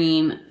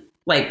hearing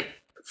like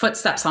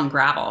footsteps on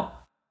gravel.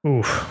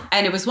 Oof.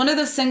 And it was one of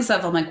those things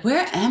of, I'm like,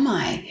 where am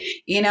I?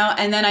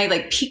 And then I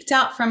like peeked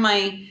out from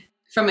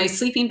my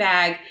sleeping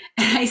bag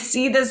and I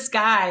see this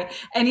guy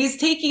and he's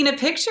taking a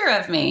picture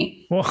of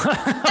me. What? He's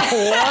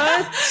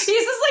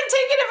just like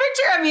taking a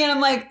picture of me. And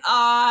I'm like,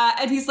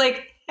 and he's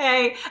like,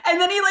 hey, and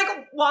then he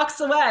like walks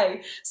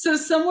away. So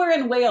somewhere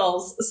in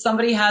Wales,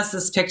 somebody has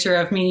this picture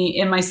of me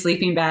in my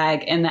sleeping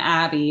bag in the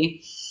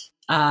Abbey.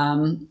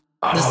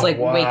 Just like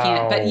waking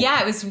up. But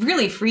yeah, it was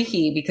really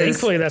freaky because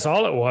thankfully that's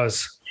all it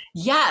was.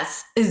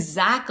 Yes,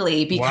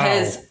 exactly.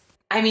 Because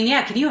I mean,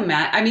 yeah, can you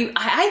imagine? I mean,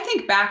 I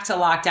think back to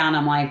lockdown.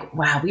 I'm like,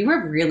 wow, we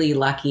were really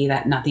lucky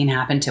that nothing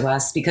happened to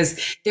us,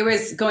 because there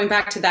was, going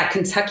back to that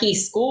Kentucky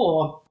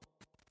school,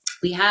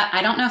 we had,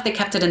 I don't know if they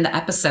kept it in the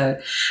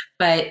episode,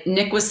 but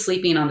Nick was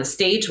sleeping on the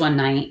stage one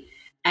night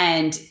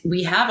and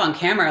we have on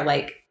camera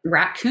like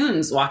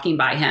raccoons walking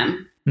by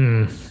him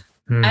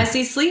as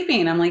he's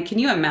sleeping. I'm like, can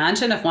you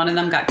imagine if one of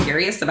them got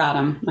curious about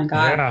him? My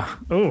God. Yeah.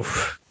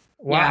 Oof.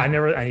 Wow.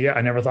 Yeah.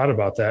 I never thought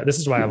about that. This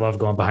is why I love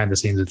going behind the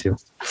scenes with you.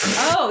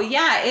 Oh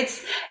yeah. And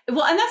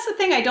that's the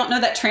thing I don't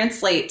know that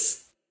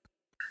translates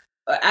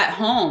at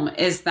home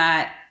is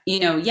that,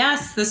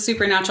 yes, the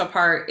supernatural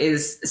part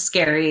is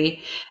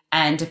scary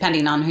and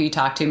depending on who you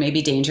talk to, may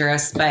be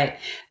dangerous. But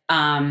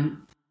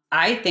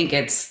I think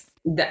it's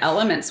the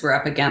elements we're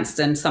up against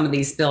in some of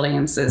these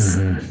buildings is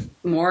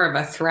more of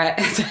a threat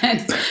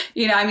than,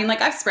 I mean,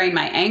 like I've sprained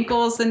my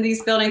ankles in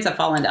these buildings. I've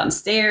fallen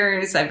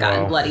downstairs. I've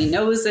gotten bloody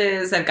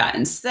noses. I've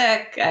gotten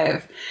sick.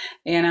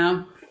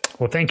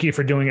 Well, thank you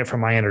for doing it for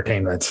my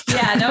entertainment.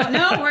 Yeah,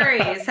 no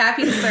worries.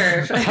 Happy to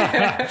serve.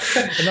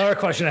 Another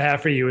question I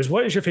have for you is,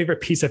 what is your favorite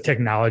piece of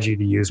technology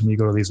to use when you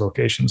go to these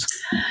locations?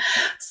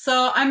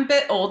 So I'm a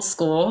bit old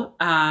school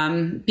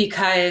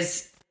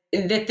because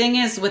the thing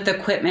is with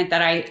equipment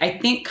that I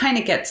think kind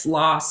of gets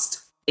lost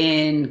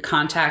in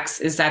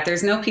context is that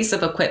there's no piece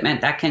of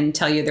equipment that can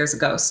tell you there's a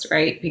ghost,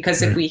 right?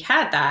 Because if we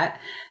had that,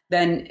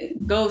 then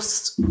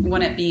ghosts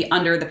wouldn't be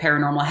under the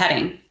paranormal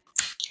heading.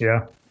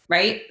 Yeah.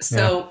 Right?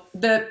 So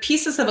the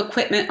pieces of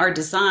equipment are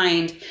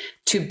designed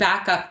to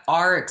back up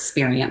our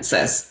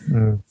experiences.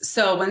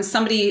 So when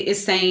somebody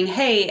is saying,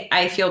 hey,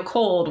 I feel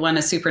cold when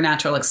a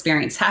supernatural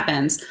experience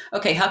happens,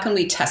 okay, how can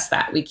we test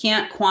that? We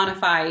can't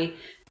quantify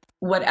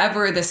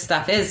whatever this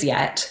stuff is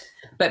yet,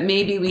 but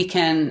maybe we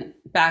can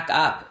back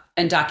up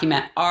and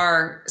document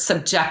our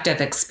subjective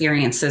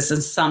experiences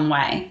in some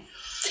way.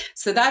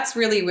 So that's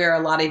really where a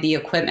lot of the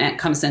equipment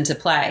comes into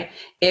play.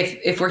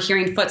 If we're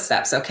hearing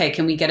footsteps, okay,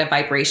 can we get a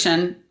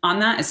vibration on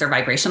that? Is there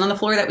vibration on the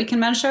floor that we can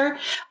measure?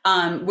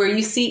 Where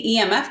you see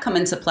EMF come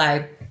into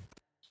play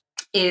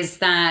is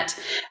that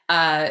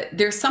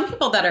there's some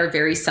people that are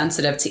very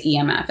sensitive to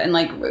EMF. And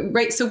like,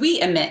 right, so we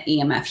emit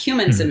EMF,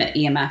 humans emit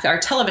EMF, our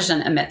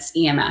television emits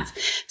EMF.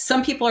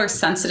 Some people are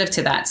sensitive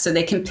to that, so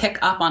they can pick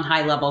up on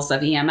high levels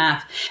of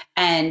EMF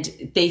and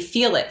they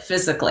feel it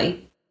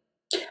physically.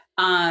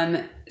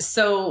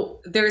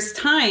 So there's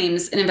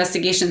times in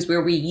investigations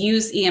where we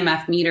use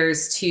EMF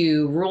meters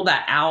to rule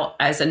that out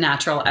as a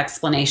natural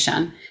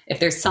explanation. If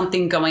there's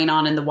something going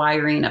on in the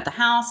wiring of the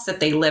house, if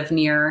they live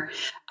near,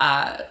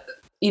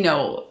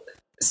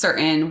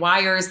 certain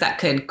wires that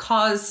could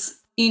cause,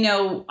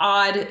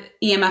 odd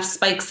EMF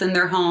spikes in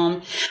their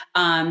home.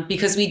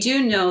 Because we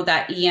do know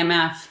that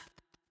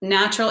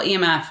natural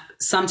EMF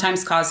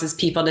sometimes causes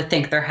people to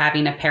think they're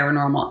having a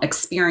paranormal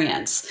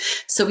experience.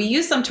 So we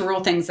use them to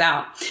rule things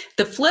out.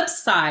 The flip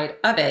side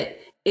of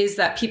it is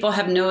that people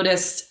have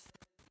noticed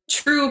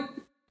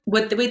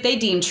what they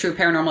deem true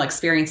paranormal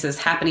experiences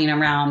happening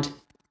around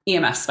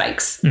EMF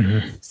spikes.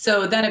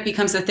 So then it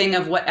becomes a thing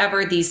of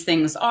whatever these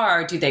things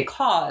are, do they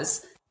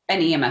cause an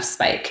EMF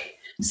spike?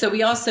 So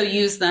we also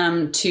use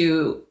them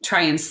to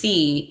try and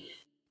see,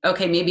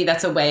 okay, maybe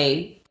that's a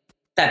way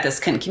that this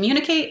can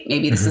communicate.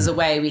 Maybe this is a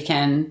way we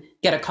can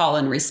get a call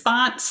and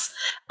response.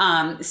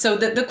 So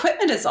the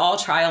equipment is all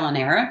trial and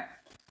error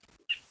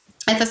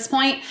at this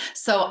point.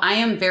 So I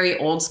am very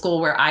old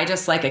school where I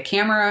just like a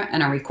camera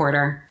and a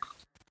recorder,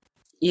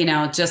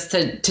 just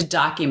to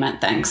document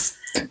things.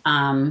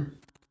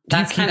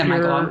 That's kind of my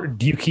goal.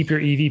 Do you keep your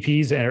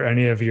EVPs or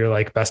any of your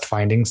like best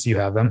findings? Do you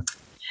have them?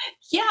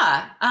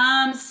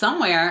 Yeah,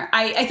 somewhere.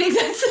 I think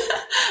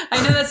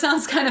I know that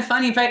sounds kind of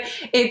funny, but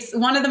it's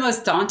one of the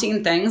most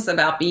daunting things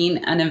about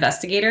being an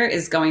investigator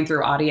is going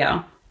through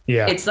audio.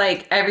 Yeah. It's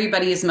like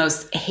everybody's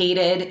most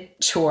hated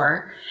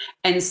chore.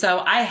 And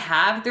so I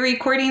have the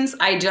recordings.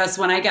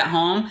 When I get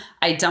home,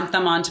 I dump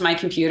them onto my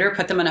computer,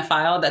 put them in a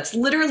file that's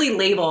literally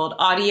labeled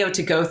audio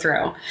to go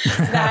through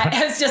that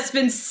has just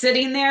been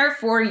sitting there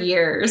for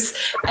years.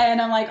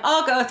 And I'm like,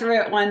 I'll go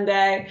through it one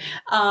day.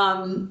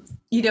 One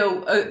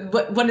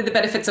of the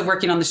benefits of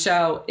working on the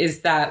show is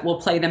that we'll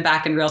play them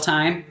back in real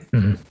time.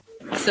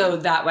 So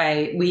that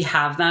way we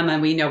have them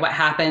and we know what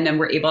happened and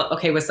we're able,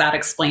 okay, was that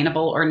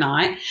explainable or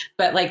not?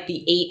 But like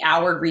the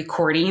 8-hour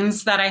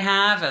recordings that I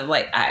have,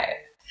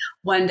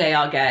 one day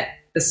I'll get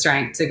the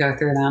strength to go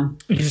through them.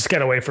 You just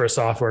gotta wait for a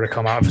software to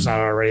come out if it's not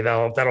already.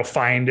 That'll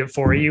find it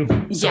for you.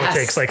 So It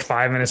takes like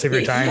 5 minutes of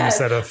your time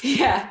instead of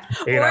 8 hours.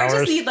 Or I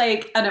just need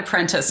like an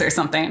apprentice or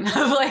something.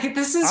 Like,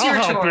 this is your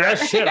chore. Yeah,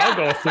 shit, I'll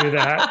go through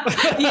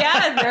that.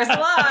 Yeah, there's a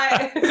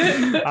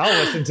lot.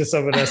 I'll listen to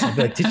someone else and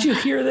be like, did you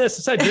hear this?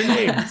 It said your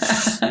name.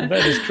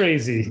 That is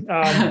crazy.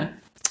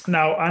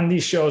 Now on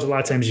these shows, a lot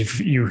of times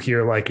you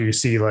hear like, you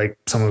see like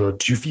some of the,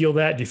 do you feel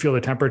that? Do you feel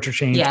the temperature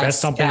change? Yes, that's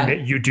something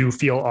that you do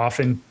feel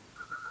often.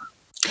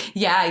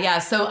 Yeah.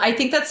 So I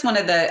think that's one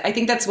of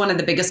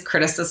the biggest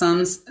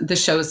criticisms the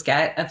shows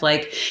get of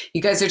like,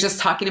 you guys are just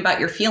talking about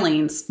your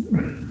feelings.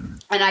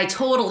 And I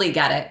totally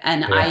get it.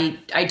 And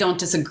I don't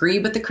disagree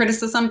with the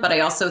criticism, but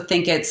I also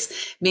think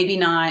it's maybe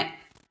not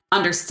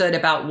understood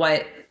about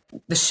what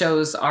the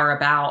shows are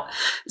about.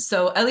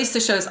 So at least the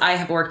shows I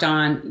have worked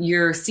on,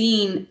 you're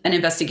seeing an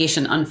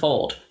investigation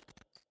unfold.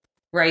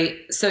 Right.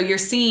 So you're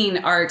seeing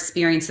our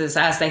experiences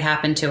as they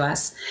happen to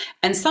us.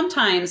 And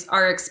sometimes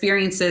our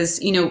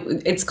experiences,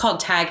 it's called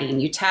tagging.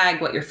 You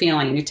tag what you're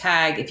feeling. You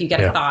tag if you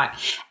get a thought.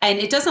 And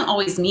it doesn't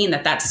always mean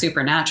that that's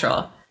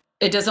supernatural.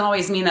 It doesn't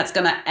always mean that's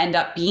going to end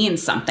up being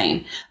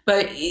something.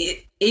 But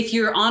if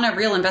you're on a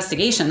real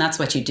investigation, that's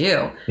what you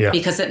do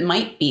because it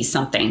might be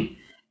something.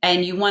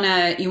 And you want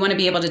to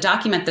be able to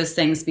document those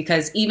things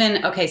because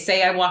even,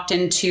 say I walked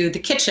into the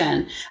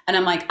kitchen and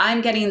I'm like,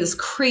 I'm getting this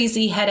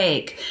crazy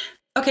headache.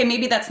 Okay,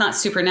 maybe that's not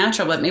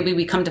supernatural, but maybe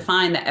we come to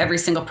find that every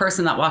single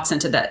person that walks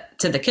into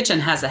the kitchen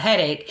has a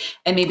headache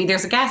and maybe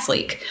there's a gas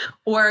leak,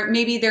 or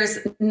maybe there's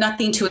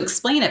nothing to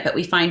explain it, but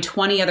we find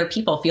 20 other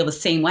people feel the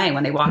same way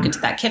when they walk into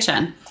that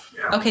kitchen.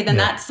 Okay, then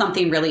that's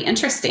something really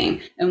interesting.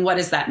 And what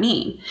does that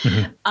mean?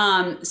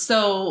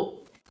 So,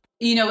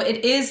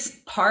 it is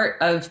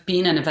part of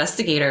being an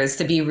investigator is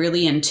to be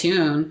really in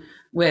tune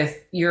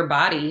with your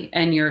body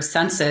and your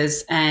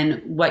senses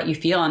and what you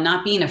feel and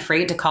not being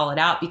afraid to call it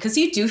out because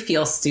you do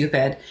feel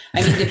stupid.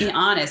 I mean, to be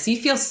honest, you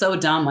feel so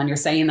dumb when you're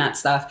saying that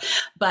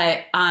stuff,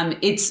 but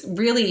it's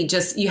really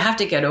just, you have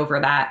to get over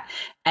that.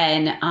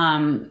 And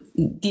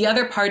the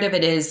other part of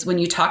it is when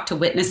you talk to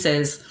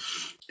witnesses,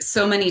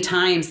 so many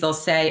times they'll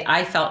say,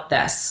 I felt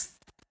this,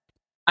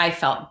 I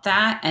felt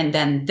that, and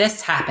then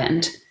this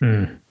happened.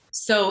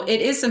 So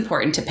it is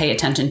important to pay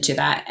attention to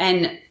that.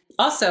 And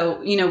also,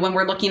 when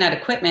we're looking at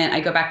equipment, I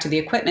go back to the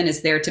equipment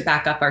is there to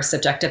back up our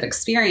subjective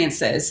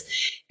experiences.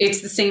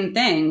 It's the same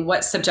thing.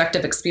 What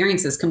subjective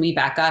experiences can we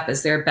back up?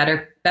 Is there a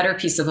better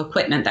piece of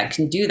equipment that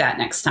can do that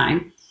next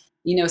time?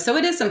 So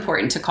it is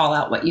important to call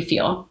out what you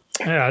feel.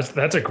 Yeah,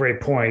 that's a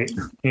great point.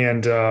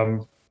 And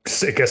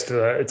I guess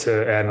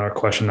to add another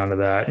question onto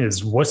that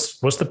is what's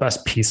the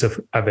best piece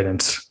of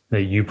evidence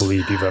that you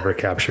believe you've ever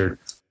captured?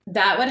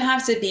 That would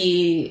have to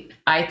be,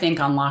 I think,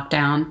 on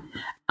lockdown.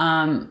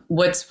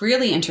 What's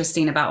really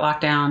interesting about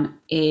lockdown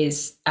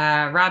is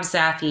Rob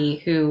Zaffe,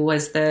 who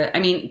was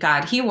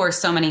he wore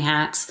so many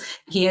hats.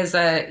 He is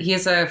a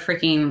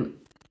freaking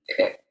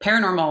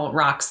paranormal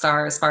rock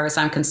star as far as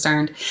I'm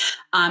concerned.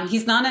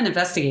 He's not an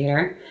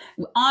investigator.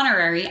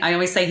 Honorary. I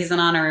always say he's an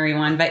honorary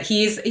one, but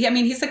he's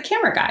a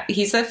camera guy.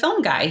 He's a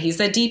film guy. He's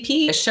a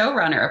DP, a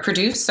showrunner, a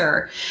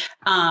producer.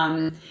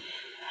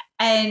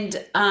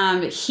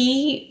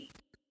 He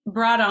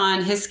brought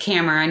on his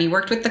camera and he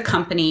worked with the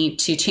company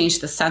to change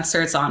the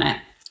sensors on it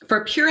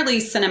for purely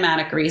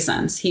cinematic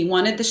reasons. He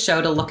wanted the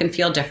show to look and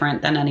feel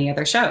different than any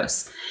other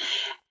shows.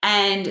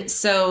 And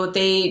so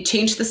they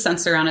changed the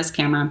sensor on his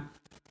camera.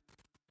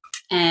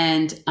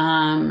 And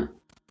I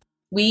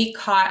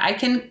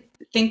can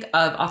think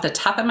of off the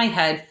top of my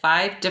head,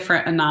 5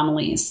 different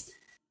anomalies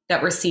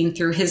that were seen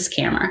through his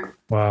camera.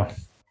 Wow.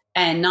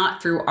 And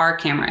not through our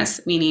cameras,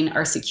 meaning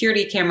our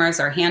security cameras,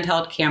 our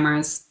handheld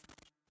cameras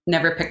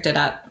never picked it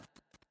up,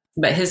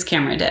 but his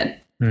camera did.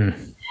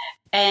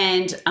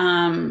 And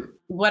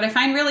what I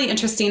find really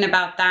interesting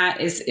about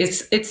that is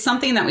it's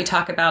something that we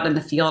talk about in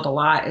the field a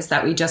lot, is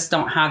that we just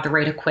don't have the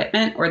right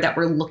equipment or that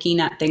we're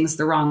looking at things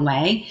the wrong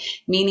way.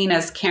 Meaning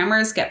as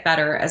cameras get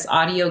better, as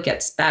audio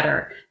gets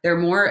better, they're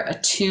more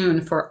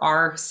attuned for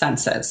our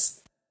senses,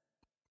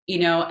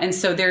 and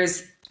so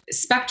there's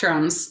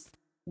spectrums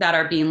that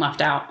are being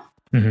left out.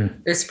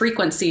 There's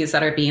frequencies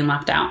that are being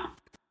left out.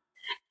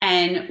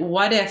 And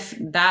what if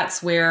in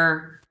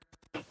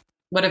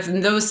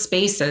those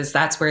spaces,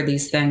 that's where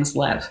these things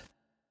live?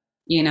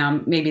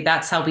 Maybe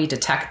that's how we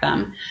detect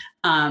them.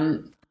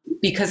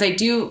 Because I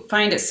do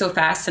find it so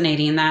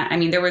fascinating that,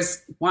 there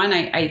was one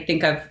I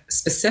think of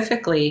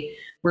specifically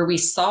where we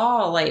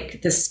saw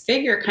like this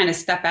figure kind of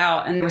step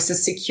out and there was a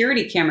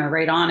security camera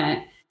right on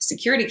it.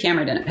 Security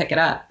camera didn't pick it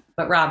up,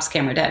 but Rob's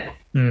camera did.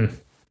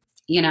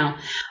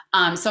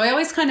 So I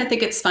always kind of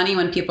think it's funny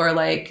when people are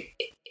like,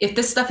 if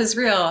this stuff is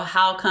real,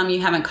 how come you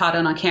haven't caught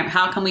it on camera?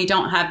 How come we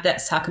don't have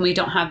this? How come we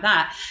don't have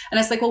that? And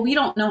it's like, well, we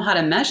don't know how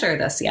to measure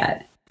this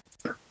yet.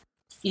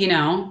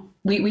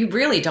 we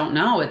really don't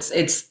know.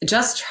 It's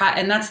just try.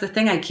 And that's the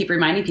thing I keep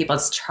reminding people,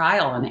 it's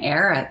trial and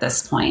error at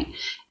this point,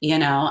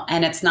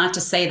 and it's not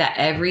to say that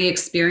every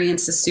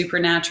experience is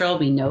supernatural.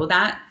 We know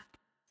that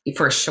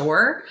for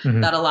sure,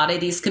 that a lot of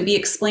these can be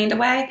explained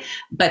away,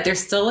 but there's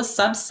still a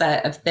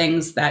subset of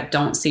things that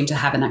don't seem to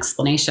have an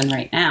explanation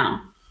right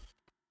now.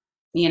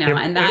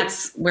 And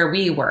that's where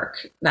we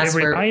work. That's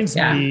it reminds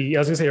me, I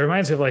was gonna say, it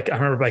reminds me of I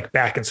remember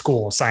back in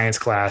school in science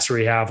class where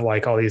you have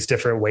all these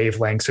different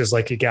wavelengths. There's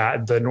you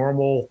got the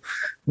normal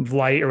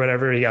light or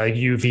whatever, you got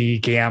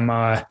UV,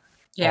 gamma,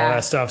 all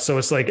that stuff. So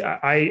it's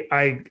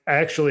I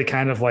actually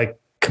kind of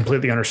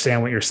completely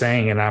understand what you're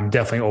saying. And I'm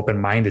definitely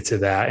open-minded to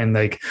that. And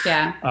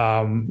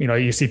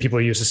you see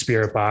people use a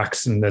spirit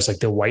box and there's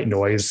the white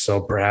noise.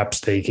 So perhaps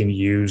they can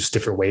use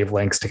different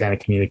wavelengths to kind of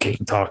communicate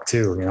and talk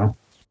too,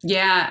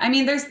 Yeah. I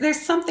mean,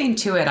 there's something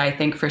to it, I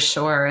think, for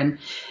sure. And,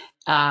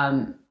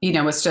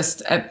 it's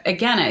just,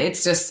 again,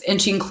 it's just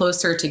inching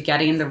closer to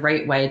getting the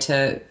right way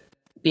to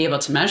be able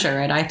to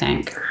measure it, I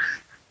think.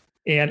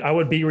 And I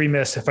would be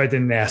remiss if I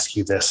didn't ask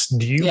you this.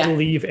 Do you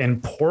believe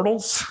in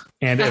portals?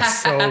 And if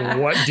so,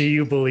 what do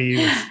you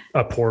believe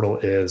a portal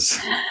is?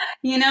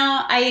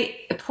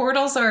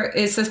 Portals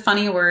is a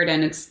funny word,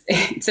 and it's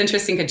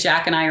interesting because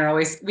Jack and I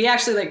we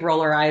actually roll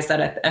our eyes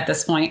at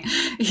this point,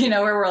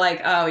 where we're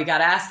oh, we got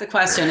to ask the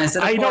question, is it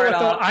a portal? Know what,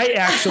 though, I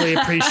actually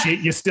appreciate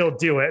you still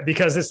do it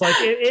because it's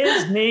it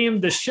is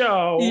named the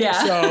show.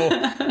 Yeah. So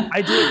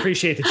I do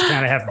appreciate that you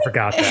kind of haven't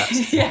forgot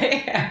that.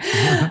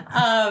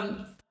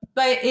 Yeah.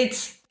 But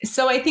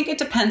so I think it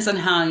depends on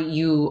how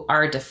you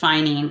are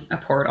defining a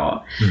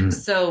portal.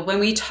 So when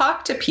we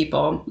talk to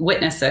people,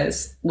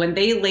 witnesses, when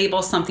they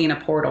label something a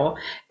portal,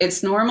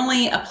 it's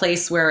normally a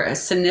place where a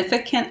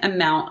significant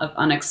amount of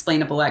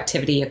unexplainable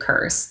activity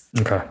occurs.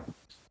 Okay.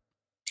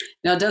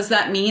 Now, does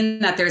that mean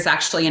that there's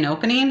actually an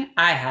opening?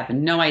 I have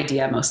no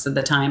idea most of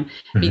the time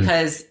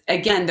because,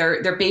 again,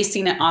 they're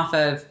basing it off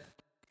of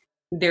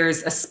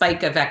there's a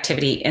spike of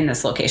activity in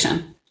this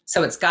location.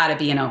 So it's got to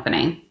be an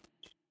opening.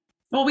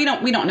 Well, we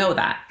don't know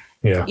that.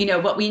 Yeah.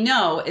 What we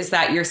know is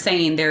that you're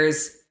saying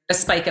there's a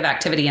spike of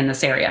activity in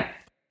this area.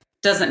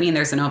 Doesn't mean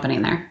there's an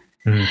opening there.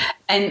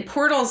 And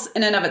portals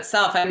in and of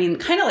itself, I mean,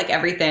 kind of like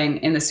everything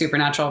in the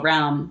supernatural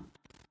realm,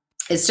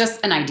 it's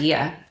just an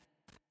idea.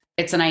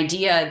 It's an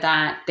idea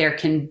that there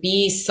can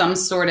be some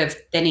sort of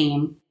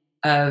thinning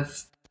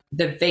of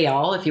the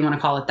veil, if you want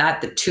to call it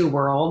that, the two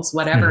worlds,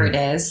 whatever it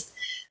is,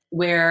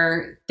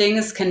 where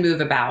things can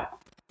move about.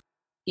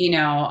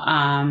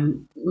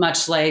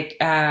 Much like,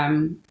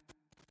 oh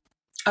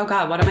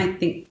God,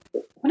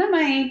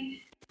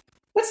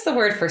 what's the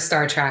word for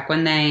Star Trek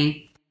when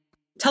they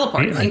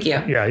teleport? Thank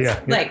you.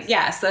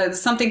 Yeah. So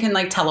something can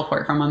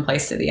teleport from one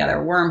place to the other,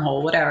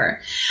 wormhole,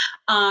 whatever.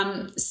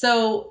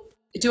 So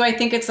do I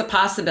think it's a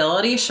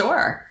possibility?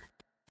 Sure.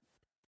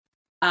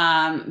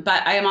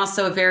 But I am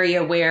also very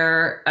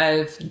aware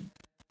of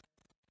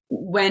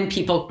when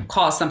people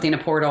call something a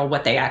portal,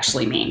 what they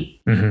actually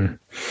mean.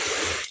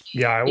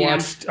 Yeah,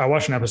 I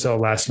watched an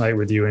episode last night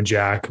with you and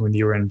Jack when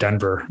you were in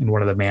Denver in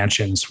one of the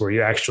mansions where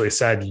you actually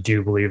said you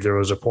do believe there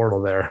was a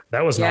portal there.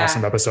 That was an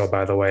awesome episode,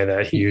 by the way.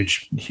 That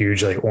huge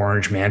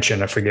orange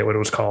mansion. I forget what it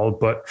was called,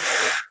 but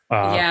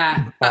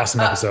awesome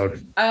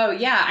episode. Oh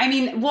yeah, I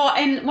mean, well,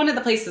 and one of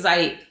the places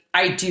I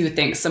do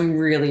think some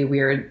really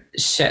weird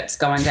shit's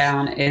going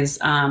down is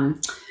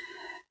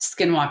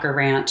Skinwalker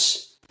Ranch.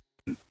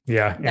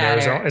 Yeah. In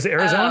Arizona. Is it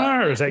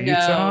Arizona or is that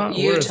Utah? No,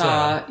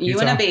 Utah.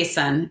 Uinta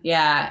Basin.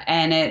 Yeah.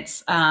 And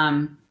it's,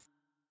 Jack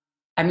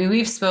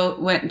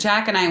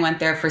and I went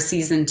there for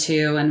season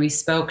 2 and we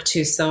spoke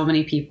to so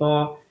many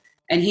people,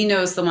 and he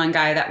knows the one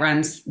guy that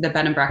runs the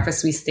bed and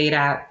breakfast we stayed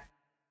at.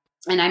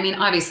 And I mean,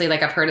 obviously,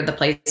 I've heard of the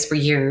place for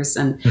years,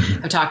 and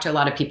I've talked to a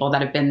lot of people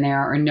that have been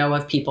there or know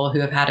of people who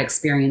have had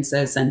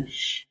experiences, and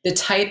the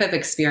type of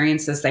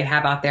experiences they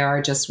have out there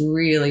are just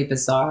really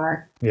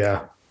bizarre.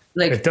 Yeah.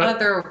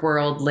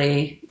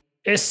 Otherworldly.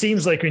 It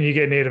seems like when you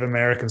get Native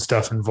American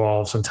stuff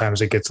involved,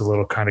 sometimes it gets a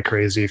little kind of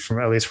crazy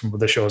at least from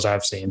the shows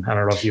I've seen. I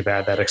don't know if you've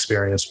had that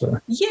experience,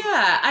 but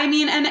yeah, I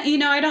mean, and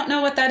I don't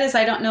know what that is.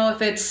 I don't know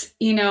if it's,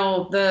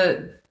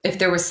 if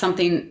there was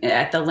something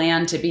at the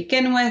land to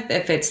begin with,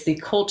 if it's the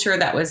culture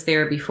that was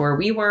there before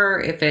we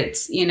were, if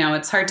it's,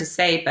 it's hard to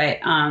say, but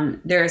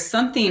there's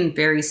something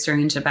very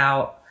strange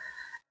about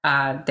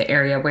the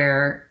area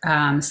where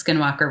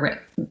Skinwalker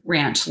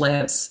Ranch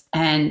lives.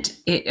 And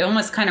it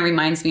almost kind of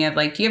reminds me of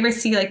do you ever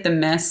see The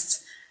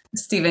Mist,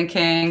 Stephen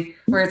King,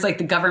 where it's the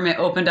government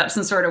opened up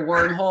some sort of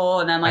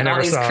wormhole and then all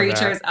these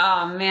creatures. That.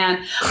 Oh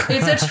man,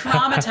 it's a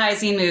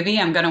traumatizing movie.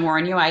 I'm going to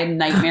warn you. I had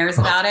nightmares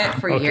about it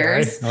for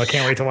years. Well, I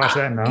can't wait to watch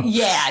that now.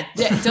 Yeah.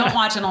 Don't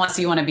watch it unless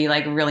you want to be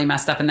really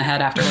messed up in the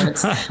head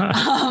afterwards. But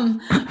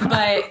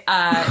it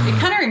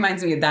kind of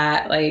reminds me of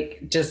that.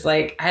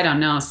 I don't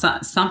know,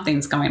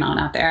 something's going on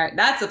out there.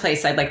 That's a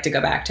place I'd like to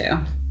go back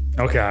to.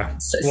 Okay.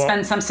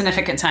 Spend some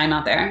significant time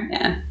out there.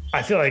 Yeah.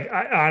 I feel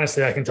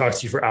honestly, I can talk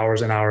to you for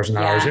hours and hours and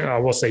hours. I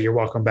will say you're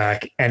welcome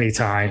back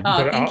anytime.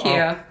 Oh, thank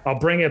you. I'll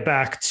bring it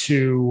back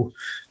to,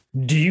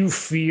 do you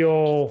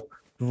feel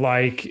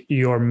like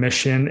your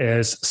mission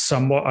is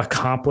somewhat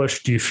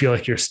accomplished? Do you feel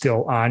like you're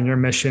still on your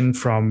mission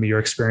from your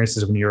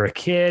experiences when you were a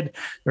kid?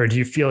 Or do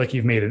you feel like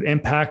you've made an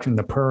impact in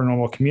the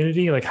paranormal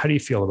community? Like, how do you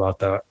feel about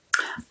that?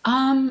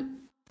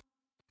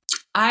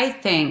 I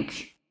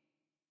think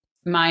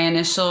my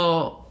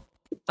initial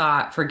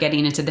thought for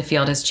getting into the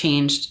field has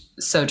changed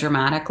so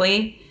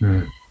dramatically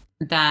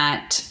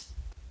that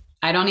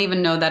I don't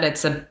even know that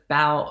it's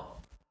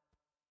about,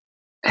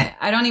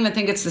 I don't even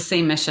think it's the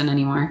same mission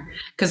anymore.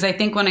 Because I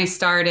think when I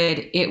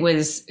started, it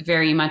was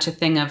very much a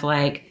thing of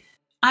like,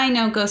 I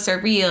know ghosts are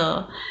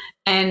real.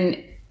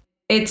 And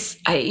it's,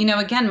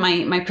 again,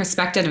 my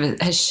perspective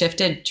has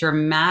shifted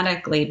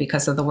dramatically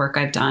because of the work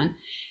I've done.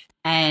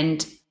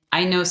 And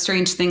I know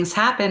strange things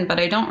happen, but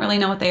I don't really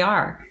know what they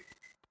are,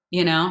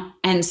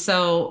 And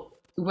so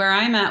where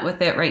I'm at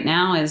with it right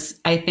now is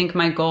I think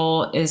my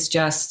goal is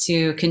just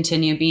to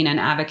continue being an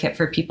advocate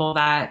for people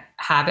that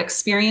have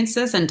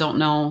experiences and don't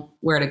know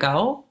where to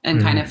go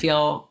and kind of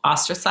feel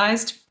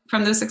ostracized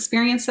from those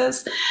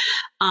experiences.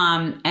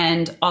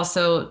 And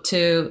also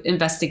to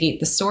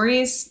investigate the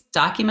stories,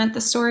 document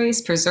the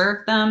stories,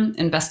 preserve them,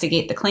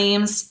 investigate the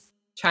claims,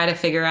 try to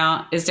figure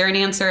out, is there an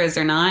answer? Is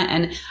there not?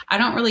 And I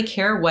don't really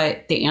care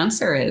what the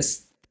answer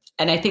is.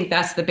 And I think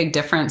that's the big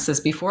difference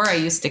is before I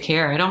used to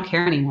care. I don't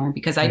care anymore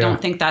because I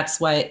don't think that's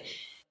what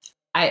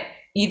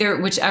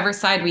whichever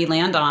side we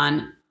land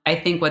on, I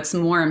think what's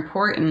more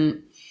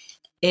important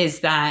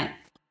is that,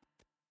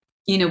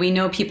 we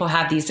know people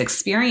have these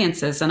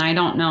experiences and I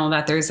don't know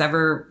that there's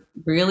ever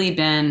really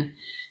been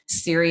a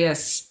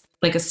serious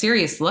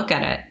look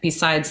at it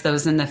besides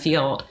those in the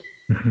field.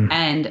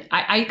 And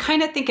I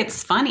kind of think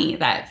it's funny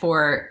that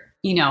for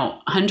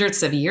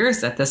hundreds of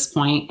years at this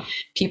point,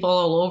 people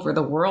all over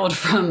the world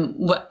from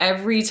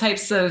every type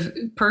of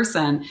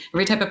person,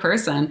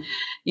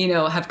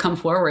 have come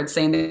forward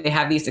saying that they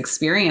have these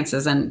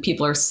experiences and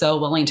people are so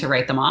willing to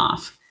write them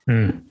off.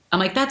 I'm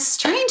like, that's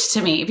strange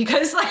to me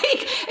because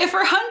if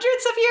for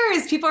hundreds of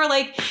years, people are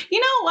like, you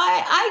know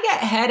what? I get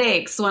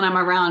headaches when I'm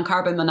around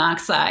carbon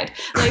monoxide.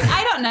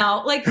 I don't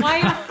know, why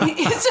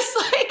it's just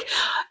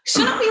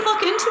shouldn't we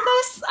look into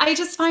this? I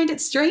just find it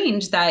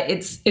strange that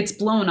it's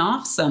blown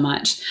off so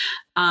much.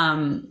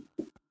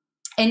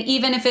 And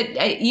even if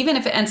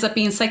it ends up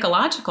being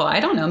psychological, I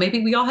don't know, maybe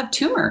we all have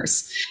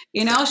tumors,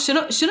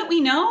 shouldn't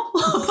we know?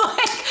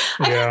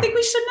 I don't think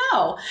we should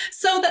know.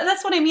 So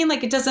that's what I mean.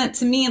 It doesn't,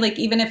 to me,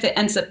 even if it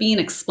ends up being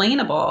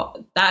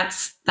explainable,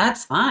 that's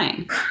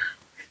fine.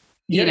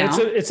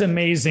 It's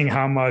amazing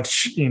how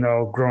much,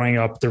 growing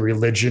up, the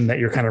religion that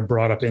you're kind of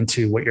brought up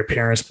into, what your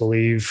parents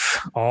believe,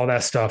 all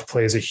that stuff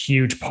plays a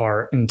huge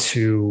part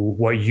into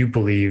what you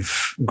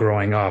believe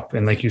growing up.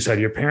 And like you said,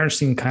 your parents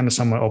seem kind of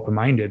somewhat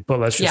open-minded, but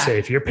let's just say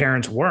if your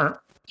parents weren't,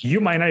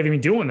 you might not even be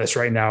doing this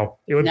right now.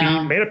 It would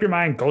be made up your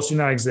mind. Ghosts do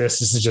not exist.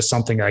 This is just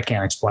something I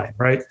can't explain.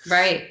 Right.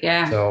 Right.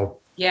 Yeah. So,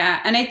 yeah.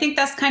 And I think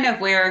that's kind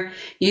of where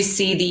you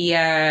see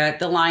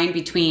the line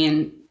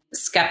between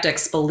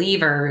skeptics,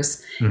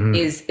 believers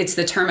is it's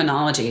the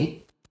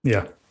terminology.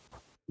 Yeah.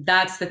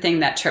 That's the thing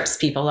that trips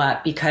people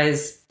up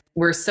because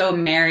we're so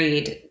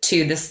married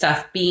to the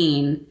stuff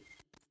being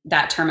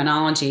that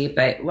terminology.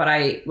 But what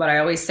I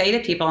always say to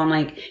people, I'm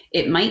like,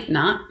 it might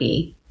not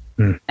be.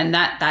 And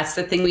that's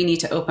the thing we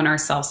need to open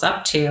ourselves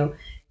up to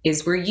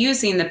is we're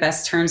using the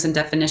best terms and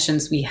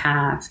definitions we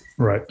have.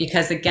 Right.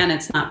 Because again,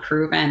 it's not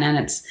proven and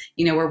it's,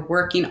 we're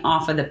working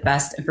off of the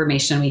best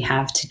information we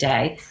have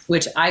today,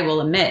 which I will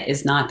admit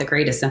is not the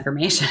greatest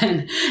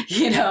information,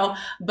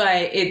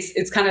 but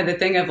it's kind of the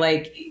thing of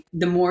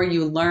the more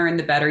you learn,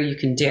 the better you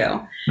can do.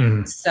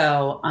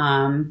 So,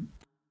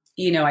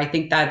 I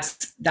think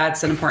that's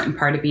an important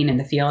part of being in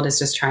the field is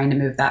just trying to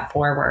move that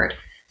forward.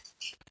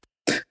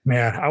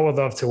 Man, I would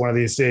love to one of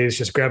these days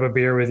just grab a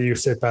beer with you,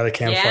 sit by the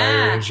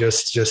campfire and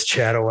just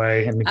chat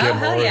away and get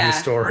more of these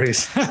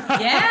stories.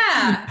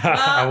 Yeah.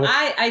 Well,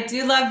 I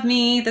do love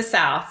the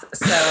South.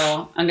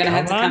 So I'm going to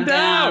have to come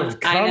down.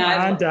 Come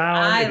on down.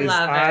 I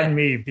love it. On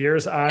me.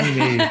 Beer's on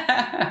me.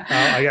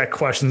 I got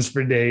questions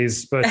for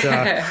days, but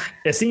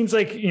it seems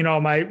like,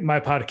 my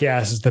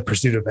podcast is The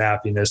Pursuit of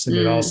Happiness. And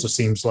it also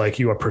seems like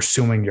you are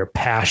pursuing your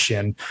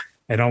passion.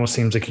 It almost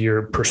seems like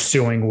you're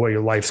pursuing what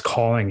your life's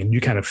calling and you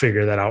kind of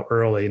figure that out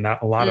early.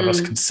 Not a lot of us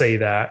can say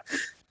that.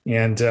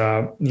 And,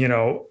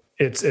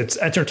 it's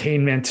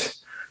entertainment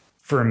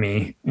for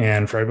me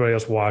and for everybody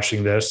else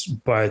watching this.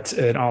 But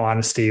in all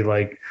honesty,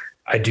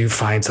 I do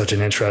find such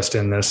an interest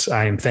in this.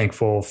 I am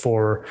thankful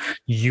for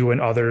you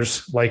and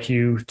others like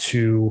you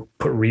to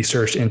put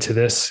research into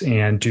this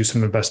and do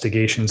some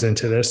investigations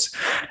into this.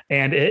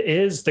 And it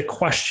is the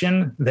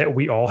question that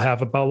we all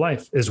have about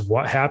life is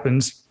what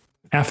happens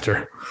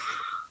after.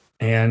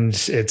 And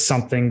it's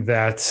something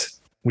that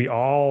we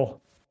all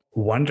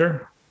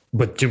wonder,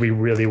 but do we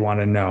really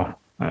want to know?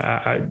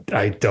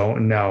 I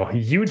don't know.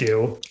 You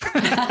do.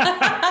 Well,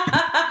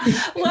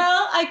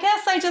 I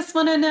guess I just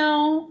want to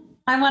know.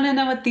 I want to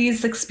know what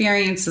these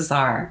experiences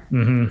are.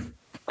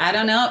 I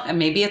don't know.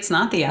 Maybe it's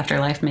not the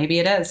afterlife. Maybe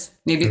it is.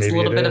 Maybe it's a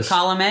little bit of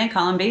column A,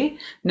 column B.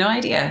 No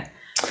idea.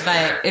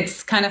 But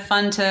it's kind of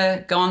fun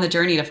to go on the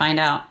journey to find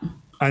out.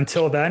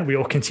 Until then, we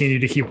will continue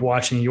to keep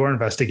watching your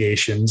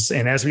investigations.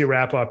 And as we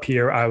wrap up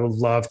here, I would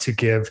love to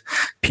give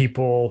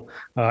people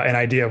an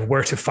idea of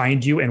where to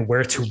find you and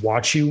where to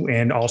watch you.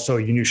 And also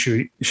your new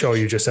show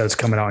you just said is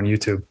coming out on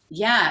YouTube.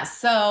 Yeah.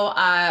 So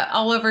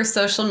all over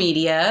social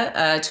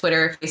media,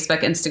 Twitter,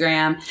 Facebook,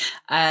 Instagram,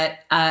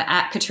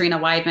 at Katrina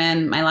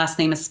Weidman. My last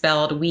name is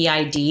spelled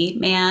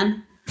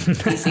Weidman.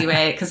 Easy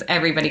way, because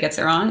everybody gets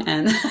it wrong,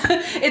 and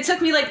it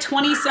took me like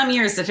 20 some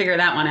years to figure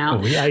that one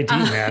out. Weid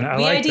man, I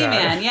like that.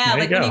 Man, yeah,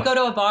 like when you go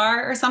to a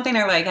bar or something,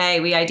 they're like, "Hey,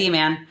 Weid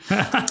man."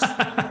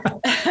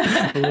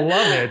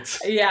 Love it.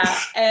 Yeah,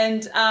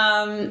 and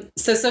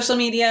so social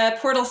media,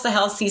 Portals to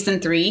Hell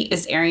season 3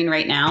 is airing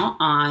right now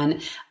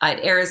it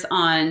airs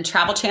on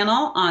Travel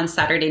Channel on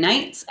Saturday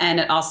nights, and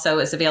it also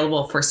is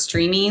available for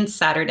streaming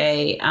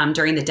Saturday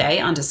during the day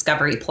on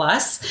Discovery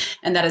Plus,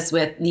 and that is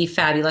with the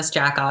fabulous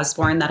Jack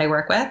Osborne that I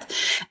work with.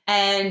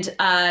 And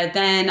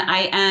then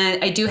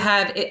I do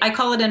have, I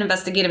call it an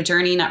investigative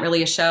journey, not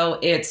really a show.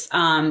 It's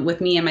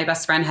with me and my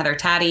best friend, Heather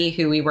Taddy,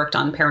 who we worked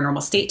on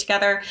Paranormal State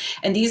together.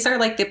 And these are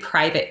like the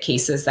private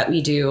cases that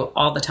we do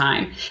all the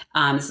time.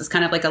 This is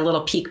kind of like a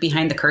little peek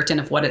behind the curtain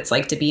of what it's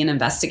like to be an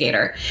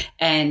investigator.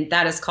 And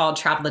that is called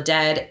Travel the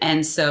Dead.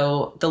 And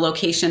so the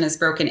location is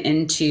broken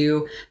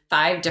into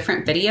 5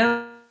 different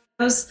videos.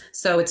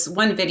 So it's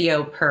 1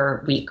 video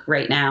per week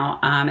right now.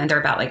 And they're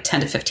about like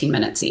 10 to 15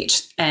 minutes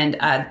each. And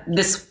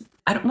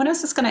when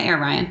is this going to air,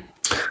 Ryan?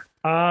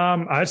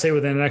 I'd say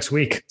within the next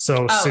week.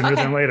 So sooner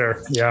than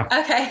later. Yeah.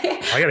 Okay.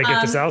 I got to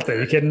get this out there.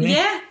 Are you kidding me?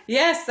 Yeah.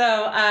 Yeah.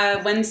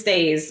 So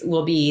Wednesdays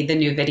will be the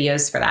new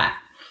videos for that.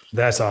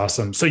 That's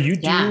awesome. So you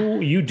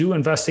do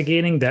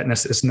investigating that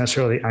isn't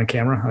necessarily on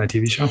camera on a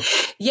TV show?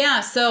 Yeah.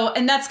 So,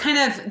 and that's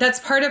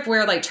part of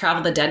where like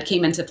Travel the Dead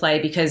came into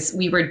play, because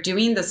we were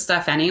doing this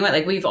stuff anyway.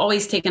 Like we've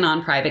always taken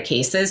on private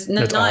cases,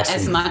 not awesome.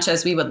 As much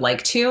as we would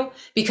like to,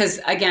 because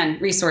again,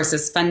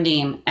 resources,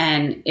 funding,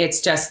 and it's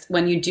just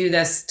when you do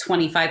this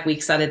 25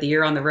 weeks out of the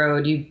year on the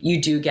road,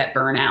 you do get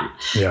burnout.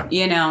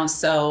 Yeah.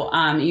 So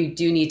you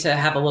do need to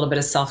have a little bit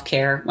of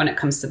self-care when it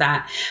comes to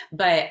that.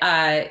 But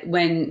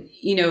when,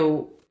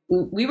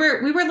 we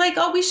were like,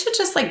 oh, we should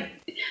just like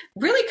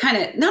really kind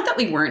of, not that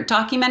we weren't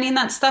documenting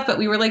that stuff, but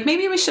we were like,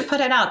 maybe we should put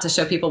it out to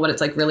show people what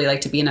it's like really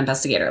like to be an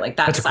investigator, like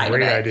that side of it.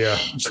 That's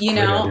a great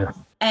idea.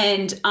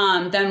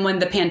 And then when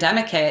the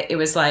pandemic hit, it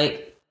was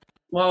like,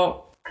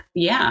 well,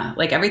 yeah,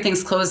 like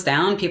everything's closed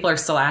down. People are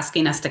still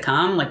asking us to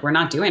come. Like we're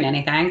not doing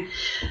anything.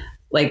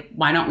 Like,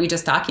 why don't we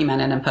just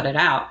document it and put it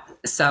out?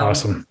 So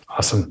awesome.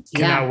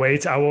 Cannot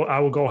wait. I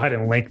will go ahead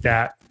and link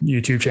that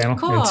YouTube channel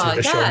into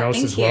the show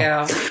notes as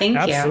well. Thank you.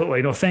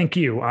 Absolutely. No, thank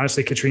you.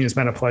 Honestly, Katrina, it's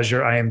been a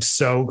pleasure. I am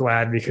so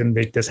glad we could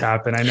make this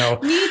happen. I know.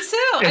 Me too.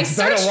 It's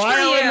been a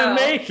while in the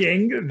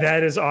making.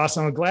 That is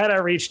awesome. I'm glad I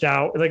reached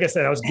out. Like I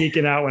said, I was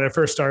geeking out when I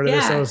first started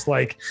this. I was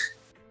like,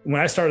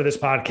 when I started this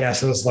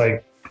podcast, it was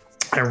like,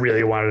 I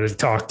really wanted to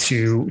talk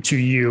to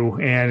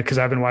you, and because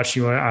I've been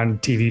watching you on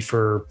TV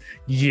for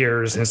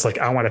years, and it's like,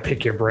 I want to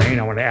pick your brain.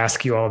 I want to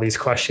ask you all these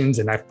questions,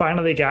 and I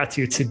finally got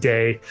to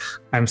today.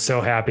 I'm so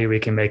happy we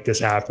can make this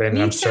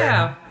happen. I'm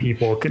certain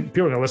people are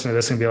going to listen to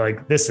this and be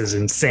like, this is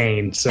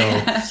insane. So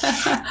like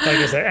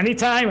I said,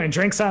 anytime, and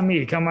drinks on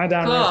me. Come on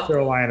down to North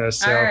Carolina.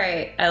 So, all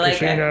right. I like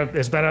Katrina, it.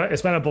 It's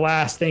been a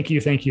blast. Thank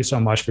you so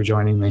much for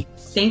joining me.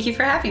 Thank you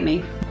for having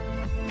me.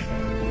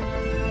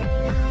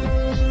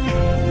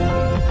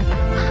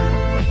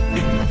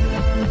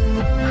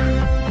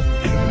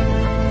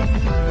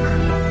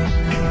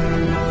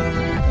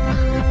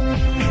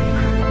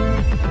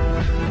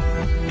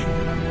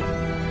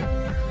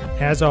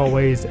 As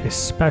always, a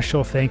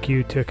special thank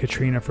you to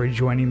Katrina for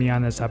joining me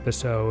on this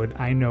episode.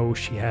 I know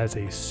she has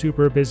a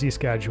super busy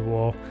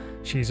schedule.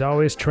 She's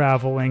always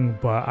traveling,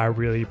 but I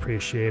really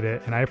appreciate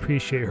it. And I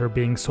appreciate her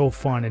being so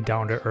fun and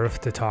down to earth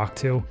to talk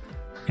to.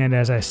 And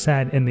as I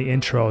said in the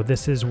intro,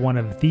 this is one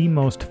of the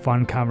most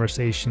fun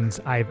conversations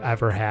I've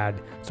ever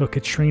had. So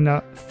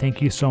Katrina,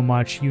 thank you so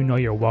much. You know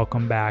you're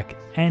welcome back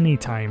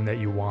anytime that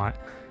you want.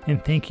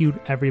 And thank you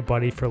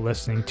everybody for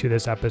listening to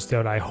this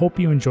episode. I hope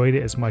you enjoyed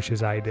it as much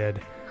as I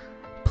did.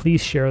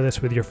 Please share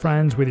this with your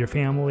friends, with your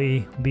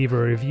family, leave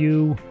a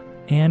review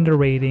and a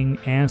rating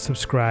and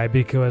subscribe,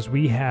 because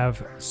we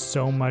have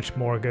so much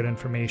more good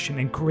information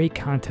and great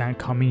content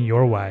coming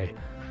your way.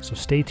 So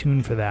stay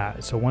tuned for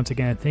that. So once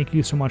again, thank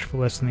you so much for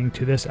listening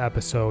to this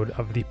episode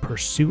of the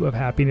Pursuit of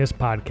Happiness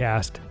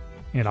podcast,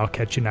 and I'll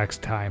catch you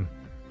next time.